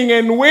groaning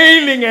and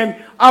wailing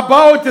and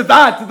about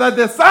that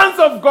the sons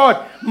of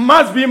God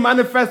must be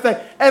manifested.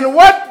 And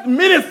what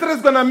ministry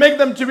is going to make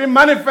them to be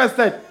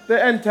manifested?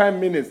 The end time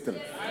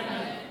ministry.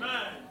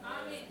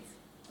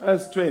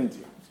 Verse 20.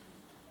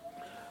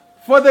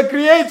 For the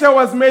Creator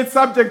was made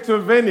subject to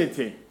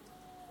vanity.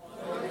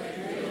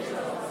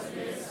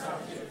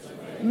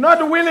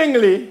 Not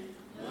willingly,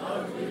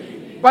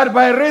 but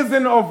by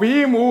reason of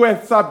him who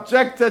was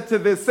subjected to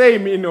the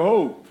same in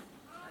hope.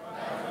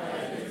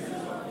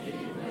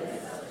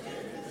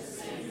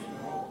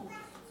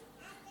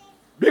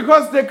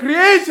 Because the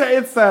creature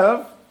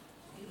itself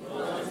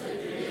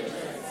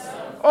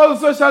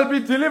also shall be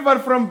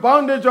delivered from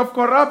bondage of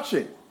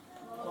corruption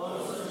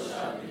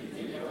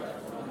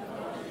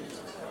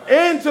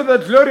into the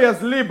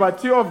glorious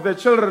liberty of the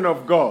children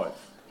of God.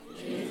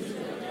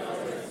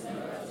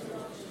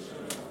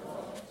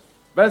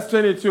 Verse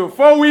 22.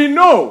 For we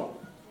know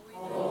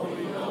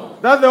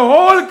that the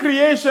whole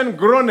creation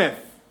groaneth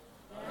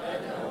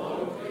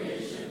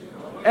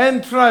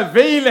and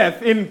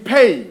travaileth in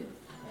pain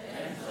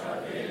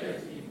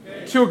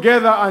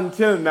together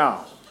until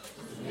now.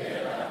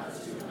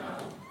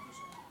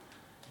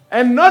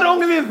 And not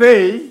only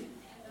they,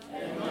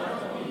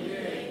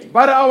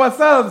 but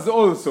ourselves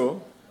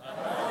also,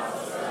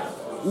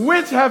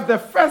 which have the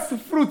first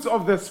fruits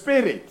of the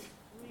Spirit,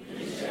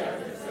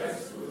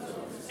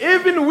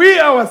 even we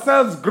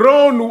ourselves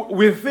groan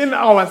within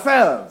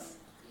ourselves,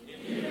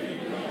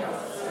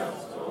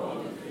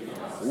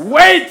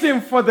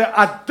 waiting for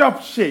the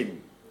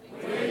adoption,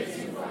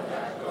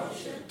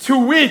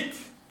 to wit,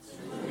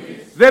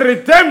 the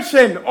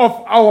redemption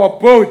of our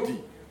body.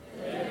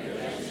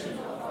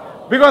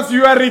 Because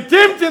you are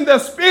redeemed in the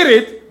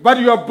spirit, but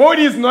your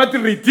body is not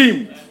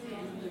redeemed.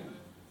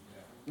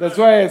 That's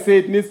why I say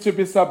it needs to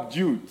be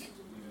subdued.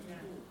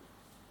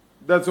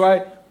 That's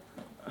why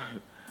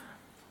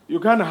you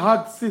can't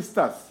hug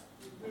sisters.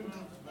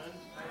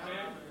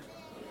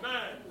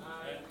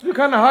 You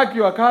can't hug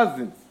your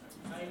cousins.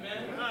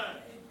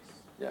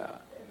 Yeah.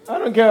 I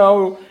don't care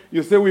how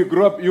you say we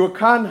grew up, you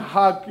can't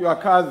hug your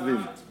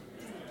cousins.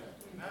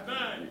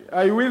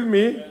 Are you with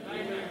me?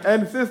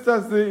 And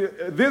sisters,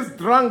 these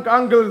drunk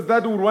uncles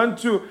that would want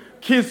to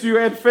kiss you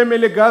at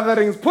family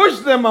gatherings, push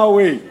them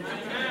away.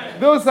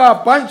 Those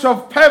are a bunch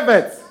of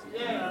perverts.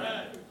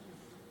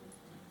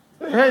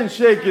 The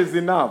handshake is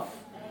enough.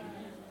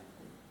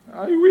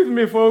 Are you with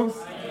me, folks?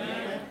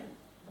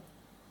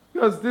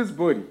 Because this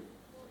body.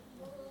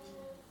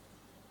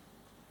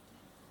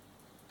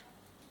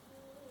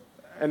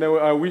 And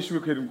I wish we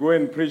could go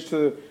and preach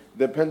to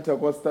the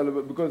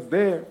Pentecostal, because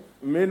there,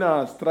 men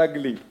are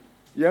struggling.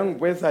 Young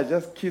boys are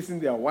just kissing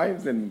their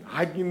wives and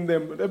hugging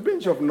them. A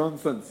bunch of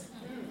nonsense.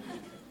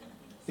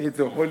 It's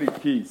a holy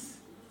kiss.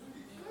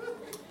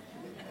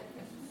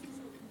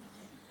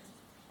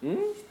 Here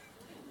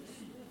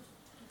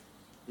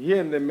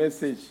in the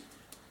message,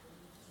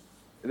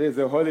 there's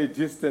a holy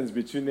distance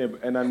between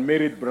an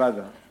unmarried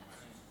brother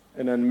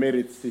and an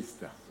unmarried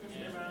sister.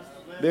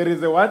 There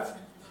is a what?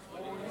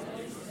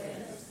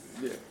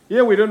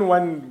 Here we don't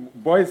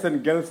want boys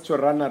and girls to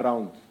run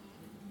around.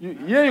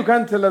 Here you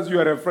can't tell us you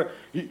are a friend.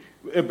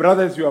 A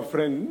brother is your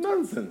friend.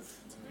 Nonsense.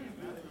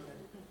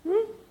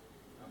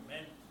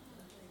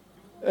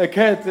 A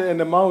cat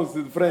and a mouse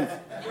is friends.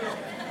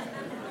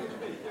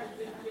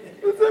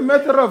 It's a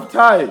matter of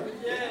time.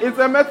 It's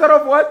a matter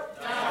of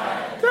what?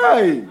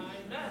 Time.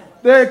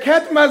 The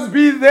cat must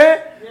be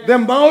there. The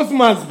mouse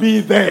must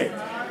be there.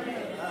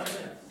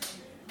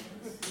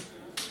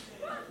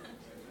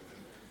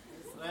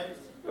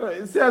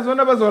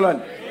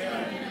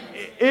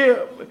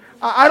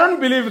 I don't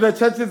believe the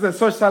church is a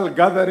social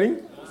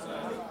gathering.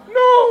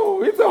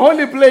 No, it's a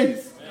holy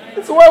place.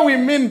 It's where we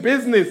mean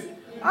business.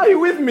 Are you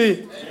with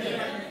me?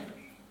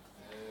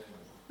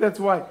 That's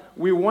why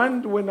we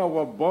want, when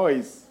our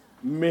boys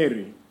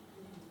marry,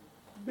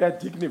 they are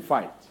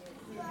dignified.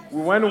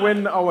 We want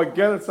when our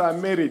girls are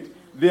married,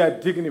 they are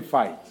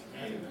dignified.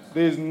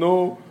 There is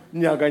no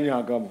nyaga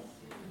nyaga.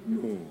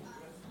 No.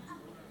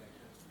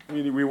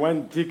 We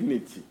want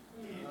dignity.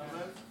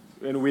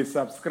 And we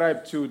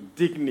subscribe to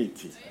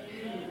dignity.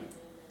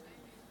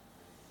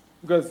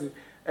 Because,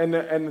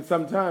 and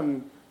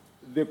sometimes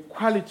the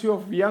quality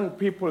of young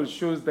people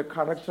shows the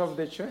character of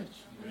the church.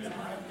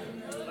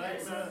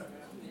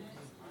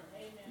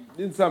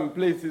 In some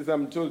places,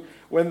 I'm told,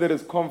 when there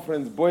is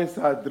conference, boys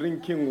are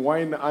drinking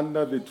wine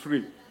under the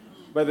tree.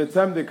 By the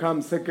time they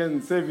come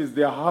second service,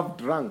 they are half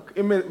drunk.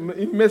 In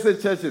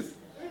message churches,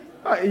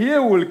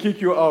 here we'll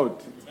kick you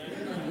out.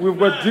 We've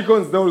got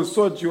deacons that will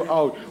sort you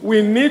out.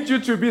 We need you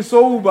to be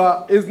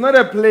sober. It's not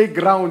a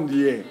playground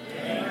here.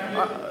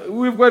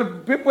 We've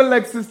got people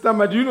like Sister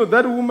Mad. You know,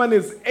 that woman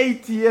is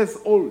 80 years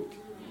old.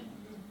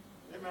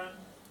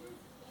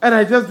 And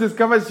I just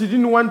discovered she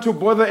didn't want to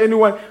bother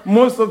anyone.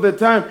 Most of the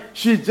time,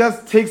 she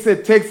just takes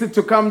a taxi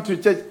to come to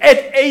church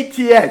at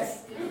 80 years.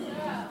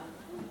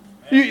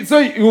 So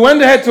you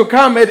want her to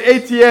come at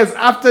 80 years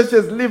after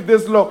she's lived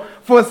this long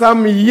for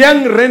some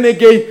young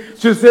renegade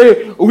to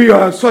say, we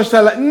are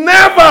social.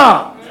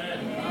 Never!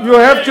 You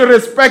have to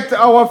respect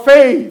our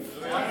faith.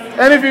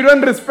 And if you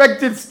don't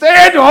respect it, stay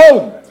at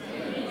home.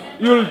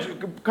 You'll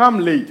come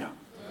later.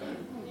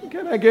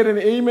 Can I get an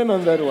amen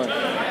on that one?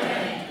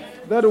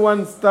 That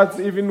one starts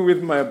even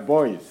with my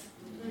boys.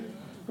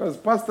 Because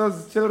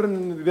pastors'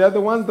 children, they are the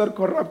ones that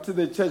corrupt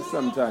the church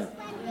sometimes.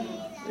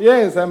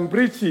 Yes, I'm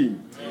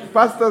preaching.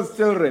 Pastors'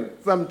 children,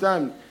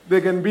 sometimes they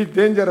can be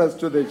dangerous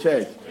to the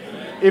church.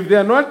 If they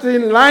are not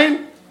in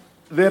line,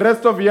 the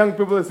rest of young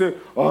people will say,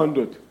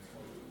 100.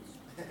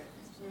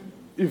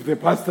 If the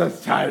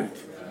pastor's child.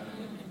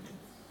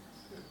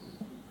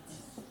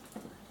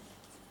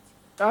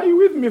 Are you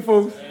with me,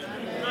 folks?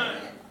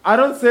 I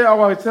don't say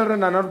our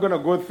children are not going to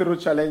go through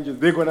challenges.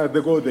 They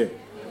go there.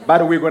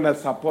 But we're going to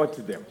support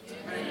them.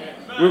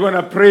 We're going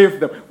to pray for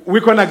them.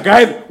 We're going to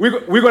guide.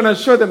 We're going to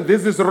show them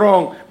this is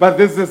wrong, but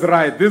this is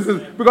right.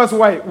 Because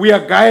why? We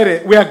are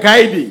guided. We are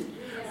guiding.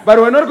 But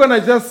we're not going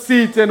to just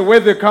sit and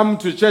wait they come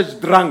to church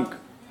drunk.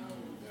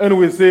 And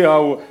we say,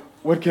 oh,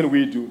 what can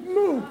we do?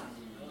 No.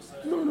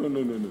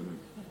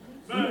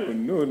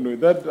 No.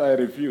 That I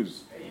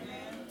refuse.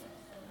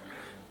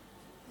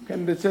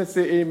 Can the church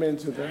say amen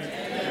to that?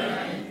 Amen.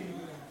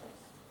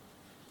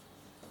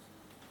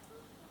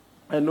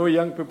 I know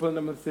young people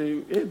never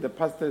say, hey, the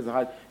pastor is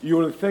hard. You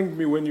will thank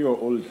me when you are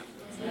older.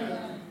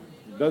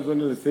 That's when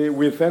they say,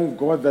 we thank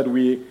God that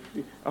we...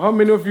 How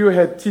many of you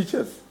had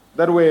teachers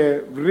that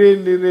were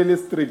really, really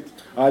strict?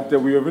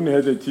 We haven't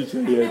had a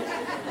teacher yet.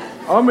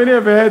 How many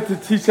have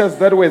had teachers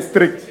that were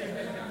strict?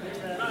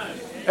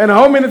 And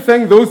how many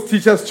thank those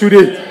teachers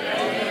today?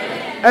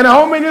 And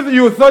how many of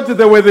you thought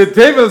they were the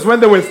devils when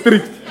they were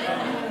strict?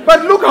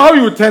 But look how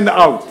you turned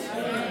out.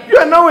 You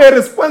are now a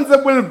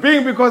responsible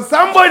being because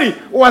somebody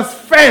was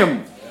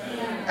firm.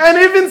 And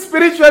even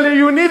spiritually,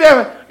 you need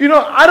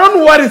I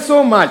don't worry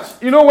so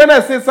much. When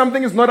I say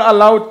something is not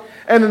allowed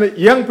and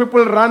young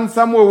people run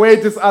somewhere where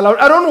it is allowed,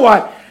 I don't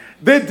worry.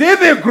 The day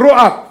they grow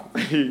up,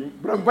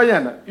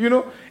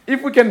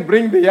 if we can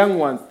bring the young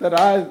ones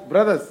that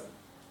brothers,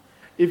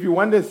 if you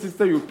want a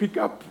sister you pick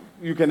up,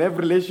 you can have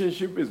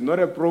relationship, it's not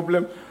a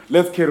problem,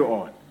 let's carry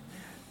on.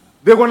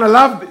 They're going to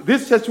love,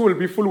 this church will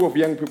be full of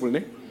young people.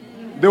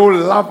 They will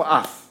love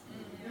us.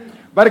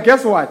 But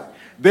guess what?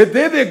 The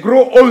day they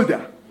grow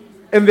older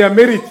and they are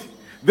married,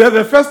 they're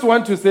the first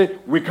one to say,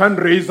 we can't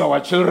raise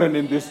our children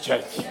in this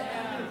church.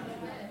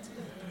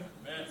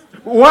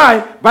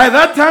 Why? By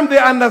that time they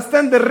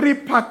understand the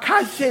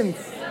repercussions.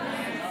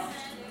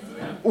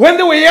 When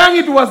they were young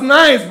it was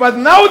nice, but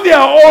now they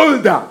are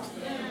older.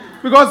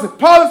 Because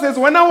Paul says,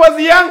 when I was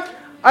young,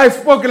 I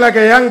spoke like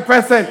a young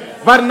person.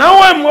 But now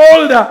I'm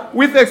older.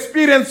 With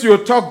experience, you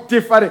talk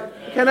different.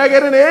 Can I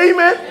get an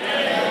amen?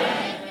 Amen.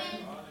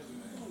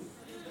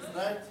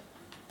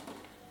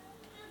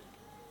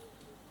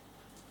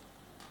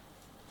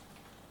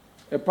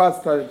 A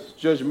pastor,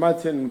 George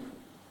Martin,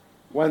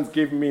 once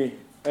gave me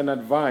an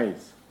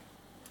advice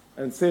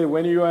and say,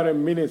 when you are a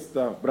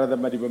minister, Brother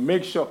Madiba,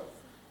 make sure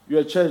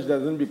your church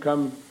doesn't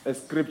become a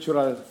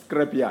scriptural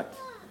scrapyard.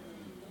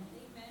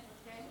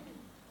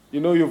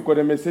 You've got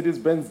a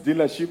Mercedes-Benz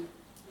dealership,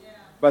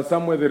 but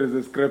somewhere there is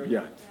a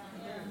scrapyard.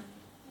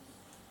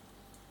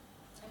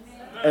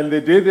 And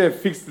the day they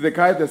fixed the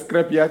car at the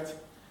scrapyard,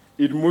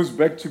 it moves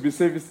back to be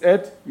serviced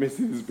at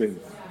Mercedes-Benz.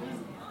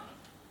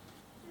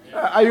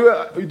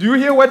 Do you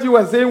hear what you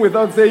were saying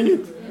without saying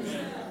it?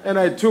 And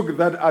I took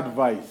that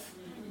advice.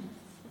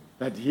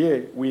 That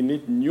here we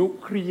need new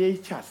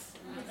creatures.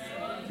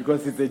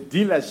 Because it's a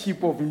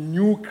dealership of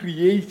new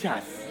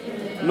creatures,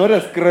 not a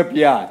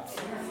scrapyard.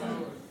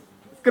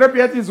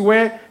 Scrapyard is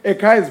where a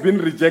car has been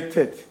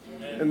rejected.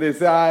 And they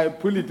say, I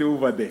pull it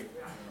over there.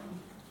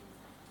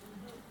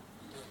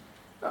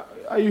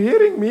 Are you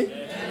hearing me?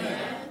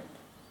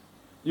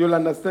 You'll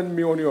understand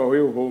me on your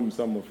way home,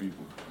 some of you.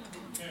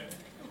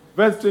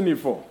 Verse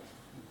 24.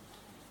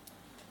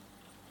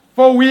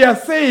 For we are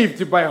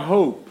saved by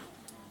hope.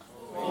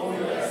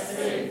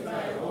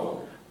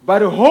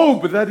 But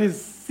hope that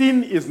is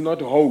sin is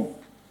not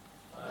hope.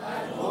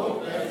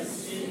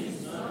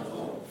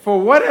 For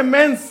what a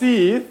man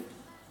seeth,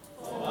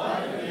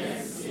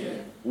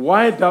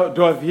 why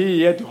doth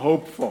he yet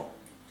hope for?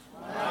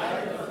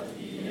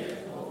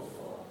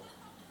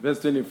 Verse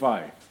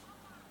 25.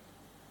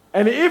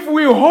 And if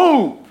we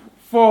hope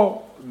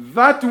for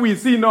that we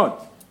see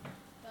not,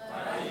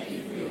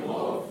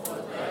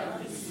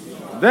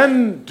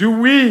 then do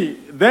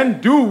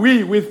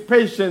we with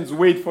patience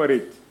wait for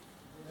it.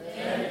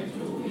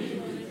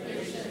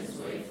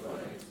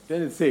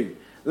 Then it says,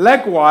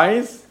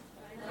 likewise,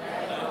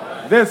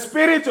 the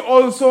Spirit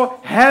also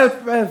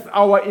helpeth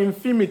our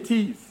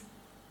infirmities.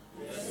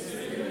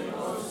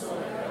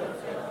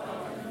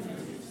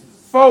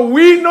 For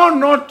we know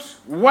not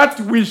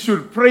what we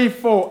should pray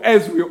for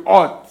as we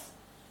ought.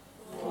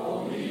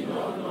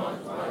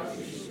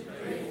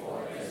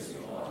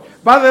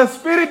 But the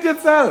Spirit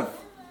itself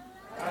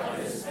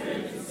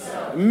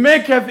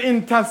maketh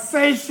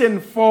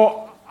intercession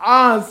for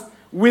us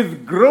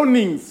with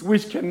groanings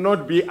which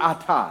cannot be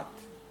uttered.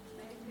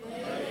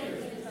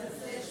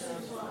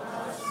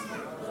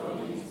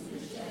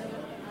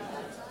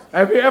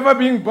 Have you ever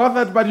been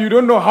bothered but you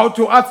don't know how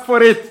to ask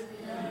for it?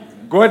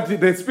 God,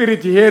 the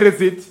Spirit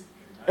hears it,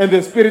 and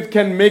the Spirit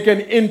can make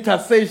an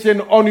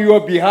intercession on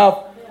your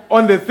behalf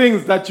on the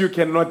things that you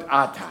cannot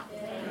utter.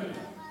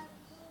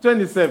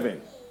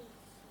 27.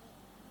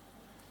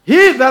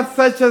 He that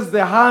searches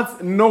the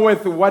hearts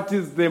knoweth what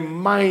is the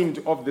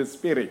mind of the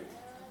Spirit.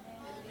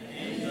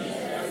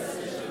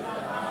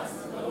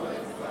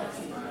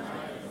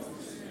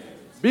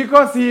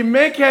 Because he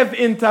maketh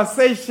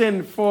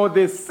intercession for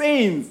the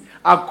saints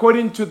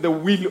according to the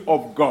will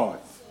of God.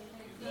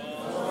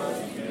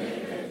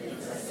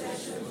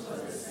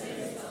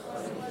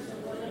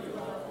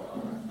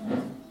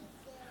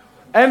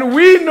 And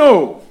we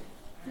know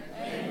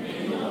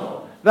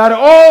that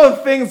all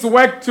things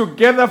work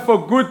together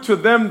for good to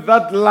them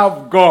that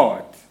love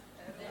God.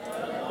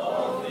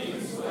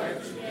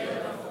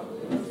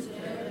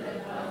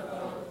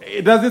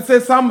 Does it say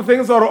some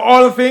things or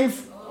all things?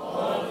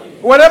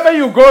 Whatever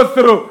you go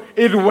through,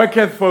 it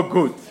worketh for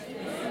good.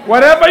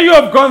 Whatever you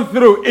have gone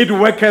through, it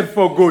worketh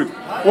for good.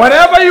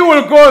 Whatever you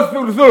will go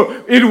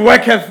through, it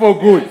worketh for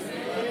good.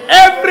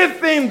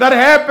 Everything that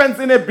happens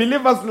in a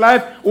believer's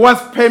life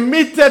was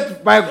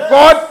permitted by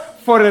God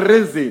for a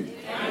reason.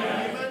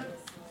 Amen.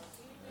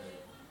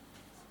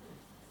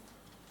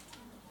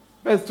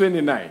 Verse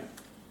 29.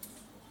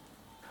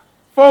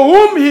 For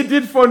whom he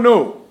did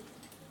foreknow,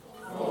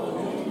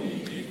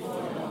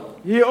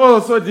 he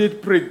also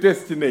did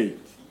predestinate.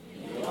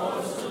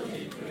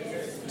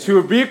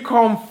 To be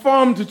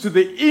conformed to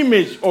the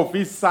image of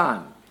his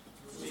Son.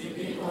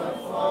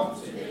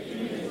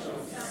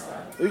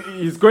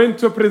 He's going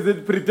to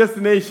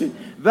predestination,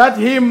 that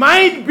he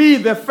might be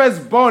the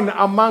firstborn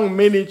among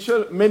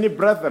many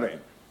brethren.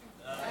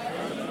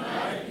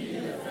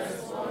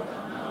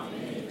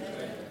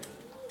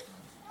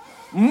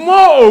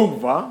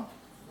 Moreover,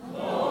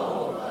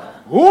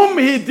 whom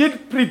he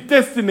did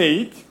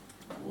predestinate,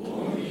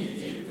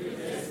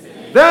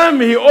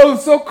 them he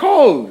also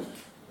called.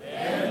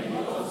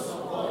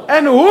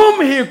 And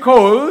whom he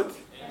called,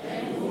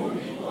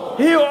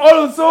 he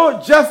also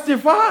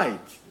justified.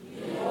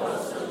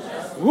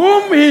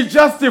 Whom he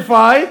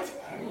justified,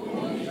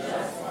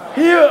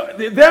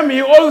 them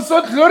he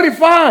also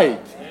glorified.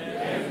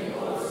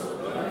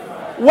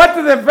 What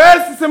the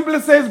verse simply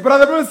says,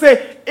 Brother Bruce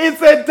say,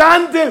 it's a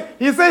done deal.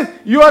 He says,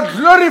 your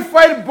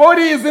glorified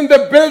body is in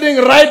the building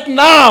right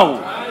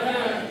now.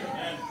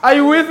 Are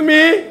you with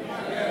me?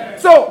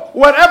 So,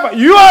 whatever,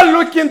 you are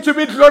looking to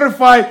be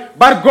glorified,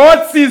 but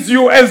God sees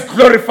you as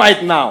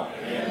glorified now.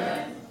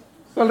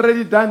 It's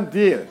already done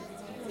deal.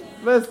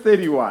 Verse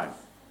 31.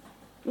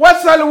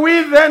 What shall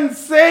we then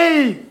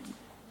say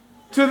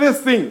to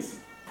these things?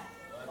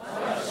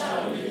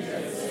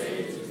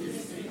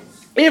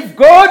 If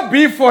God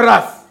be for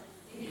us,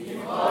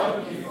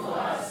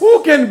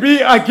 who can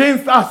be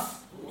against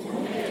us?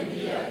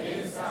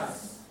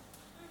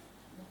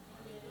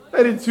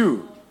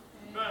 32.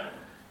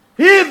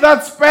 He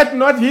that spared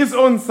not his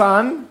own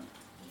Son,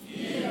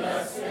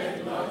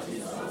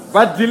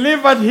 but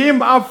delivered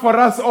him up for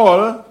us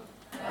all,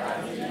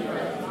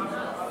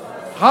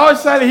 how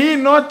shall he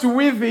not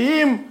with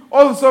him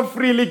also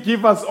freely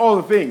give us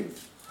all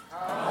things?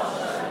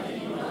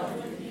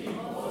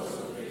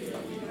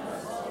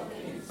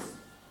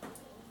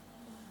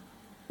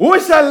 Who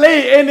shall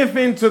lay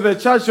anything to the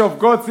charge of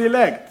God's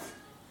elect?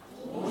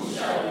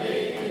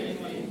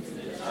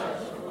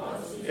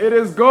 It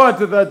is God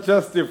that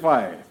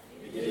justifies.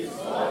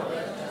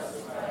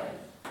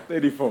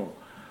 34.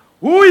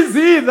 Who is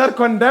he that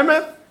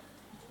condemneth?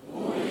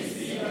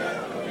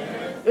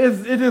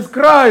 It is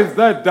Christ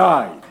that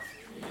died.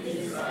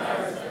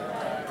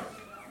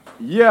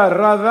 Yeah,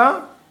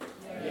 rather,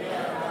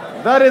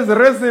 that is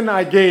risen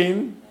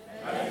again,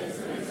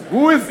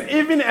 who is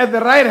even at the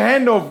right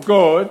hand of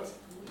God,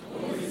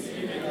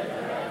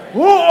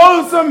 who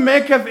also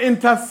maketh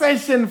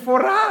intercession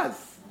for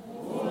us.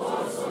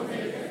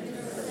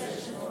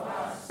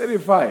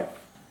 35.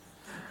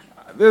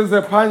 There's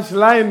a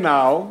punchline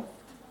now.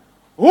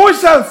 Who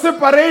shall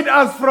separate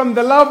us from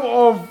the love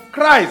of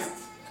Christ?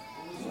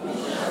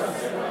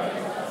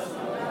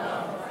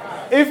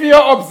 If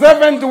you're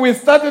observant, we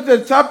started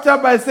the chapter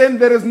by saying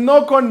there is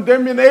no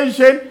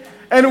condemnation,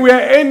 and we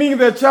are ending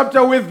the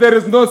chapter with there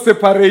is no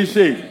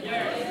separation.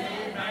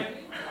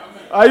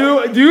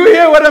 Do you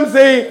hear what I'm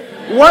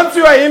saying? Once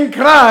you are in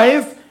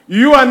Christ,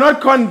 you are not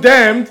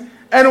condemned,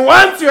 and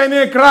once you are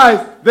in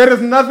Christ, there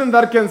is nothing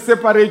that can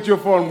separate you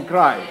from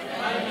Christ.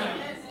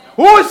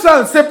 Who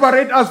shall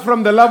separate us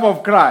from the love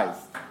of Christ?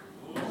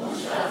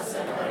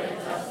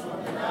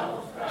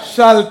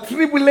 Shall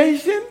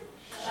tribulation?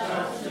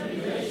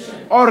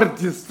 Or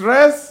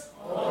distress,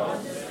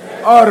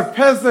 or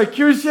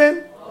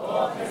persecution,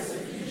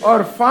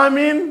 or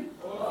famine,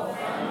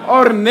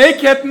 or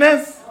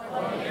nakedness,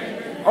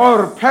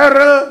 or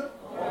peril,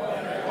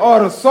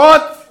 or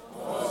sword.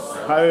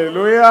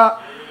 Hallelujah.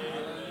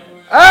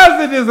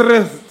 As it is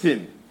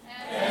written,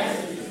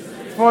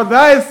 for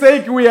thy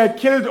sake we are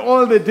killed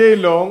all the day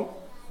long.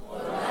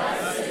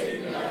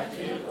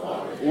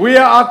 We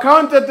are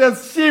accounted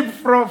as sheep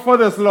for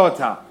the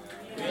slaughter.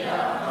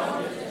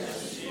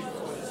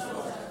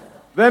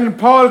 Then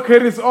Paul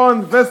carries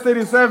on, verse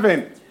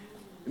 37.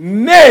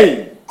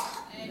 Nay,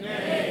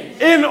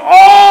 in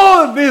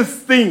all these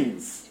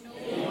things,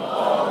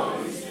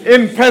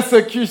 in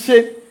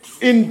persecution,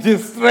 in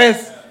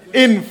distress,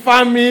 in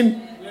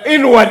famine,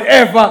 in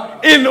whatever,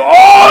 in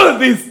all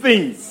these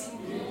things,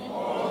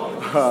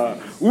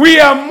 we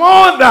are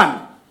more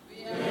than.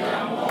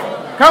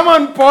 Come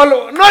on,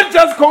 Paul, not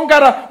just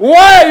conqueror.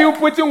 Why are you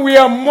putting we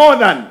are more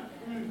than?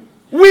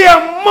 We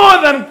are more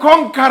than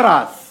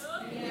conquerors.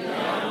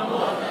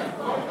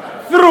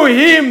 Through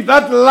him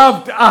that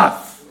loved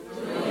us.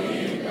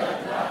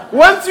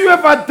 Once you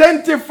have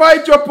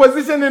identified your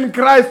position in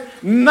Christ,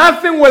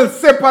 nothing will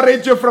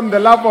separate you from the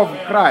love of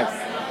Christ.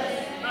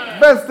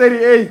 Verse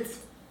 38.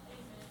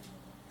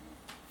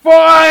 For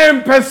I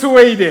am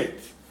persuaded.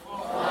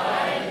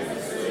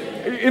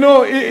 You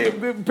know,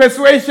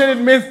 persuasion, it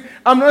means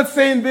I'm not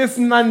saying this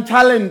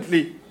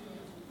nonchalantly.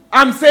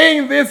 I'm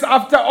saying this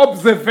after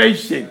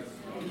observation.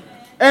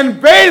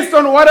 And based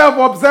on what I've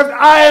observed,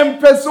 I am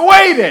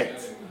persuaded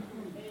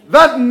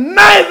that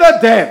neither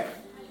death.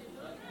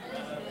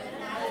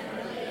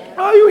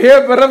 Are you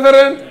here,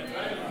 brethren?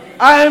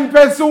 I am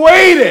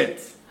persuaded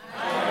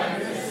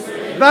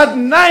that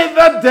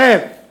neither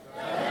death,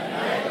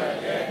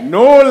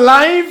 no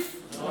life,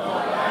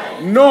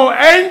 no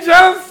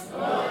angels,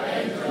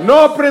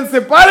 no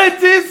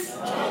principalities,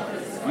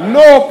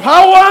 no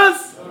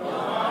powers,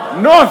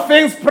 no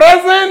things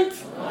present,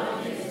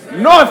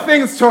 no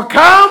things to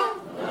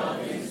come,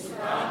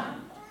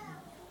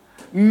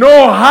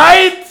 no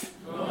height,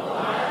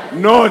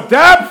 no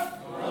depth,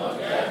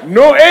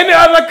 no any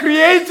other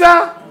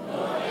creature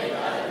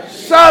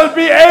shall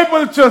be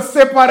able to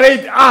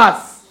separate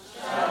us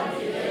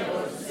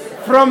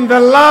from the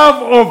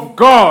love of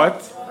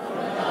God,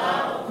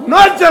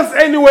 not just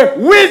anywhere,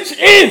 which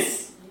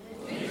is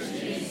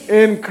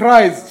in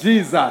Christ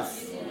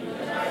Jesus.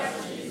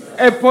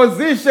 A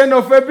position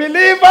of a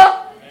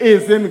believer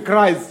is in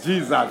Christ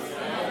Jesus.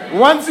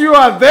 Once you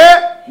are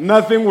there,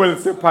 nothing will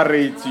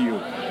separate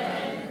you.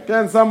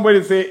 Can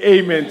somebody say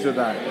amen to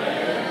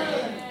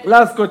that?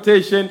 Last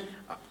quotation,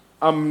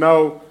 I'm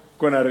now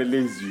going to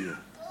release you.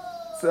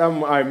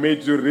 I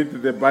made you read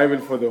the Bible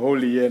for the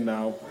whole year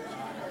now.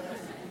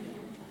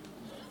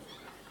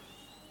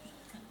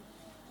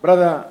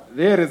 Brother,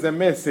 there is a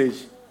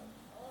message.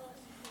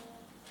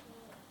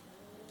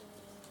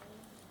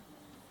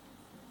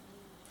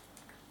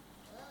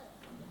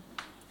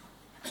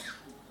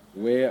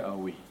 Where are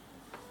we?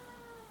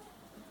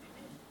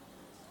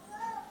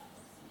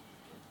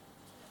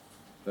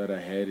 Thought I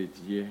had it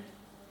here.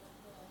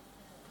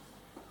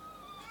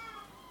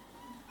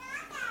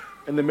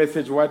 And the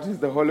message, what is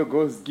the Holy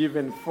Ghost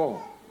given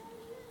for?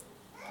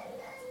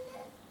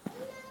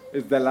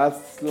 It's the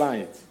last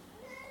slide.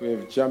 We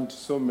have jumped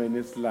so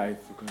many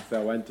slides because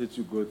I wanted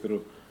to go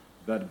through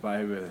that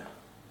Bible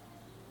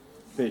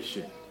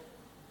session.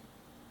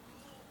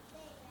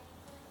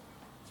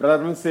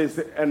 Brother says,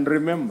 and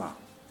remember,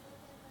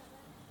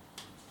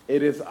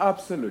 it is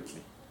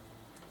absolutely,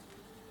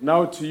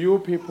 now to you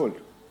people,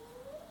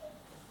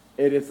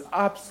 it is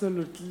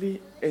absolutely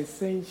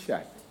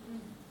essential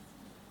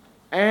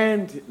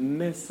and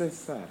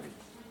necessary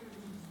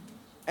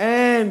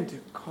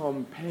and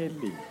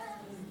compelling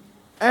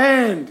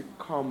and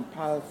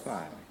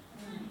compulsory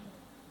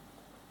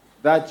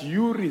that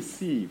you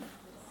receive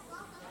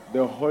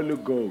the Holy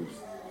Ghost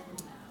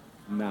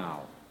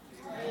now.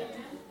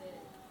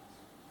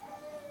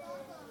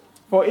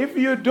 For if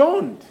you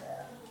don't,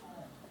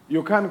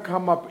 you can't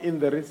come up in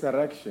the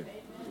resurrection.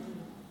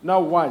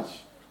 Now watch.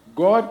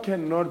 God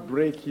cannot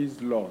break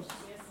his laws.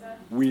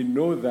 We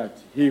know that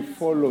he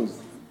follows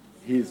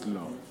his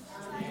laws.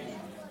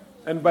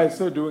 And by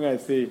so doing, I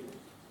say,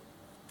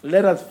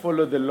 let us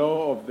follow the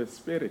law of the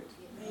Spirit,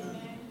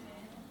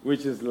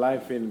 which is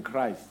life in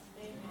Christ.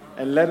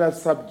 And let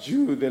us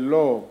subdue the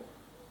law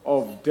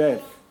of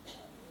death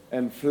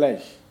and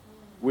flesh,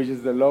 which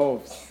is the law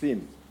of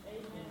sin.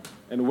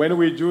 And when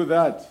we do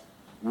that,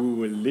 we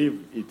will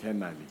live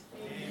eternally.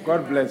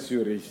 God bless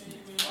you richly.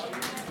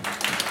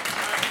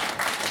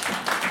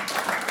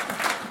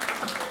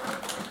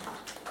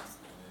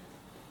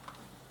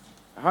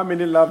 How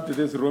many loved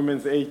this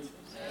Romans 8?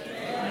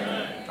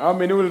 Amen. How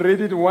many will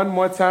read it one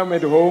more time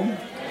at home?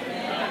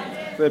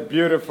 Amen. It's a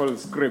beautiful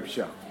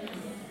scripture.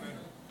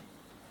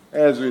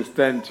 As we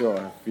stand to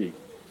our feet.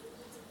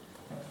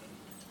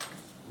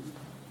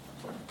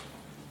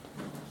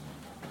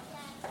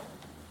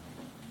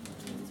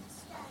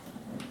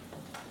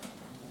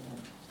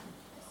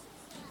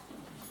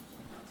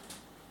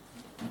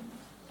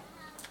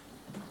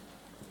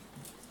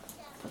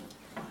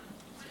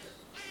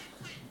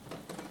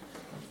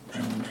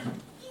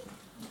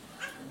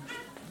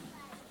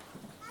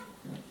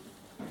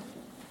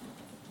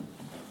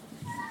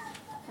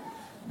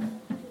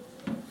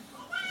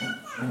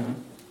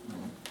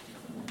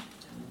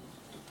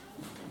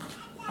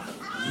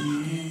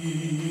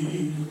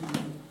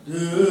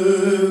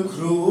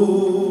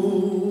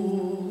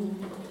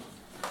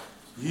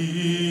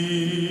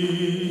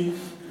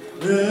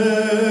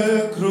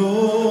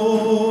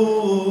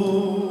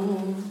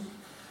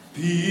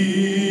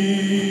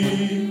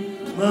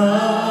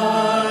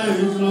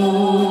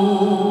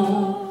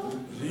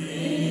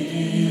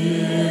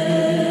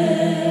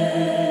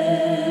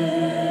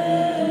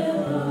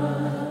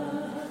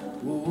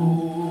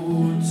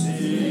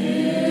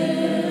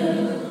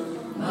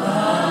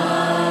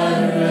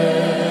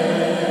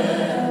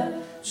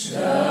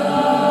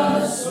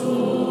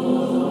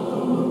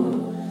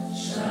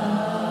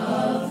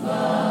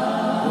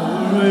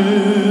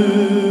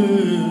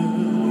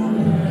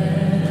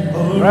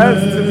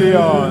 Rest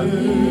beyond.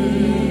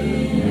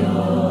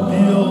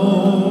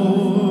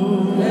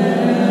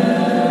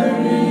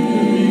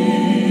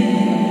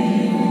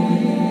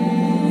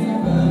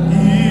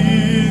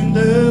 In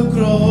the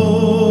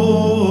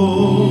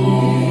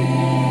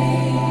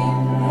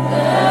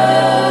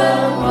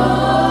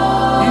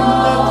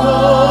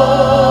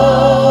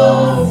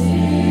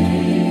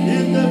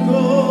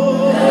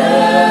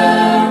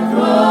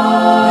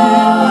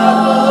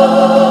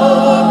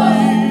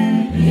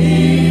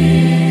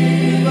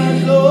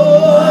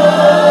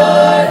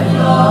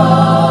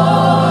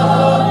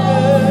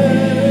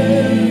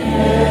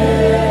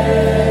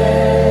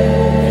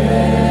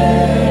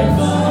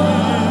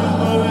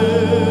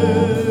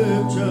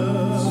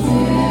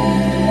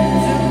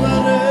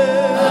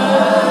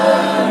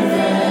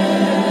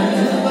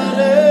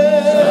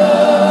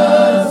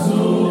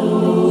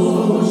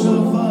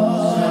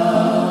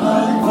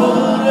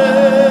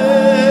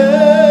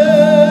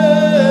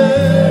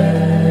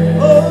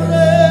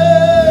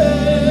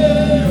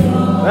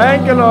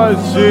Thank you, Lord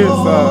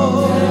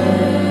Jesus.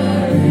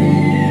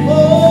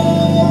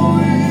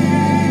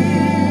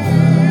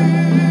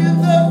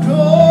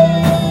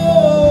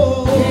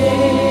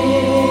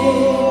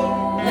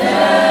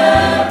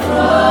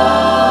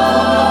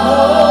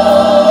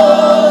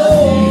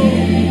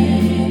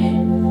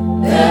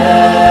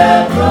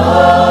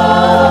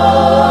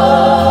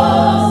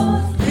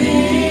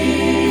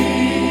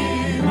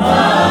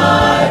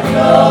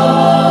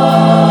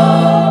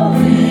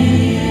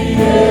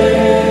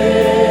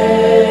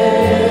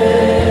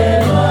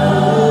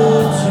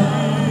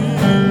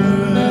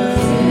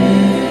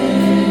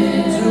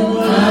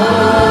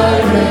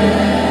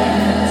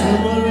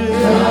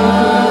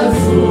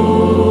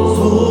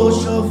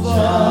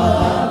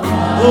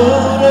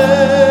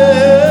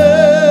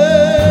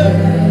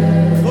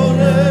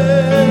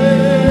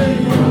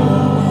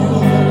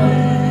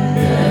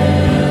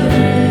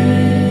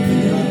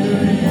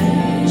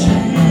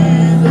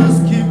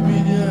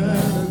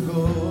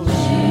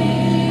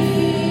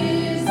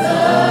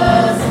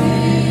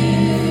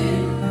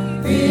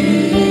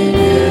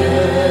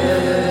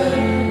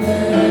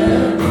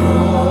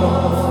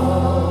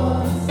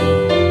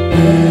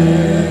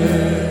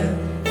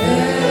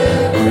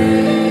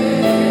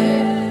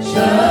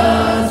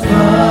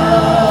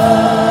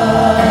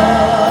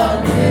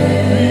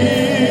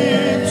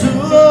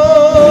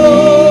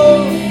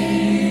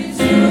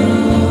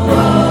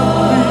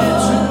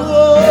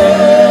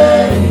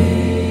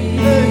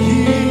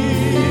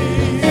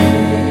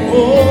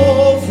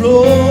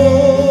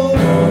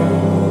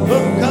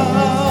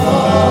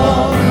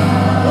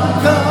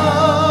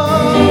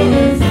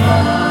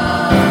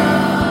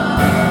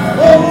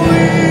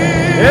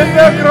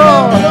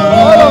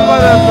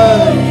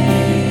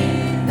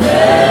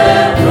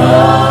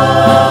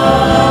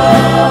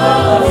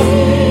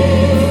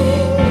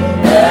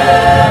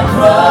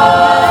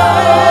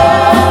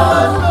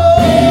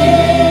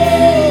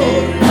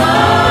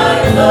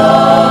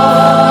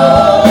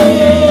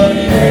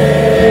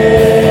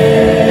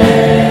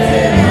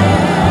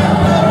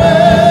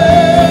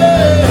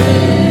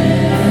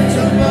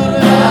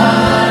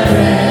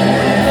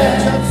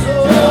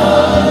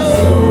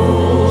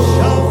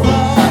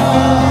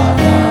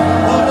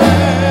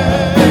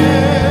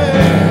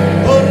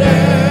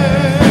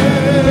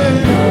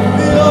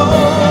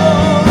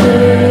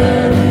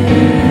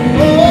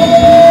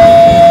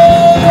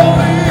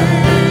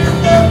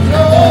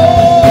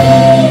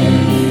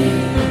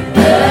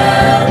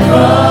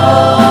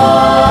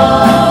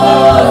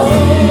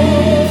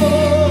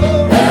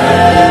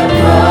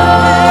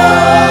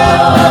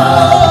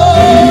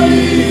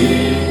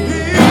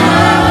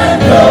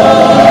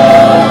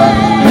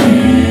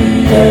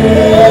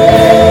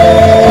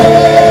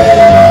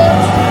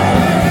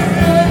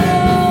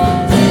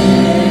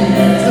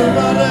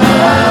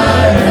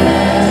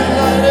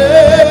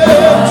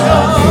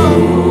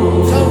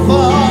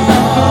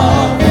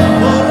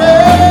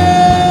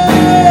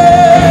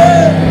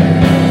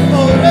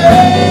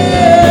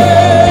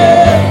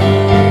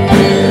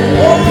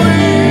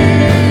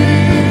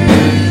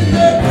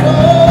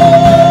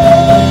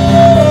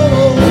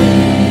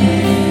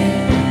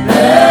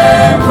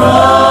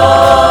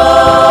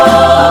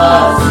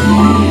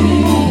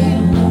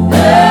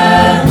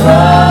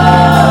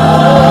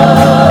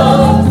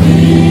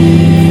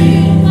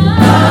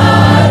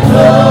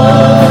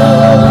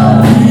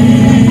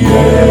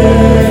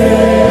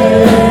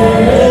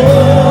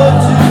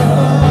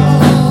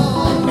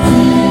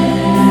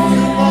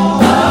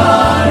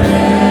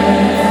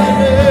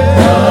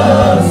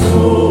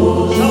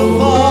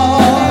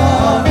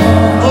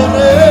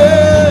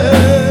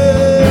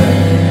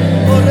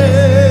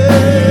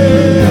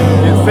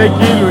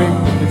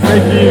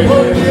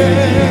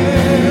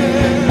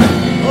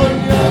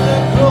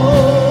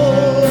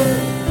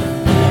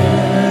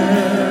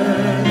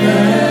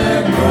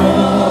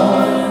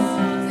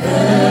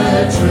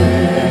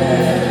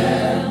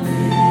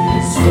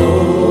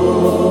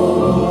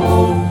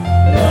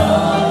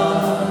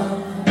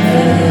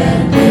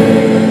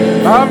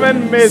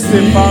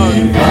 mercy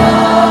found me.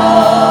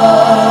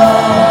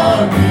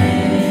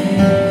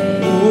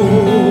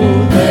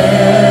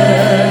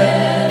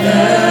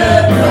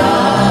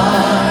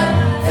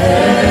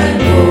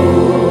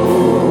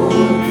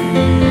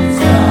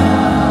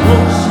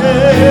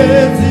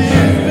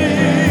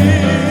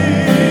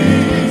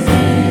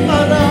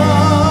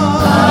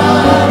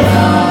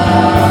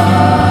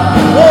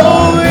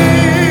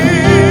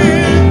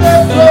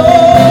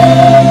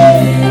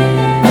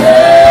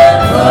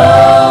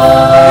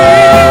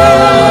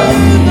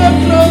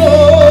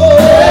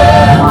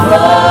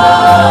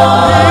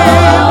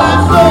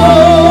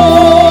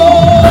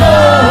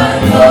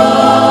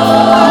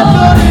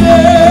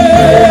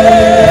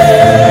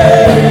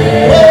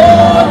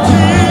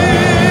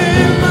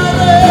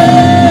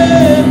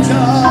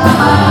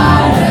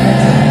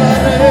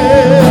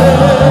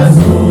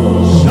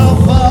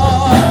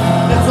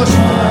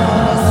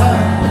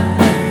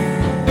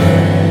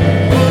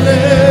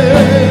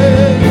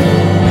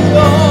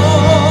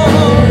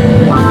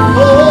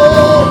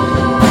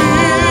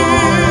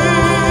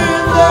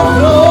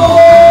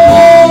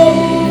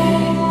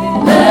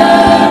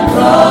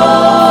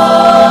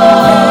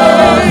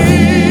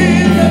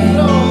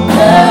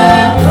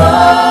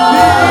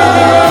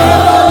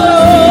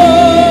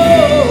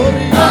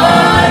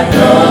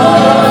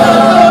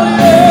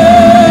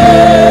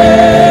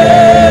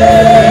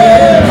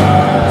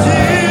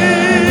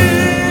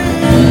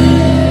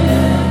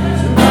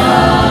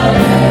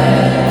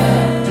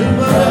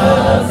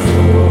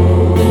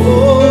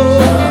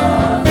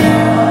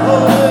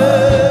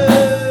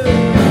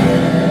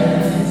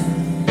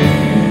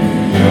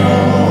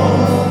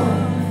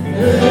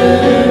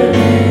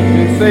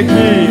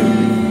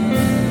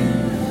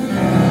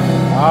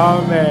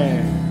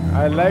 Amen.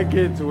 I like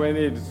it when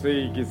it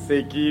says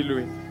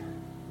Sekilwe.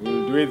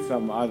 We'll do it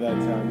some other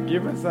time.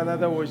 Give us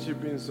another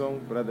worshiping song.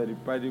 Brother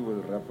Ripadi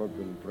will wrap up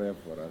in prayer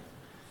for us.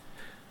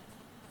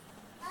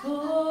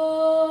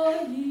 For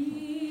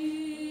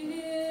he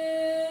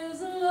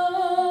is Lord,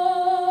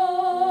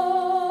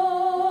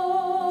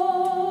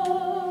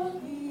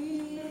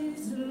 he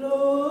is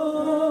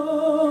Lord,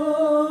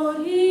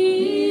 he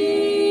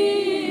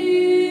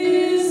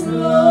is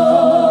Lord,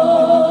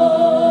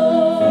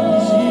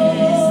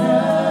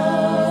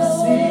 Jesus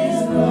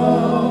is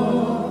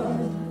Lord,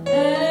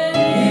 and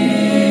he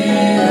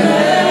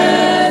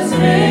has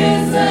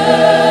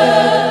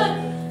risen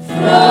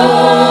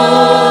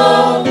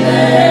from the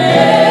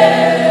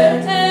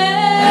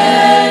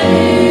dead.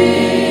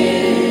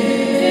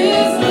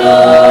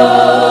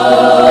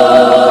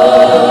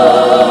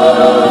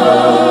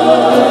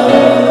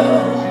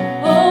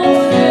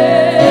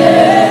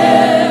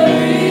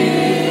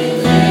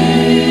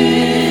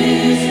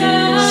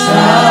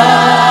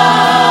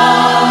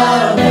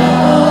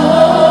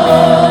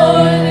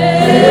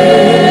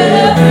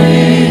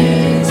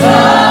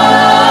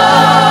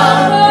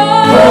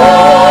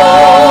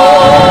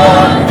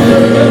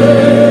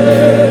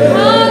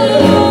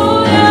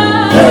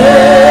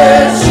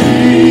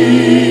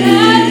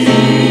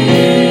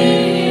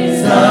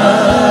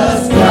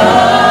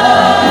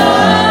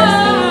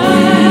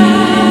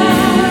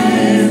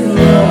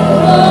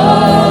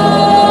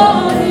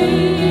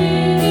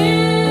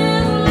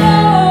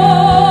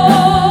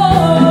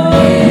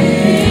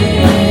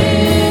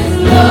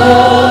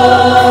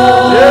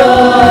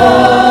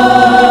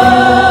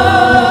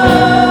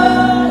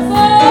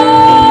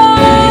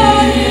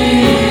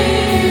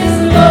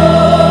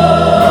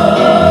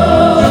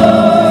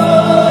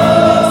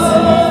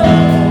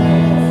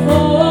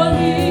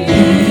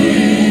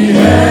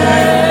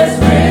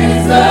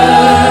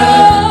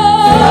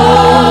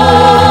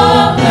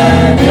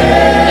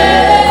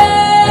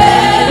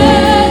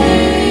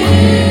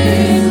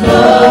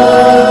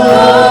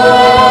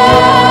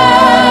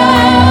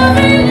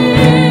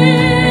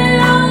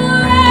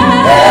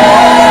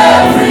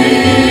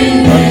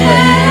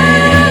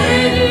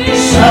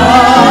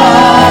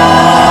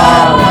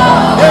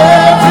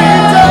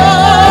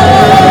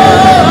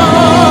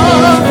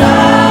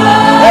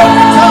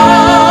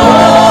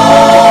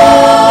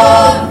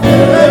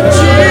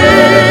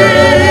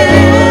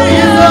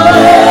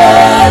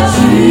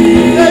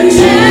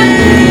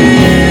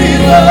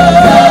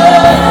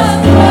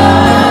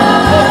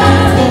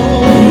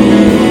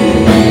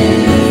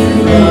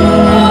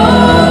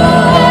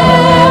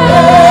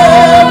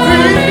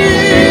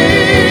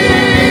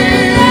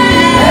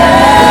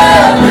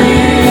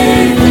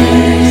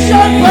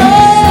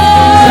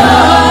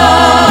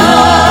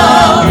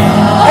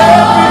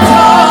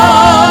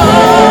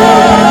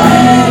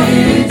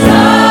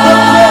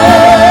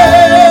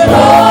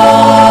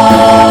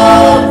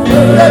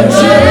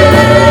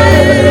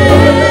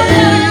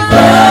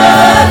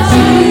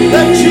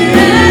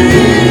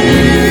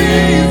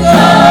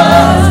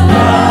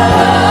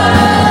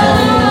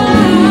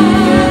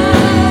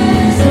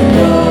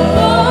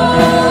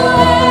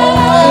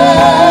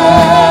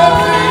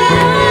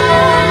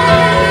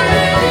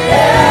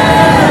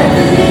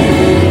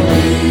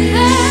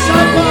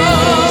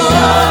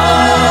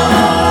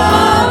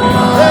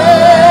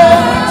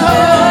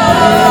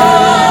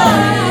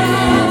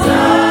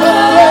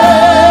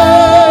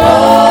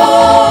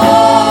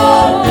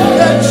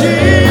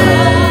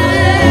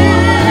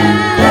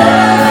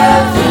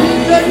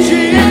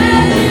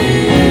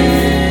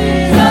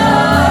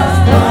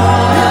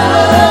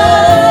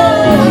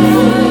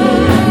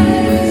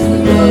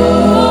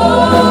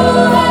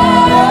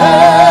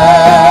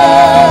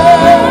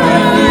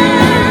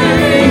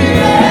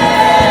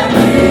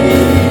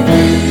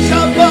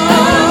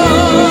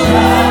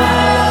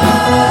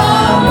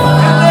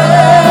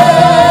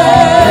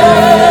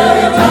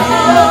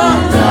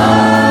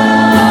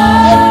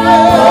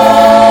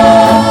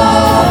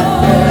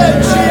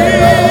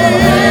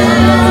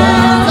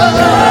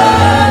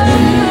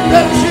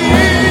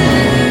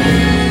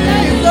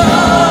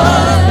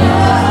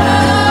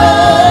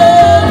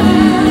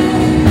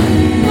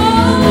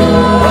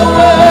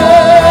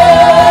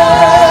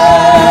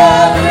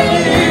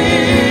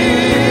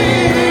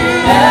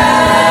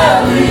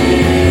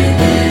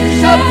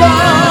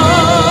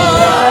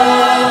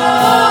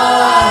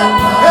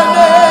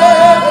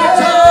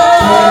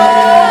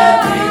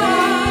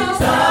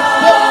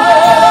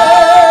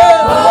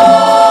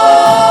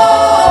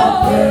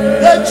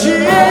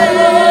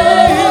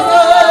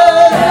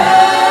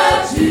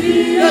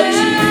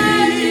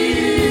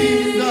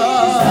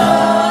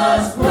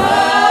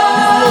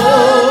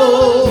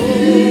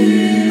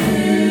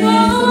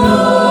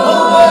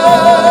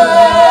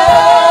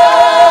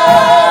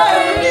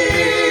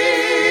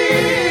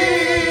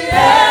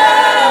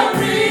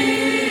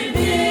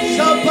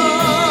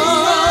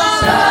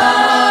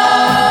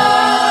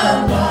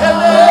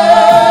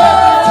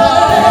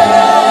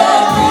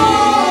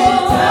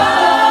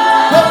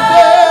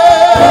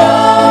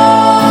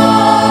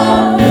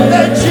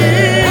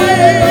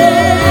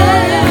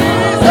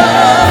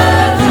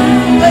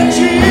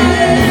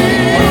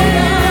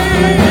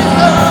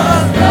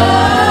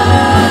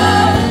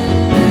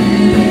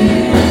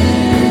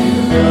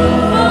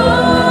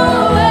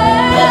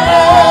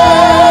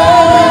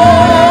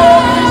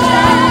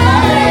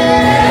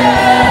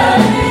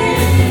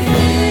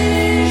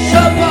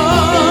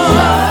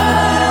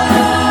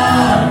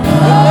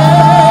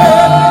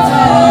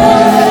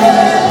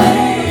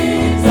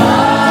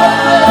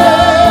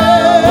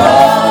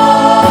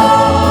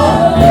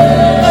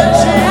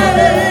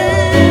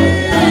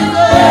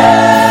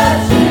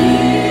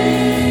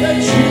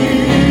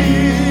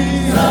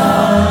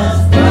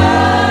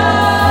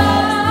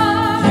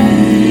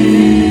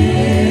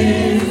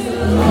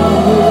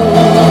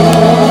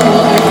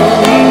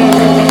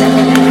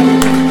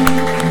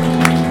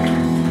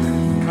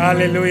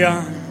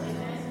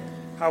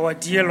 Our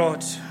dear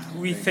Lord,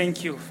 we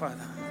thank you,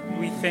 Father.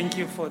 We thank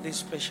you for this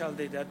special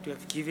day that you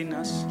have given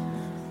us.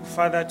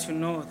 Father, to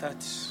know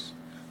that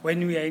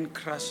when we are in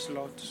Christ,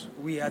 Lord,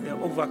 we are the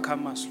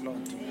overcomers,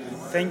 Lord.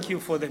 Thank you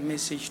for the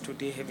message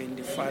today,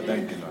 Heavenly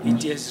Father.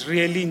 It has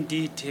really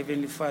indeed,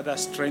 Heavenly Father,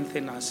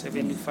 strengthened us,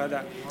 Heavenly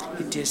Father.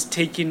 It has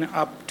taken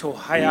up to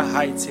higher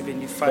heights,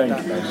 Heavenly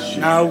Father.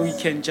 Now we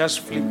can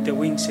just flip the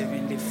wings,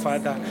 Heavenly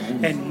Father,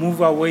 and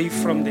move away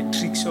from the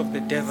tricks of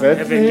the devil,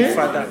 Heavenly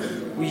Father.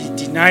 We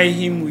deny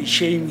him, we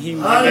shame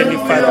him, Heavenly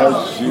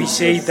Father. We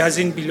say it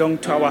doesn't belong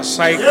to our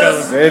cycle.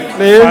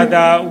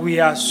 Father, we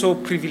are so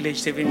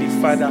privileged, Heavenly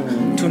Father,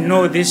 to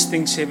know these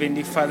things,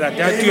 Heavenly Father,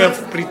 that you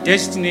have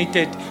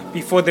predestinated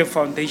before the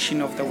foundation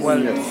of the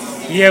world.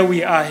 Here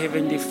we are,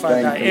 Heavenly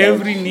Father.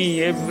 Every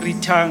knee, every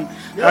tongue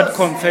that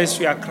confess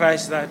we are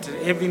Christ, that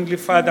Heavenly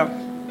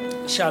Father,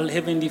 shall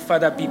Heavenly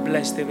Father be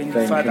blessed,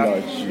 Heavenly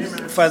Father.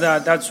 Father,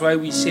 that's why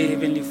we say,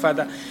 Heavenly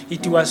Father,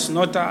 it was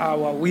not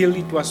our will,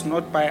 it was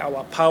not by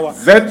our power,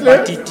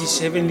 but it is,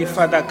 Heavenly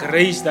Father,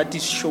 grace that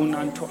is shown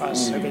unto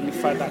us, Heavenly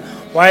Father.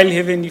 While,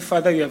 Heavenly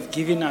Father, you have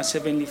given us,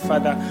 Heavenly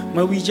Father,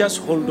 may we just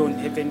hold on,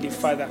 Heavenly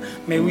Father.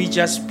 May we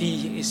just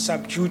be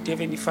subdued,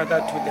 Heavenly Father,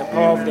 to the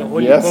power of the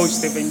Holy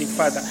Ghost, Heavenly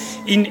Father.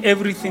 In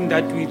everything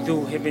that we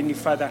do, Heavenly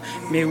Father,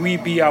 may we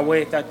be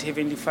aware that,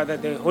 Heavenly Father,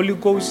 the Holy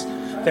Ghost,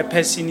 the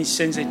person is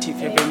sensitive,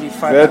 Heavenly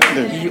Father.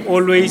 He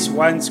always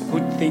wants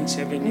good things,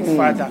 Heavenly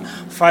Father.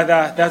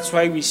 Father, that's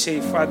why we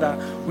say, Father,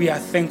 we are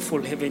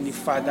thankful, Heavenly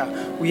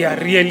Father. We are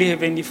really,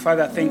 Heavenly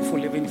Father, thankful,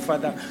 Heavenly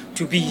Father,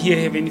 to be here,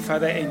 Heavenly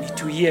Father, and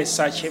to hear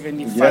such,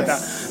 Heavenly Father.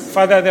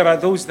 Father, there are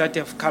those that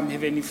have come,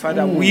 Heavenly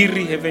Father,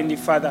 weary, Heavenly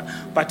Father.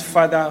 But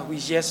Father, we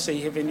just say,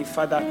 Heavenly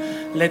Father,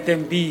 let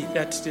them be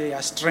that they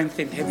are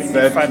strengthened,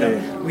 Heavenly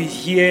Father. We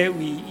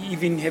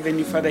even,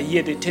 Heavenly Father,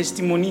 hear the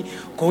testimony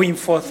going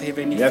forth,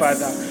 Heavenly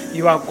Father.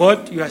 You are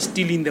God, you are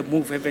still in the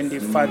move, Heavenly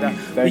Father.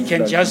 We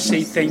can just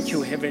say thank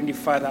you, Heavenly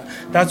Father.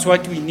 That's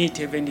what we need,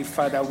 Heavenly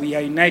Father. We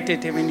are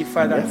united, Heavenly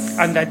Father,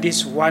 under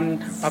this one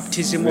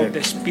baptism of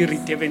the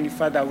Spirit, Heavenly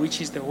Father,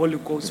 which is the Holy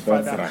Ghost,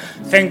 Father.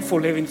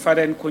 Thankful, Heavenly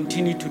Father, and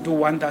continue to do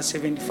wonders,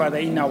 Heavenly Father,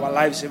 in our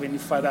lives, Heavenly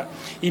Father,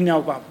 in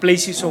our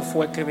places of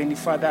work, Heavenly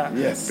Father,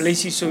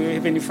 places of,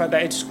 Heavenly Father,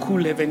 at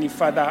school, Heavenly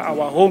Father,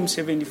 our homes,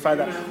 Heavenly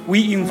Father.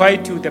 We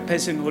invite you, the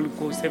person, Holy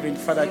Ghost, Heavenly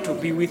Father, to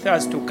be with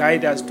us, to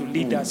guide us, to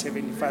lead us,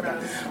 Heavenly Father.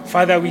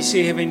 Father, we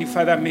say, Heavenly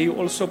Father, may you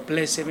also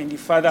bless, Heavenly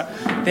Father,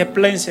 the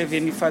plans,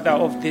 Heavenly Father,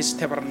 of this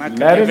tabernacle,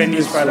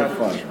 Heavenly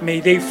Father. May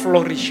they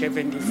flourish,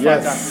 Heavenly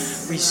Father.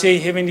 We say,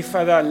 Heavenly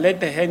Father, let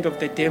the hand of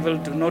the devil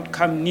do not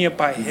come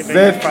nearby,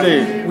 Heavenly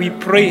Father. We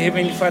pray,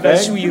 Heavenly Father,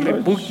 as we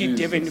rebuke it,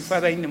 Heavenly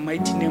Father, in the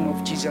mighty name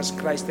of Jesus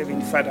Christ,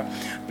 Heavenly Father.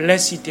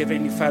 Bless it,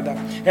 Heavenly Father.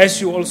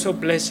 As you also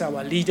bless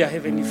our leader,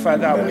 Heavenly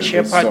Father, our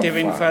shepherd,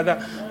 Heavenly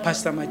Father,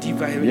 Pastor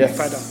Madiba, Heavenly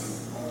Father.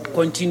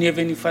 Continue,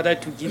 Heavenly Father,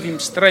 to give him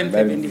strength,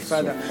 Heavenly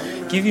Father.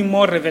 Give him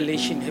more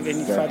revelation,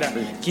 Heavenly Father.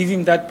 Give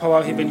him that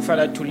power, Heavenly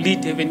Father, to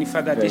lead, Heavenly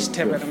Father, this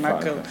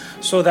tabernacle.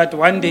 So that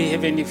one day,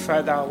 Heavenly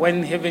Father,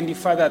 when, Heavenly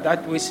Father,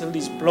 that whistle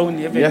is blown,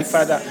 Heavenly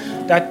Father,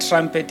 that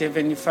trumpet,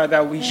 Heavenly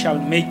Father, we shall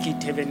make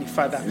it, Heavenly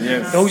Father.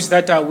 Those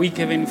that are weak,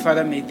 Heavenly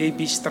Father, may they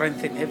be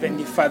strengthened,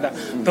 Heavenly Father.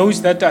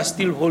 Those that are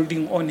still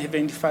holding on,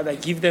 Heavenly Father,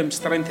 give them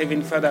strength,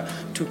 Heavenly Father,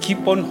 to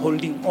keep on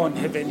holding on,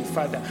 Heavenly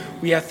Father.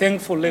 We are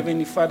thankful,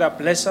 Heavenly Father.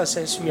 Bless us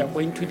as we are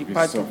going to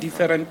depart to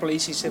different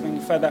places,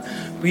 Heavenly Father.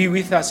 Be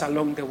with us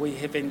along the way,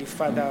 Heavenly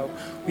Father.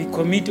 We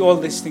commit all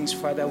these things,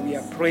 Father. We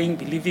are praying,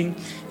 believing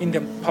in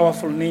the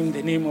powerful name,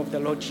 the name of the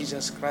Lord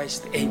Jesus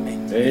Christ.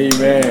 Amen.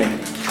 Amen.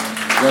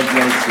 God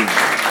bless you.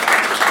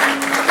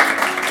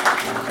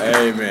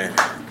 Amen.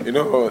 You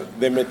know,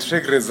 the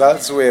matric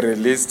results were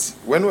released.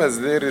 When was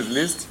they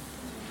released?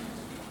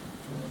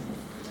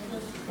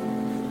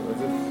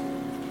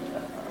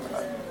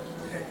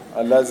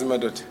 Was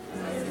it?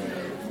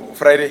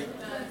 Friday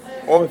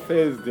or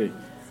Thursday?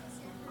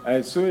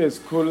 I saw a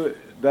school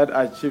that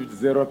achieved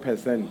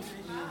 0%.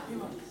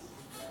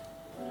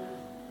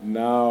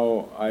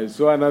 Now I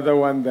saw another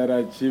one that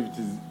achieved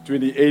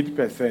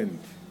 28%.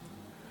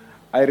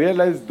 I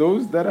realized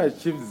those that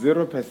achieved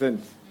 0%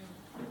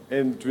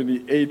 and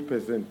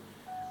 28%,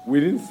 we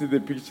didn't see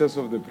the pictures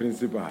of the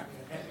principal.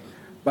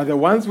 But the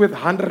ones with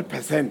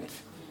 100%,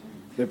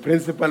 the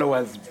principal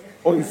was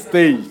on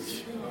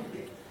stage.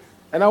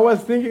 And I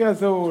was thinking, I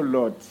said, oh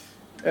Lord,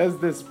 as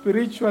the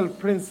spiritual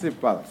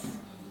principals,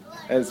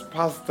 as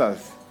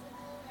pastors,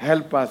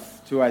 help us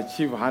to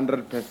achieve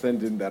 100%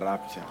 in the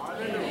rapture.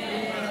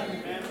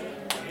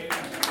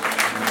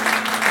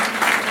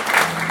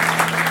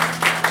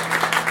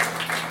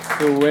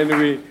 So when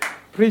we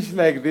preach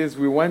like this,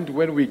 we want,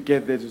 when we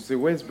get there, to say,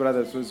 where's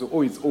brother so-and-so?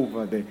 Oh, it's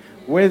over there.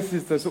 Where's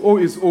sister so? Oh,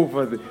 it's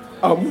over there.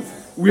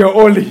 We are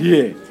all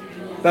here.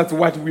 That's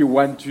what we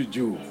want to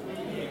do.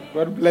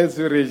 God bless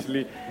you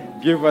richly.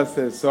 Give us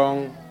a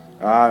song.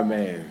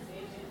 Amen.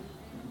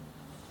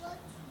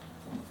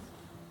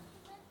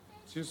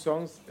 2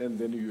 songs, and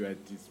then you are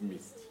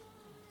dismissed.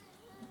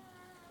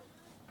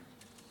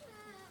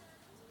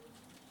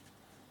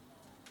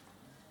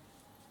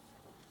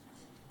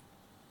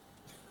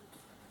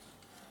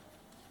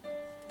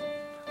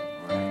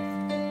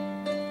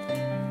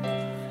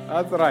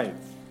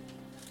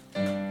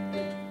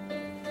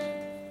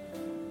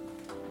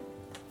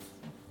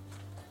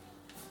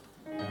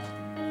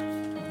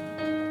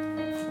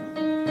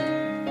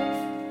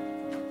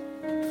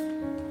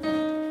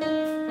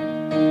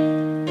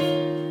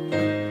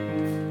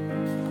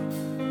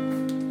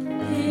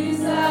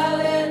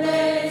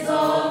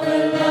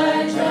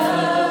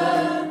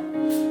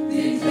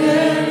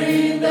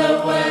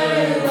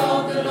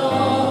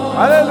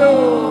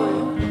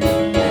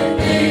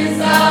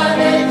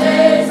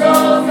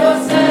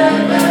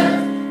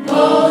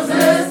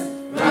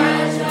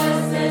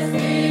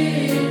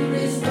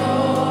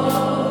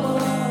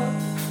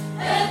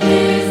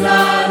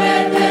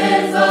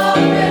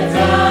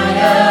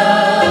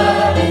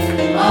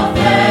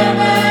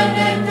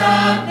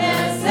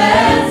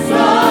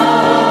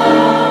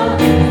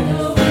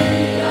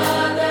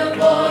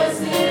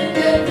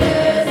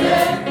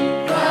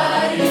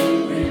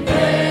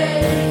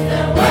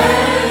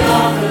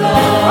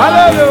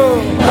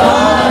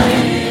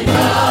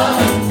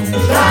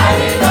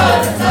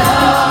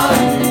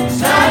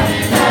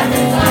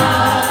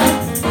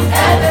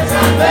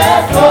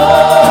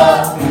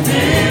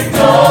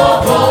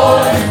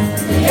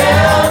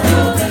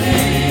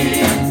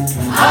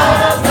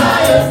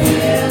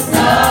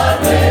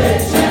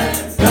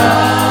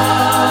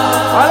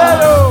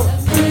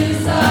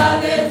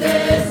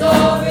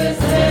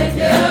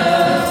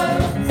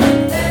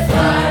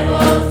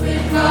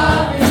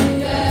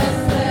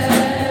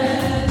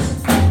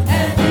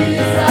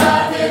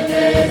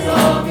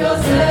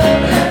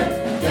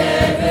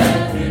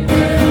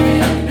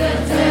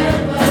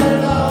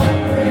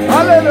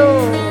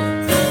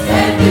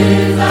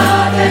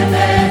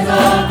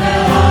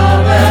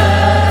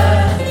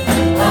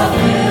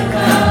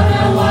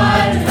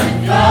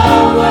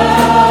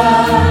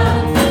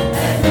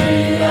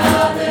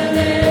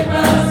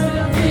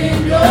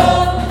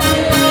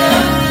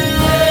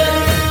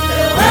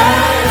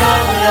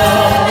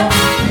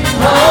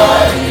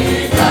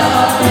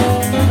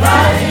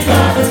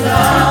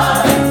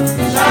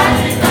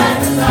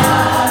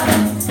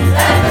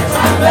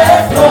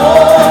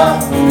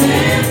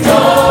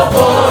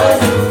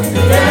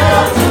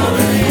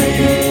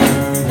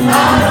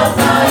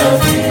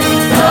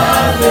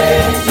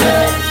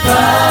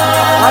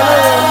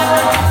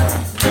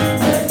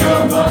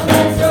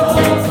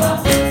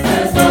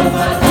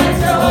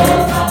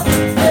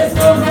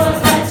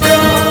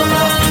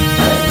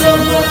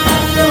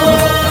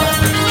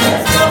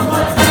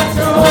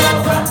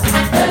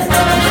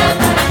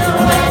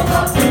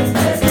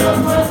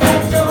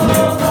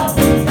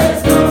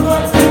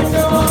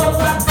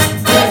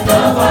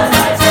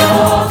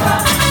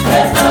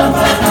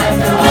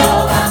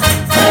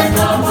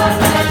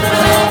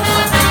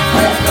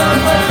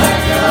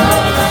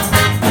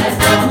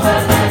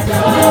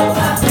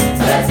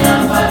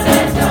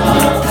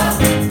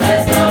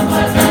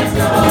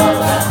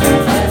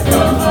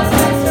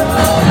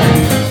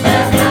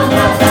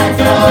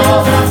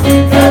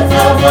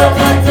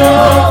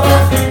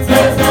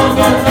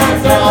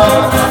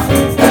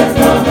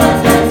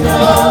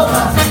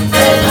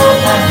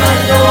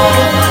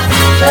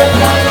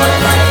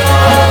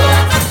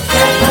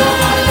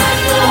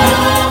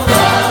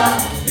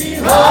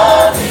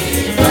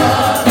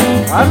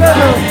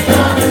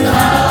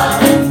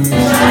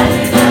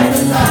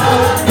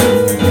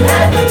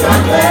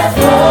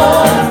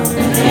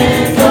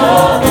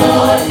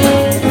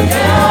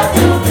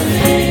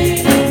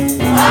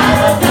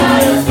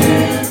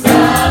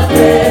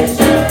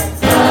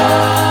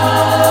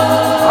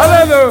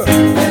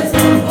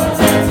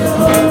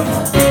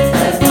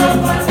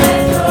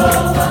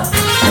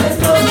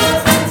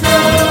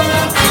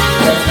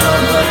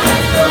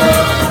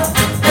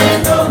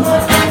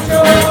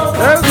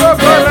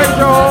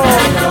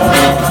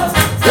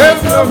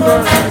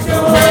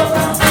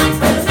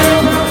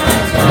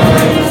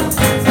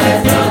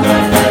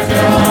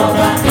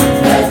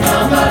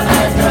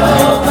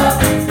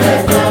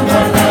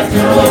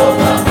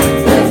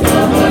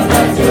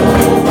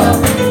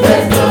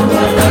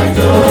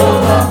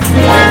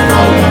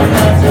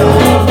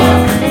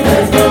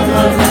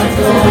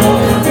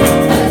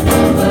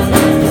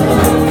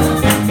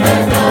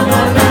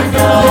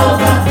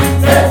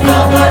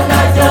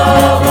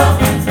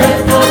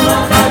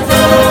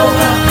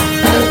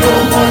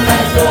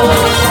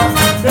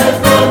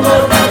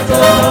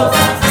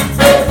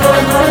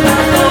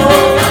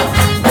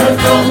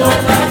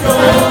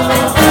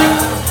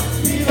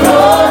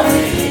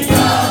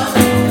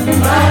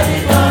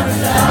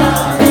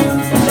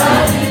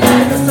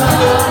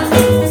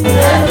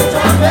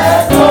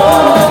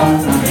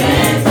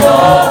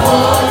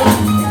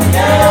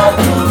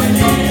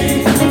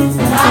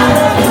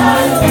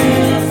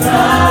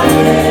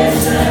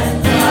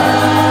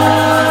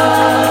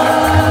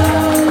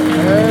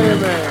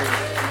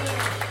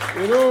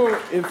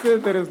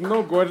 There is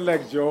no God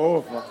like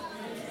Jehovah.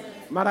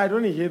 But I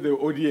don't hear the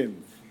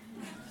audience.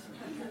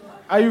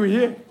 Are you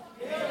here?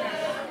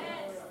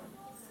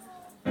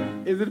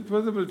 Is it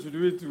possible to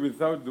do it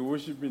without the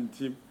worshiping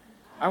team?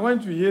 I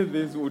want to hear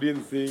this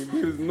audience saying,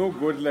 there is no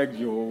God like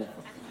Jehovah.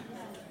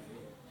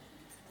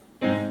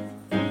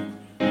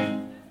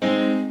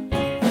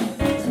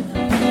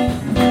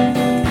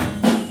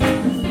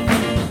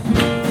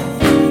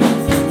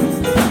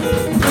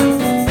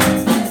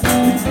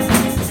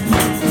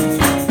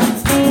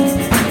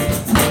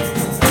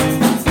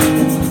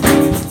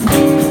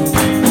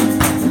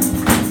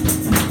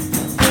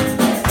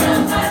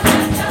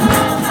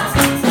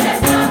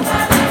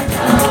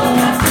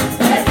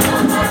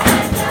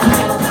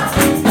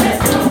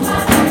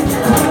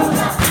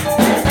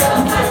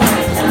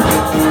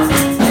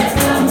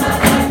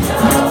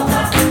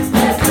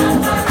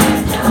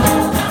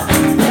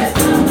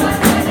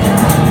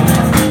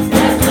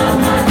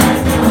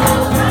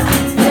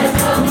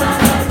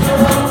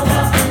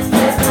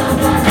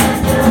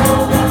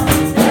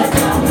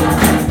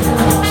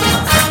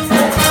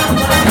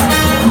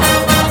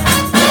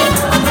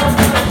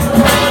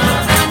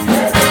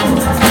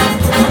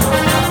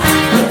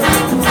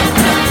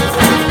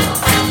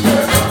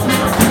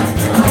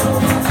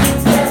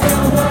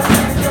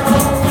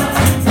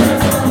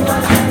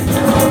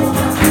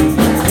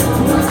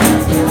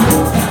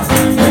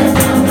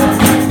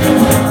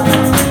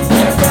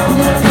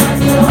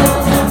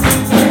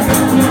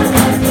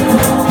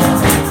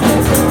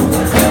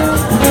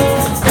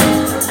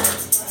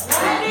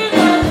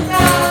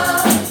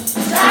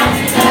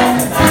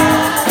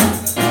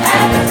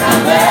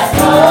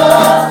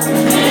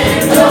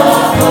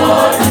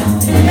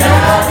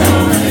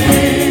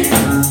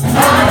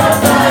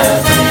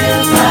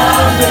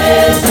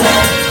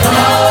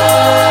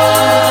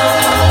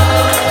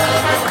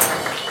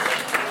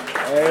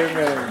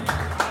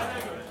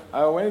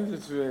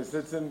 went to a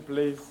certain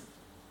place.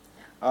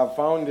 I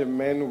found a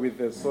man with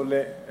a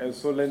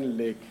swollen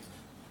leg.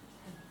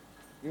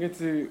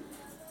 Ngithi,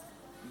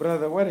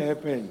 brother, what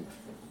happened?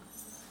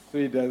 So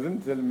he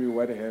doesn't tell me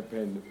what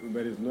happened,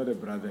 but he's not a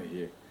brother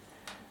here.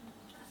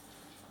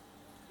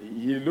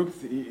 He looks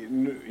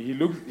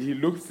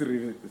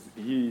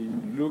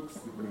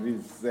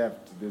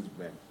reserved, this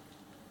man.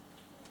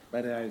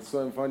 But I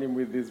found him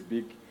with this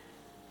big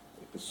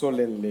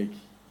swollen leg.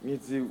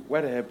 Ngithi,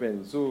 what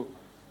happened? So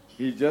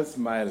he just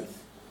smiles.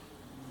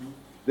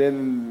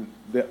 Then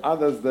the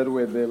others that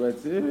were there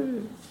would say,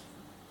 hey,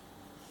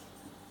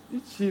 the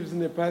Chiefs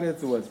and the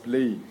Pirates was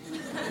playing.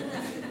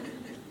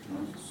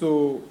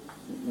 So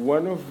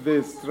one of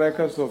the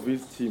strikers of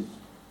his team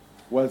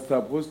was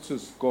supposed to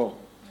score.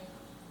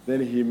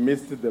 Then he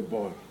missed the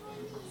ball.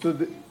 So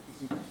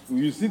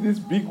you see this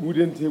big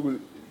wooden table,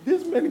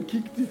 this man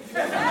kicked it.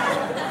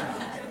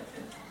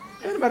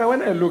 But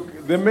when I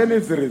look, the man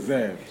is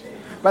reserved.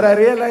 But I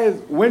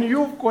realize when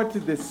you've got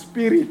the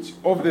spirit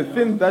of the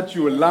thing that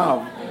you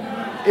love,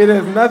 it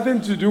has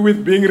nothing to do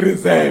with being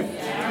reserved.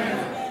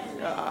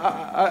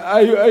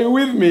 Are you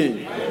with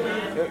me?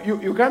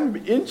 You can't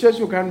be, in church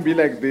you can't be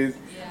like this.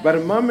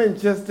 But mom and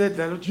Chester,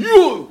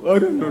 you! Oh,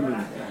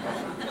 no.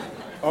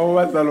 Oh,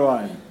 what's the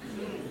one?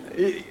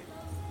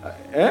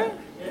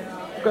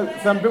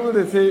 Because some people,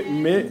 they say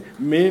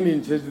men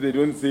in church, they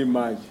don't say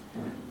much.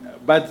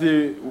 But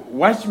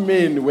watch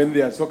men when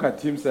their soccer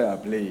teams are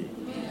playing.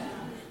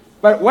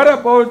 But what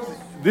about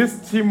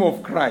this team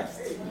of Christ?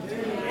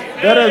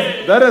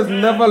 That has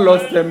never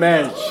lost a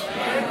match.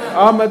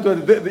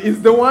 It's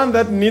the one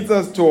that needs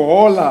us to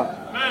holler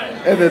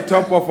at the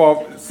top of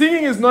our...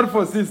 Singing is not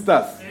for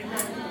sisters.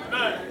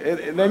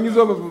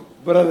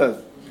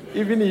 Brothers,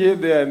 even here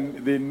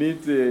they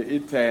need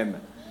it.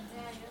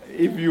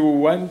 If you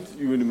want,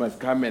 you must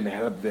come and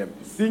help them.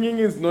 Singing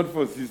is not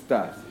for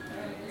sisters.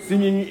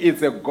 Singing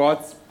is a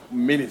God's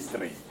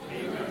ministry.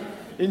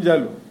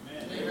 Injalo.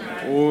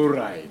 All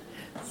right.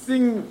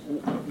 Sing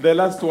the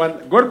last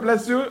one. God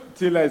bless you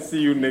till I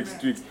see you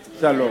next week.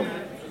 Shalom.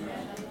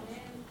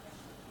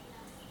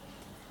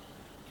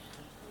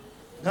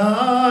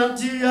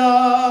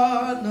 Nantiana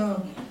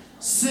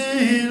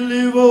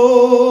silibona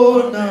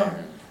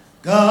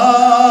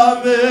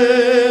gameso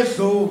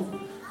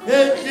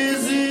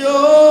eklizio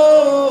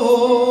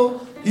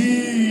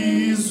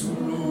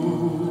izulu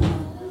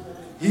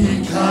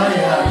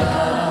ikayala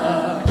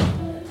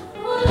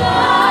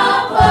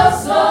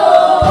ulapaso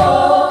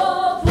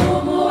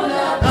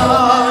pumula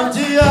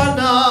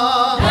Nantiana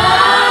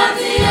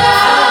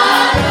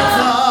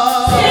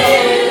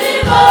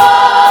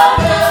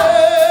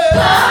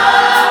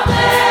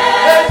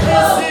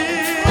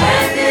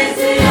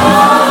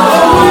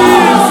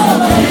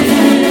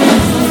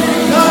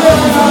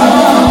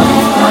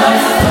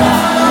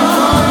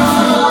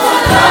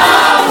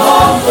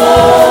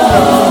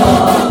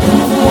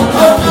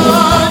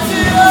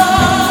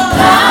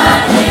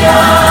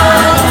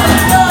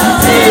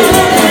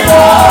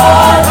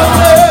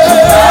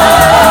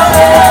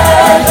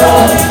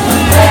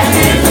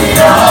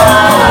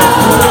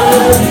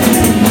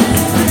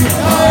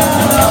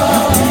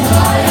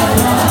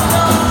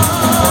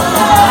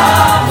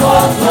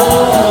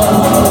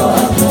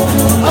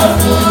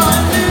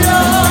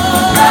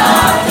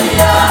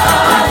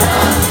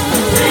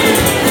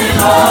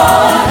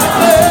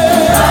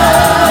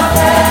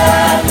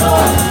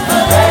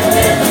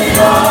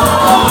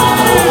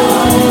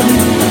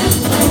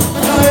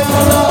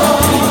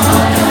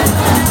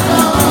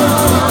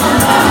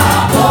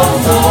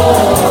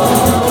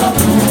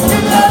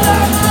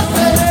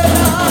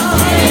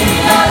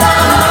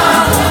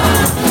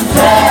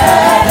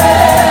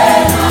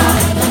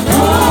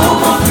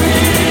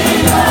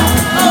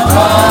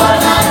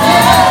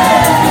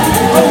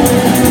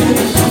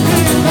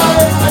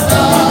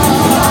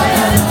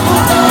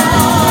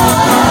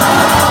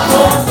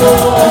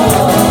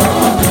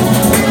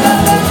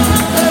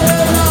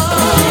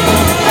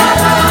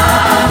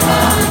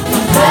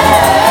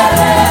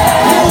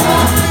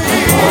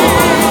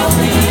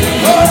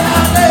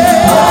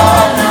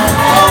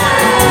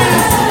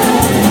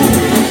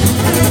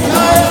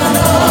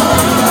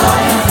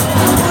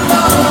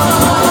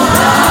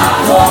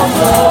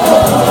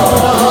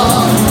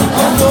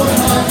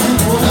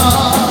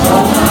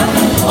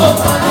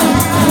Oh,